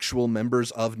actual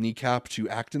members of Kneecap to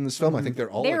act in this film. I think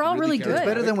they're all really good. It's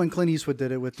better than when Clint Eastwood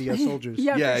did it with the soldiers.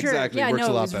 Yeah, for sure. exactly. Yeah, It works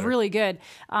no, a lot it was better. really good.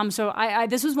 So I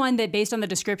this was one that based on the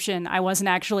description, I wasn't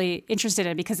actually interested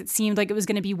in because it seemed like it was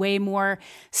going to be way more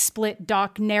split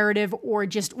doc narrative or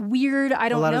just weird. I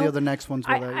don't know. A lot of the other next ones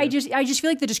were that, I just feel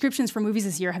like the descriptions for movies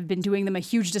this year have been doing them a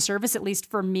huge disservice, at least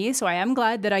for me. So I am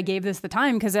glad that I gave this the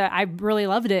time because I really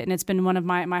loved it and it's been one of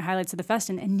my highlights of the fest.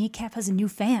 And Kneecap has a new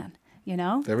fan. you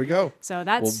know? There we go. So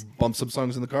that's... We'll bump some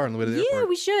songs in the car on the way to the Yeah, airport.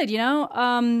 we should, you know?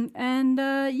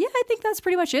 I think that's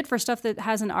pretty much it for stuff that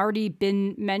hasn't already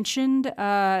been mentioned.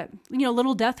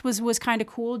 Little Death was kind of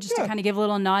cool, just to kind of give a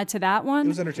little nod to that one. It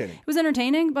was entertaining. It was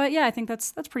entertaining, but yeah, I think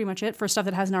that's pretty much it for stuff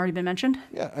that hasn't already been mentioned.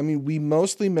 Yeah, I mean, we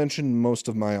mostly mentioned most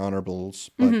of my honorables,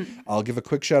 but I'll give a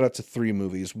quick shout out to 3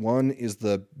 movies. One is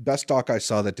the best doc I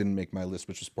saw that didn't make my list,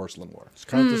 which was Porcelain War. It's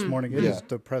kind of this morning. It is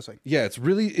depressing. Yeah, it's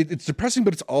really it's depressing,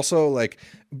 but it's also like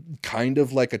kind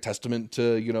of like a testament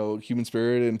to human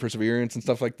spirit and perseverance and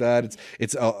stuff like that.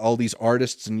 It's all these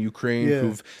artists in Ukraine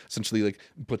who've essentially like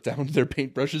put down their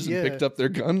paintbrushes and picked up their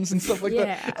guns and stuff like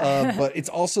that. But it's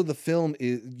also the film.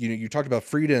 You talked about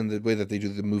Frida and the way that they do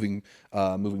the moving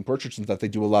portraits and stuff. They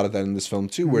do a lot of that in this film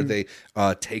too, where they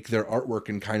take their artwork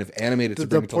and kind of animate it to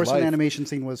bring it to life. The porcelain animation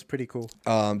scene was pretty cool.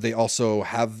 They also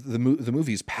have the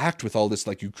movies packed with all this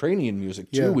like Ukrainian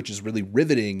music too, which is really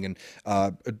riveting and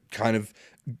kind of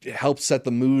helps set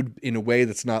the mood in a way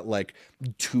that's not like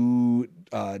too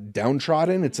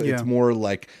downtrodden. It's more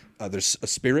like there's a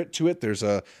spirit to it. There's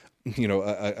a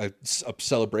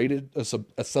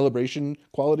celebration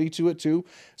quality to it too.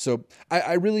 So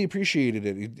I really appreciated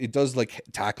it. It does like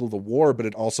tackle the war, but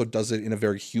it also does it in a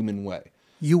very human way.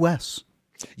 U.S.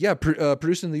 Yeah,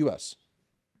 produced in the U.S.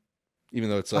 Even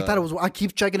though it's, I thought it was. I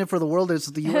keep checking it for for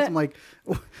the U.S. I'm like,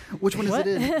 which one is it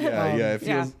in? It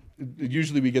feels.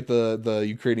 Usually we get the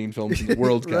Ukrainian films in the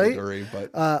world category,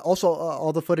 but also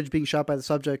all the footage being shot by the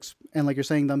subjects and like you're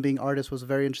saying, them being artists was a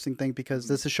very interesting thing because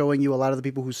this is showing you a lot of the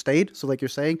people who stayed. So like you're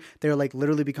saying, they're like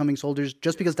literally becoming soldiers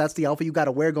just because that's the outfit you got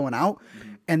to wear going out,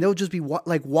 and they'll just be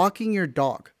like walking your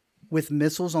dog with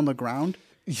missiles on the ground.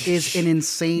 Is an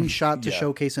insane shot to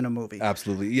showcase in a movie.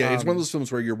 Absolutely. Yeah, it's one of those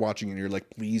films where you're watching and you're like,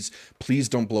 please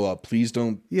don't blow up. Please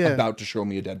don't about to show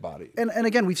me a dead body. And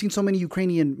again, we've seen so many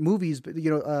Ukrainian movies, but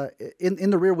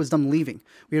in the rear was them leaving.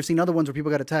 We have seen other ones where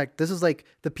people got attacked. This is like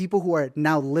the people who are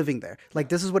now living there. Like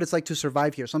this is what it's like to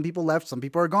survive here. Some people left, some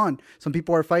people are gone, some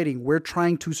people are fighting. We're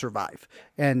trying to survive.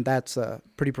 And that's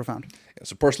pretty profound. Yeah,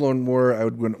 so Porcelain War, I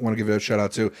would want to give a shout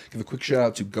out to. Give a quick shout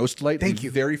out to Ghostlight. Thank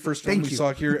you. Very first film we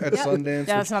saw here at Sundance.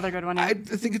 Yeah, that's another good one. Yeah. I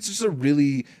think it's just a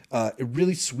really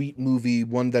sweet movie,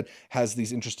 one that has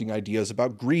these interesting ideas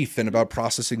about grief and about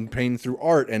processing pain through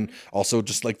art, and also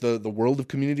just like the world of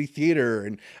community theater.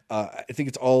 And I think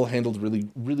it's all handled really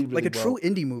like a true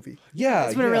indie movie. Yeah,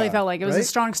 that's what it really felt like. It was a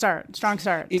strong start.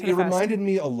 It reminded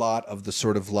me a lot of the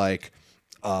sort of like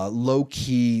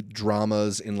low-key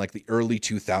dramas in like the early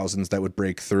 2000s that would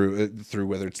break through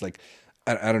whether it's like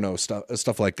I don't know,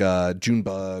 stuff like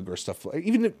Junebug or stuff like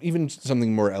even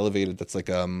something more elevated that's like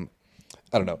I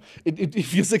don't know. It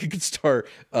feels like it could star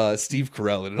Steve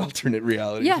Carell in an alternate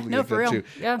reality. Yeah, no, like for real. Too.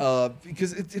 Yeah,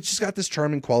 because it's just got this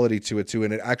charming quality to it too,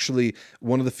 and it actually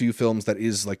one of the few films that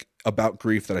is like about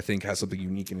grief that I think has something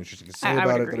unique and interesting to say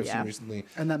about it that I've seen recently.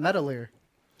 And that meta layer.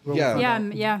 Where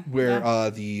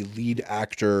the lead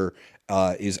actor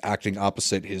is acting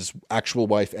opposite his actual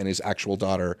wife and his actual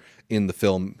daughter in the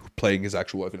film, playing his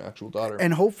actual wife and actual daughter.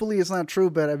 And hopefully it's not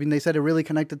true, but I mean, they said it really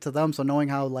connected to them. So knowing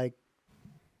how like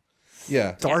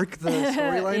dark the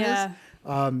storyline is,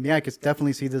 I could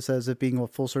definitely see this as it being a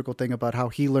full circle thing about how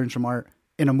he learns from art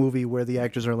in a movie where the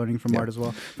actors are learning from art as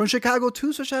well. From Chicago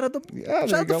too, so shout out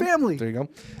the family. There you go.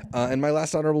 And my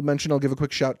last honorable mention, I'll give a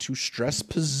quick shout to Stress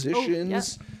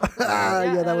Positions.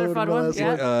 That was fun one.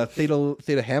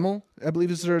 Theta Hamill, I believe,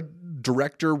 is her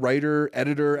director, writer,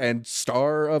 editor, and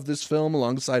star of this film,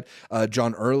 alongside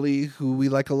John Early, who we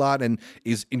like a lot and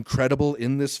is incredible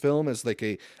in this film as like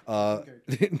a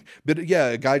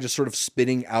guy just sort of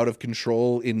spinning out of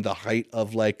control in the height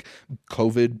of like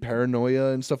COVID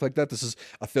paranoia and stuff like that. This is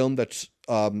a film that's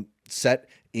set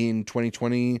in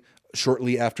 2020,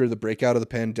 shortly after the breakout of the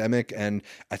pandemic, and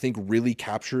I think really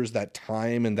captures that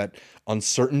time and that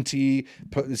uncertainty,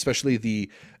 especially the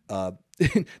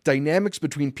dynamics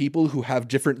between people who have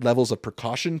different levels of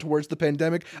precaution towards the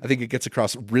pandemic. I think it gets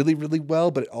across really, really well,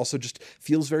 but it also just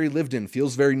feels very lived in,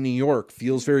 feels very New York,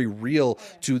 feels very real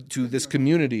to this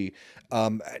community.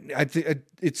 I think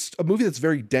it's a movie that's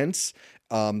very dense.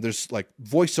 There's like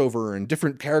voiceover and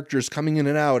different characters coming in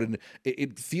and out, and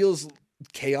it feels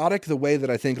chaotic the way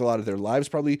that I think a lot of their lives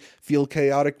probably feel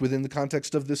chaotic within the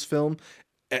context of this film.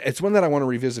 It's one that I want to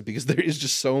revisit because there is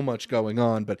just so much going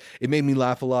on, but it made me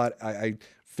laugh a lot. I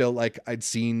felt like I'd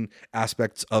seen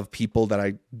aspects of people that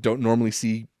I don't normally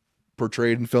see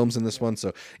portrayed in films in this one.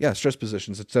 So yeah, Stress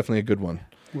Positions. It's definitely a good one.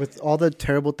 With all the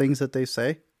terrible things that they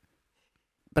say,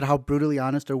 but how brutally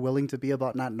honest they're willing to be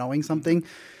about not knowing something.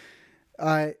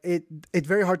 It's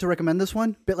very hard to recommend this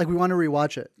one, but like we want to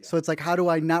rewatch it. So it's like, how do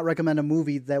I not recommend a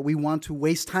movie that we want to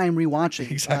waste time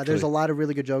rewatching? Exactly. There's a lot of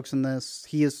really good jokes in this.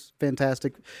 He is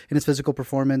fantastic in his physical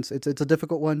performance. It's a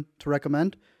difficult one to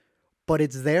recommend, but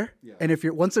it's there. Yeah. And if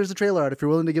you're once there's a trailer out, if you're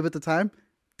willing to give it the time,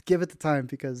 give it the time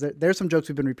because there's some jokes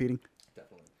we've been repeating.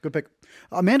 Definitely. Good pick.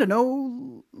 Amanda,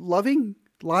 no loving,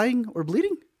 lying, or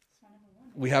bleeding?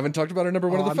 We haven't talked about our number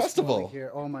one of the festival.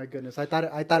 Here. Oh my goodness! I thought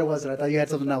it wasn't. I thought you had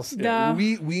something else. Yeah.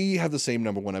 We have the same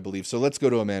number one, I believe. So let's go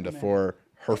to Amanda for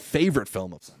her favorite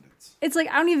film of Sundance. It's like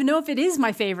I don't even know if it is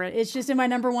my favorite. It's just in my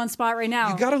number one spot right now.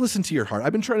 You got to listen to your heart.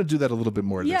 I've been trying to do that a little bit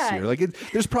more this year. Like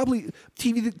there's probably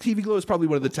TV Glow is probably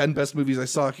one of the 10 best movies I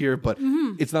saw here, but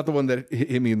it's not the one that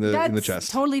hit me in the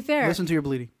chest. Totally fair. Listen to your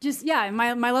bleeding. Just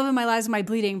my love and my lies and my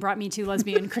bleeding brought me to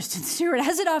lesbian Kristen Stewart,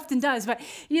 as it often does. But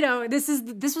this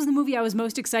was the movie I was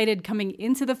most excited coming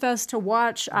into the fest to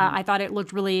watch. I thought it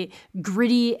looked really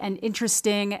gritty and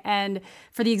interesting, and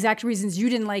for the exact reasons you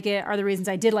didn't like it are the reasons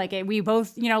I did like it. We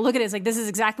both look at it as like this is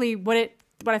exactly what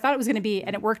I thought it was going to be,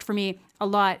 and it worked for me a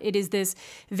lot. It is this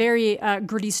very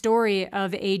gritty story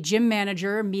of a gym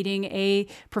manager meeting a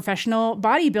professional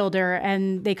bodybuilder,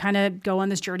 and they kind of go on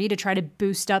this journey to try to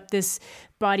boost up this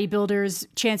bodybuilder's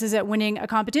chances at winning a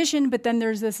competition. But then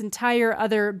there's this entire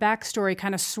other backstory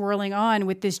kind of swirling on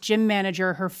with this gym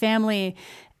manager, her family,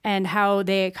 and how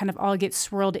they kind of all get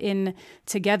swirled in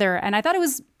together. And I thought it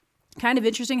was kind of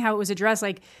interesting how it was addressed.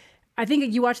 Like, I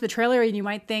think you watch the trailer and you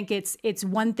might think it's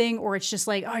one thing, or it's just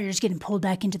like, oh, you're just getting pulled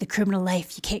back into the criminal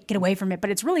life. You can't get away from it. But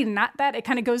it's really not that. It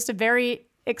kind of goes to very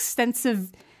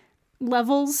extensive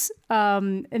levels,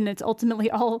 and it's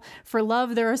ultimately all for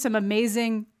love. There are some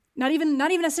amazing, not even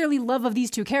necessarily love of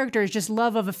these two characters, just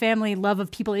love of a family, love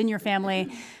of people in your family,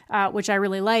 which I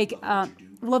really like.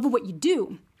 Love of what you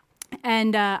do.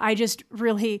 And I just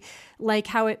really like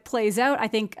how it plays out. I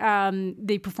think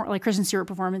the Kristen Stewart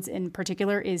performance in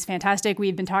particular is fantastic.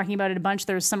 We've been talking about it a bunch.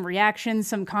 There's some reactions,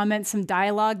 some comments, some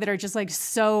dialogue that are just like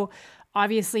so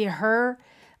obviously her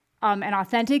and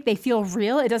authentic. They feel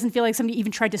real. It doesn't feel like somebody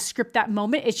even tried to script that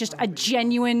moment. It's just a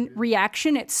genuine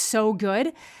reaction. It's so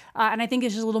good. And I think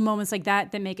it's just little moments like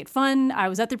that that make it fun. I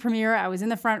was at the premiere. I was in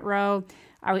the front row.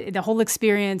 The whole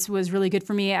experience was really good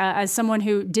for me. As someone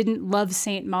who didn't love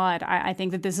Saint Maud, I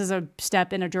think that this is a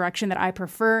step in a direction that I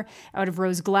prefer out of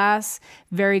Rose Glass.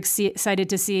 Very excited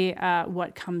to see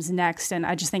what comes next. And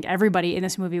I just think everybody in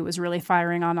this movie was really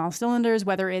firing on all cylinders,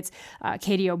 whether it's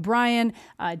Katie O'Brien,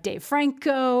 Dave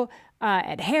Franco,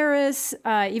 Ed Harris,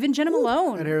 even Jenna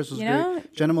Malone. Ed Harris was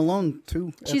great. Jenna Malone,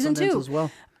 too. She's in too. As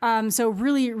well. So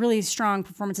really, really strong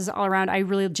performances all around. I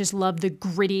really just love the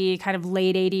gritty kind of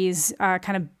late 80s,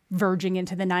 kind of verging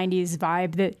into the 90s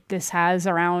vibe that this has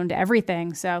around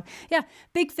everything. So yeah,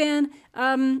 big fan.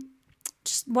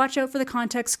 Just watch out for the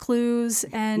context clues,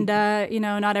 and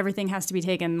not everything has to be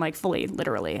taken like fully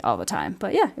literally all the time.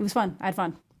 But yeah, it was fun. I had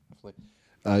fun.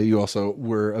 You also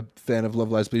were a fan of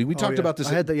Love Lies Bleeding. We talked about this.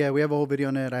 I had that. Yeah, we have a whole video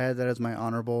on it. I had that as my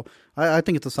honorable. I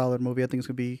think it's a solid movie. I think it's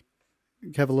gonna be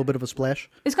have a little bit of a splash.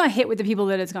 It's gonna hit with the people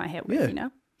that it's gonna hit with. Yeah.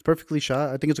 It's perfectly shot.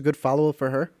 I think it's a good follow-up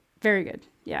for her. Very good.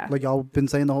 Yeah. Like y'all been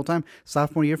saying the whole time,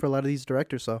 sophomore year for a lot of these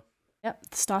directors. So. Yep.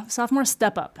 Sophomore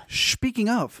step up. Speaking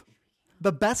of,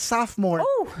 the best sophomore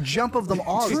jump of them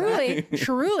all.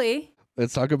 Truly.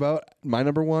 Let's talk about my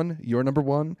number one, your number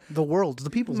one. The world's, the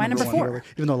people's my number 4. Really,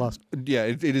 even though I lost. Yeah,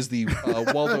 it is the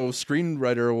Waldo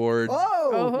Screenwriter Award.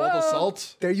 Oh! Waldo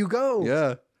Salt. There you go.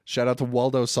 Yeah. Shout out to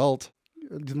Waldo Salt.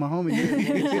 He's my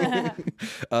homie.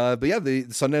 But yeah, the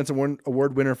Sundance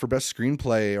Award winner for Best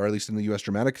Screenplay, or at least in the U.S.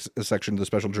 Dramatic section, the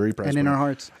Special Jury Prize. And in our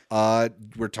hearts.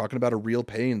 We're talking about A Real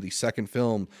Pain, the second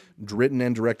film, written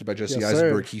and directed by Jesse Yes,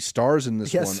 Eisenberg. sir. He stars in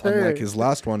this Yes, one, sir. unlike his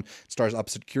last one. Stars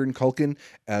opposite Kieran Culkin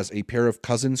as a pair of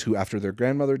cousins who, after their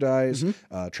grandmother dies,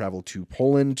 travel to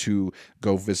Poland to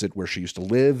go visit where she used to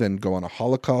live and go on a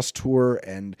Holocaust tour.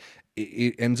 And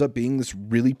it ends up being this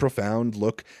really profound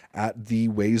look at the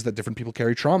ways that different people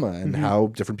carry trauma and how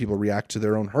different people react to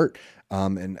their own hurt.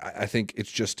 And I think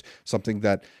it's just something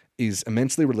that is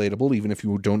immensely relatable, even if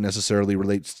you don't necessarily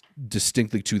relate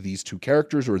distinctly to these two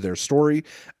characters or their story.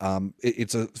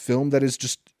 It's a film that is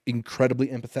just incredibly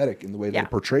empathetic in the way that it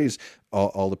portrays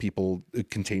all the people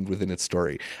contained within its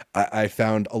story. I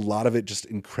found a lot of it just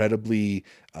incredibly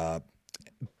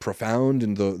profound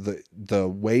in the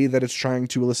way that it's trying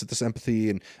to elicit this empathy,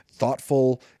 and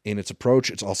thoughtful in its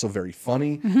approach. It's also very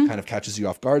funny, kind of catches you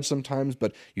off guard sometimes,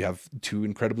 but you have two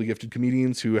incredibly gifted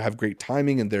comedians who have great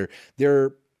timing, and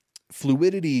their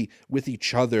fluidity with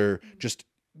each other, just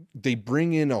they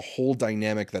bring in a whole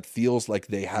dynamic that feels like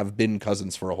they have been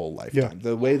cousins for a whole lifetime.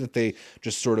 The way that they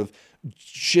just sort of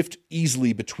shift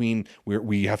easily between where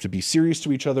we have to be serious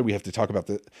to each other, we have to talk about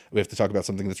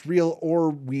something that's real,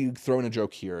 or we throw in a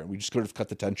joke here and we just sort of cut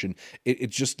the tension. It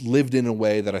just lived in a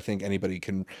way that I think anybody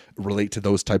can relate to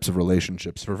those types of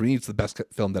relationships. For me, it's the best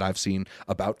film that I've seen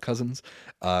about cousins.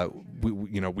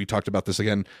 We talked about this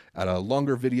again at a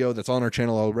longer video that's on our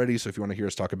channel already, so if you want to hear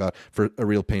us talk about For a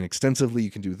Real Pain extensively, you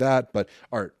can do that. But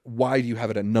Art, why do you have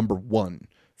it at number 1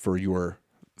 for your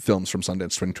films from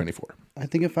Sundance 2024? I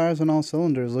think it fires on all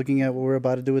cylinders. Looking at what we're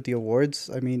about to do with the awards,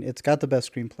 I mean, it's got the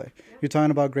best screenplay. You're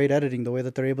talking about great editing, the way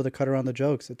that they're able to cut around the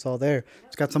jokes. It's all there.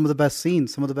 It's got some of the best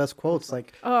scenes, some of the best quotes.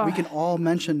 Like, we can all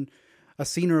mention a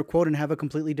scene or a quote and have a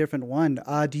completely different one.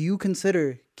 Do you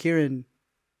consider Kieran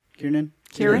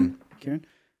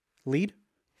lead?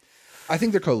 I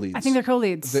think they're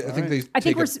co-leads.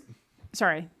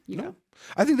 Sorry, you go.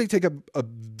 I think they take a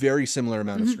very similar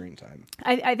amount of screen time.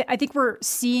 I think we're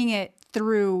seeing it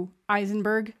through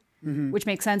Eisenberg, which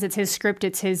makes sense. It's his script.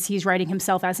 He's writing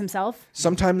himself as himself.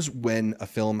 Sometimes when a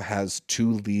film has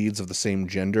 2 leads of the same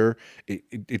gender,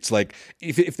 it's like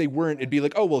if they weren't, it'd be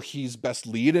like, oh well, he's best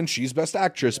lead and she's best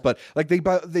actress, but like they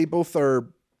both are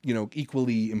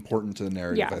equally important to the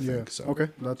narrative. I think so. Okay,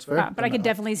 that's fair. But I could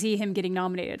definitely see him getting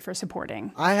nominated for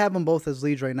supporting. I have them both as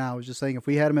leads right now. I was just saying, if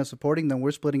we had them as supporting, then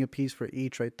we're splitting a piece for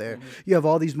each right there. You have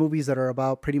all these movies that are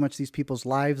about pretty much these people's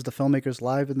lives, the filmmakers'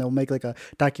 lives, and they'll make like a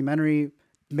documentary,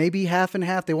 maybe half and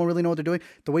half. They won't really know what they're doing.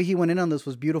 The way he went in on this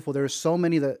was beautiful. There are so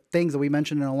many things that we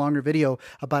mentioned in a longer video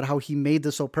about how he made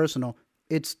this so personal.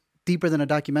 It's deeper than a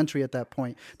documentary at that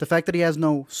point. The fact that he has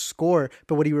no score,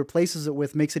 but what he replaces it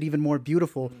with makes it even more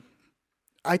beautiful.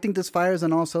 I think this fires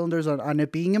on all cylinders on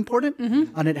it being important,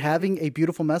 on it having a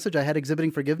beautiful message. I had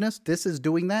Exhibiting Forgiveness. This is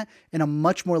doing that in a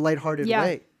much more lighthearted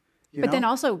way. Then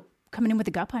also coming in with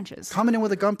the gut punches. Coming in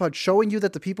with a gun punch, showing you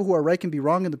that the people who are right can be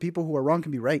wrong and the people who are wrong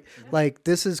can be right. Like,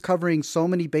 this is covering so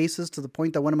many bases to the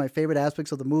point that one of my favorite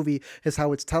aspects of the movie is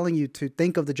how it's telling you to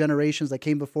think of the generations that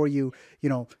came before you,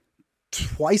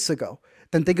 twice ago,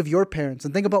 then think of your parents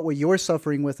and think about what you're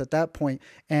suffering with at that point.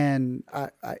 And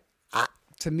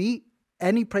to me,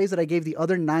 any praise that I gave the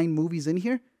other 9 movies in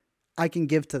here, I can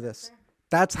give to this.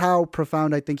 That's how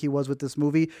profound I think he was with this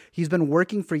movie. He's been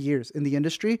working for years in the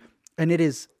industry, and it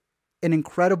is an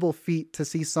incredible feat to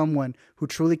see someone who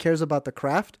truly cares about the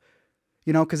craft,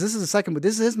 because this is the second, but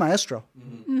this is his maestro.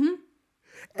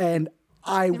 And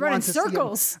I want to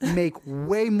see him make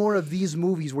way more of these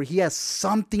movies where he has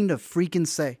something to freaking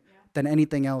say than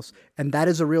anything else. And that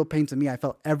is a real pain to me. I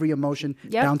felt every emotion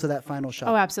down to that final shot.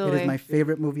 Oh, absolutely. It is my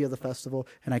favorite movie of the festival,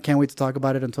 and I can't wait to talk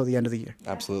about it until the end of the year.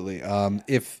 Absolutely.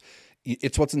 If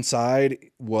It's What's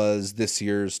Inside was this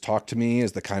year's Talk to Me,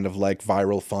 is the kind of like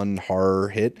viral fun horror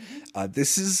hit.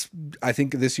 This is, I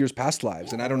think, this year's Past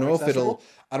Lives, and I don't know if it'll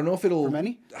For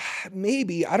many?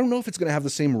 Maybe. I don't know if it's going to have the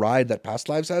same ride that Past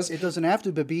Lives has. It doesn't have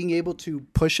to, but being able to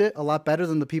push it a lot better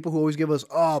than the people who always give us,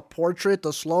 Portrait,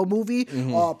 the slow movie,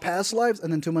 Past Lives,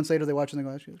 and then 2 months later they watch and they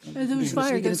go, it was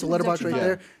fire. Get into Letterboxd right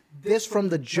there. This from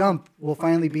the jump will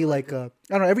finally be like, I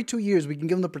don't know, every 2 years we can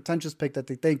give them the pretentious pick that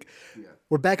they think.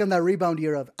 We're back on that rebound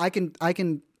year of, I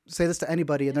can say this to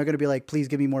anybody and they're going to be like, please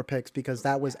give me more picks, because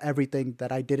that was everything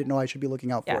that I didn't know I should be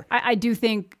looking out for. I do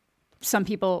think some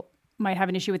people might have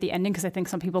an issue with the ending, because I think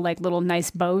some people like little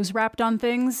nice bows wrapped on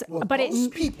things. Well, but it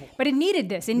needed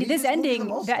this. This ending,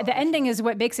 the ending is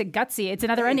what makes it gutsy. It's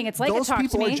another ending. It's like a Talk to Me.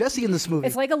 Those people are Jesse in this movie.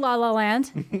 It's like a La La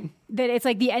Land. That it's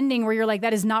like the ending where you're like,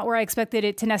 that is not where I expected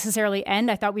it to necessarily end.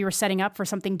 I thought we were setting up for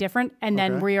something different, and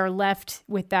then we are left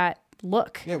with that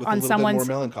look on someone's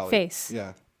face.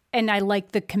 Yeah. And I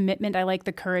like the commitment. I like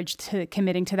the courage to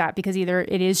committing to that, because either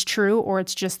it is true or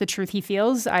it's just the truth he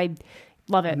feels. I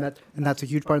love it. And that's a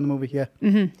huge part of the movie. Yeah.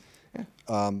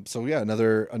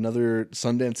 Another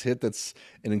Sundance hit that's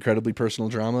an incredibly personal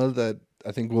drama that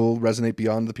I think will resonate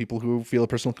beyond the people who feel a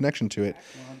personal connection to it.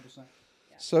 100%.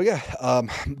 So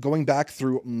going back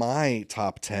through my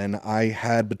top 10, I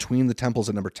had Between the Temples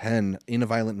at number 10, In a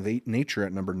Violent Nature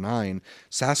at number 9,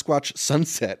 Sasquatch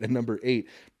Sunset at number 8,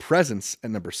 Presence at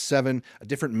number 7, A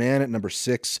Different Man at number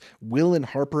 6, Will and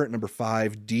Harper at number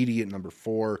 5, Dee Dee at number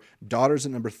 4, Daughters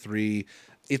at number 3,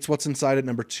 It's What's Inside at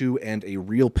number 2, and A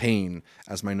Real Pain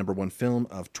as my number 1 film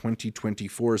of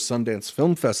 2024 Sundance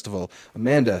Film Festival.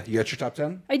 Amanda, you got your top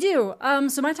 10? I do.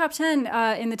 So my top 10,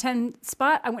 in the 10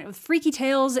 spot, I went with Freaky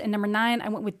Tales. And number 9, I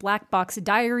went with Black Box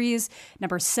Diaries.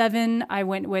 Number 7, I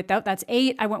went with, that's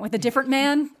 8, I went with A Different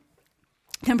Man.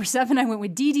 Number 7, I went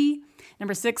with Dee Dee.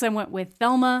 Number 6, I went with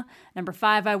Thelma. Number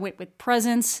 5, I went with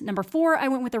Presence. Number 4, I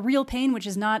went with A Real Pain, which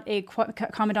is not a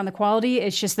comment on the quality.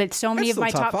 It's just that so many That's of my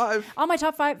still top five. all my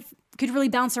top 5 could really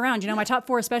bounce around, my top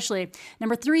 4 especially.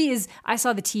 Number 3 is I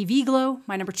Saw the TV Glow.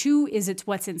 My number 2 is It's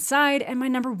What's Inside. And my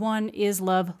number 1 is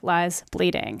Love Lies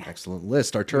Bleeding. Excellent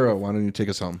list. Arturo, why don't you take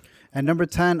us home? At number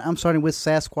 10, I'm starting with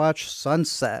Sasquatch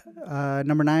Sunset.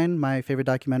 Number 9, my favorite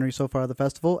documentary so far of the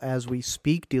festival, As We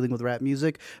Speak, dealing with rap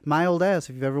music. My Old Ass.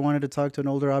 If you've ever wanted to talk to an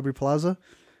older Aubrey Plaza,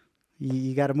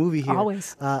 you got a movie here.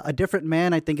 Always. A Different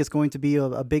Man, I think, is going to be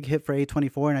a big hit for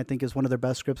A24, and I think is one of their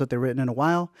best scripts that they've written in a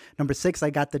while. Number 6, I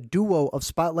got the duo of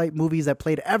spotlight movies that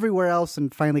played everywhere else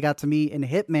and finally got to me in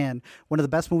Hitman, one of the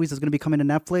best movies that's going to be coming to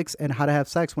Netflix, and How to Have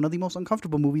Sex, one of the most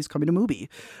uncomfortable movies coming to Mubi.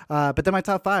 But then my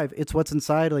top 5, It's What's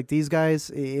Inside. Like these guys,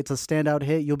 it's a standout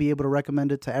hit. You'll be able to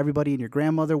recommend it to everybody and your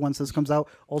grandmother once this comes out.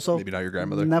 Also, Maybe not your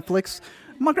grandmother. Netflix.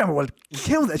 My grandma would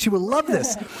kill that. She would love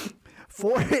this.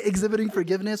 4, Exhibiting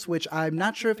Forgiveness, which I'm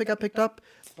not sure if it got picked up,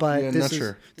 but Yeah, this not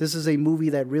sure. this is a movie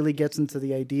that really gets into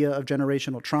the idea of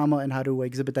generational trauma and how to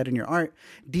exhibit that in your art.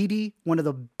 Dee Dee, one of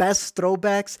the best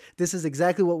throwbacks. This is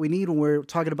exactly what we need when we're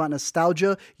talking about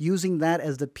nostalgia, using that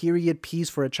as the period piece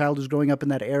for a child who's growing up in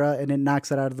that era, and it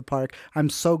knocks it out of the park. I'm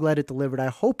so glad it delivered. I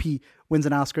hope he wins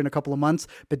an Oscar in a couple of months,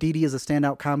 but Dee Dee is a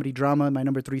standout comedy drama in my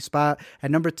number 3 spot.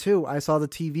 At number 2, I Saw the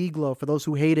TV Glow. For those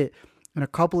who hate it, in a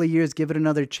couple of years, give it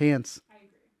another chance.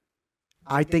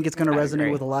 I think it's going to resonate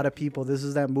with a lot of people. This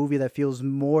is that movie that feels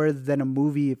more than a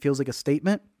movie. It feels like a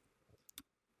statement.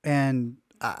 And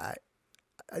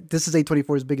this is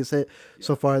A24's biggest hit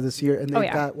so far this year. And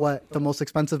they've got, the most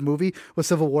expensive movie with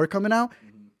Civil War coming out.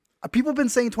 People have been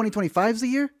saying 2025 is the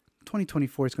year.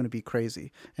 2024 is going to be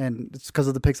crazy. And it's because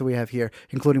of the picks that we have here,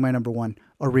 including my number 1,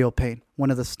 A Real Pain.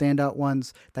 One of the standout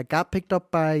ones that got picked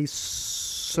up by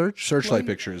Searchlight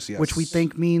Pictures, yes. which we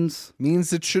think means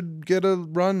it should get a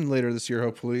run later this year,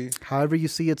 hopefully. however you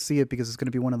see it, because it's going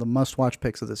to be one of the must-watch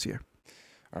picks of this year.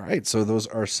 All right, so those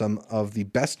are some of the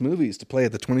best movies to play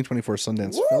at the 2024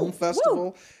 Sundance Film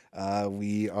Festival.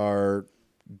 We are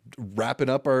wrapping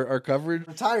up our coverage.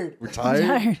 We're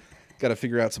tired. Got to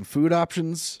figure out some food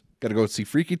options. Got to go see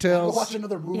Freaky Tales. Watch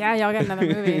another movie. Yeah, y'all got another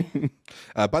movie.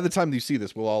 By the time you see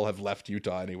this, we'll all have left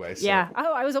Utah anyway. So. Yeah.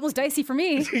 Oh, I was almost dicey for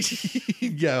me.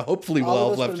 Yeah, hopefully we'll all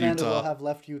have left Will Utah. have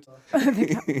left Utah. I'm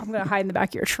going to hide in the back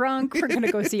of your trunk. We're going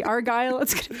to go see Argyle.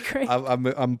 It's going to be great.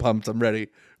 I'm pumped. I'm ready.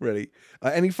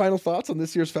 Any final thoughts on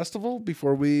this year's festival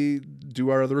before we do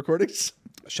our other recordings?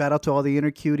 Shout out to all the inner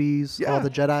cuties, Yeah. all the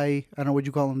Jedi. I don't know what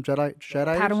you call them, Jedi.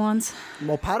 Padawans.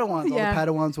 Well, Padawans. Yeah. All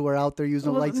the Padawans who are out there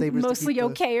using lightsabers. Mostly to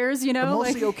keep the- okayers, you know?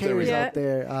 Mostly okayers Yeah. out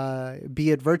there. Be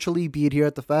it virtually, be it here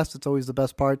at the fest. It's always the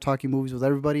best part, talking movies with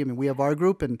everybody. I mean, we have our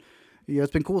group, and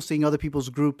it's been cool seeing other people's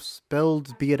groups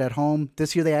build, be it at home.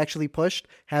 This year they actually pushed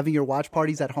having your watch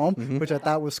parties at home, which I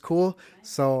thought was cool.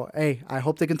 So, hey, I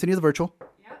hope they continue the virtual.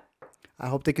 Yeah. I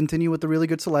hope they continue with the really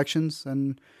good selections.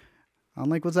 And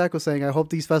unlike what Zach was saying, I hope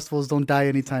these festivals don't die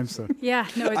anytime soon. Yeah,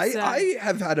 no, it's... I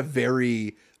have had a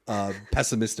very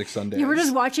pessimistic Sundance. You were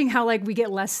just watching how we get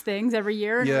less things every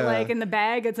year. Yeah. In the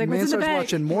bag, it's what's Man in the starts bag?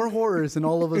 watching more horrors, and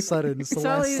all of a sudden, it's the So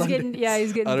last he's Sunday. getting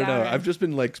I don't know. down. I've just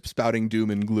been spouting doom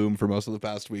and gloom for most of the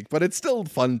past week, but it's still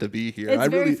fun to be here. It's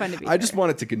very fun to be I just here.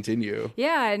 want it to continue.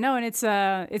 Yeah, no, and it's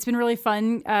been really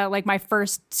fun. My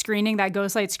first screening, that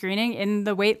Ghostlight screening, in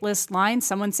the wait list line,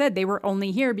 someone said they were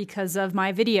only here because of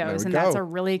my videos, and that's go. a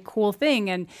really cool thing.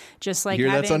 And just Hear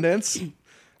that, Sundance?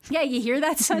 Yeah, you hear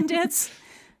that, Sundance?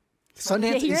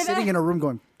 Sundance You hear is sitting that? in a room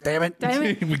going, damn it. Damn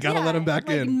it. We gotta let him back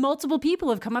in. Multiple people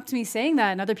have come up to me saying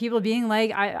that, and other people being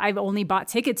like, I've only bought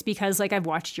tickets because I've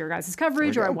watched your guys'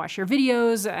 coverage or I watched your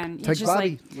videos, and it's Text just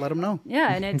Bobby, let him know.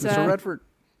 yeah, and it's Mr. Redford.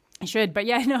 I should, but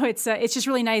yeah, no, it's just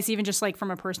really nice, even just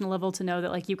from a personal level, to know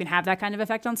that you can have that kind of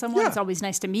effect on someone. Yeah. It's always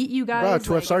nice to meet you guys. Bro,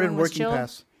 to have started everyone was Working chill.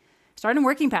 Pass. Started in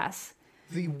Working Pass.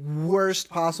 The worst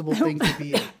possible thing to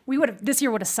be in. This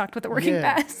year would have sucked with the Working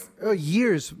Pass.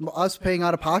 Years, us paying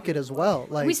out of pocket as well.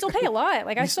 We still pay a lot.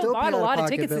 I still bought a lot of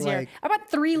tickets this year. I bought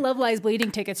 3 Love Lies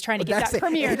Bleeding tickets trying to get that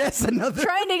premiere. That's another.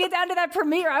 Trying to get down to that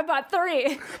premiere. I bought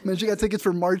 3. Man, she got tickets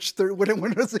for March 3rd.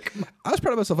 When does it come out? I was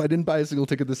proud of myself. I didn't buy a single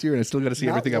ticket this year, and I still got to see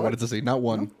Not everything I one? wanted to see. Not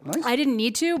one. Nice. I didn't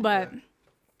need to, but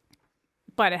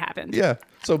it happened. Yeah.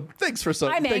 So thanks I'm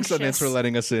Sundance anxious. for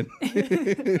letting us in.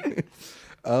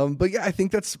 But yeah, I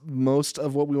think that's most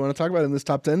of what we want to talk about in this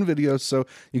top 10 video. So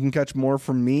you can catch more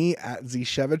from me at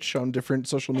Zshevich on different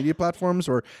social media platforms,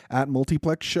 or at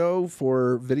Multiplex Show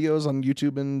for videos on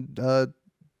YouTube and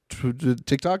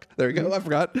TikTok. There we go. I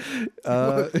forgot.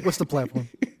 What's the platform?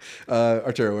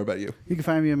 Arturo, what about you? You can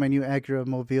find me in my new Acura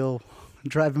Mobile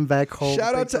driving back home.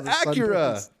 Shout out to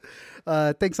Acura.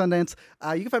 Thanks, Sundance.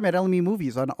 You can find me at LME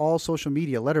Movies on all social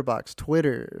media, Letterboxd,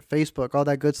 Twitter, Facebook, all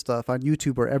that good stuff, on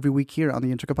YouTube or every week here on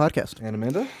the Intricate Podcast. And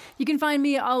Amanda? You can find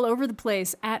me all over the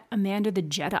place at Amanda the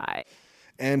Jedi.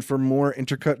 And for more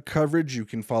Intercut coverage, you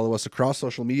can follow us across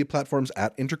social media platforms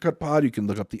at Intercut Pod. You can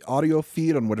look up the audio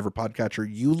feed on whatever podcatcher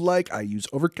you like. I use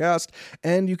Overcast.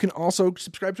 And you can also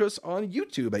subscribe to us on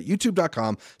YouTube at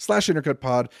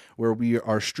youtube.com/IntercutPod, where we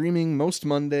are streaming most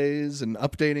Mondays and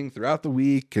updating throughout the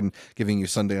week and giving you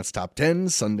Sundance Top 10,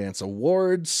 Sundance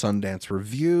Awards, Sundance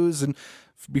Reviews, and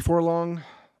before long,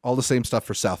 all the same stuff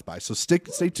for South by. So stay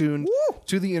tuned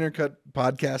to the Intercut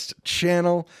Podcast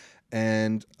channel.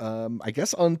 And I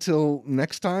guess until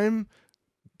next time,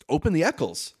 open the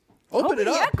Eccles. Open it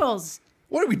up. Eccles.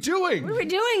 What are we doing? What are we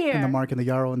doing here? And the Mark and the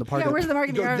Yarrow and the party. Yeah, where's the Mark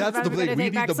and the Yarrow? That's the thing. We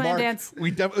need the Mark.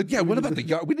 What about the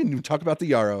Yarrow? We didn't even talk about the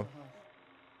Yarrow.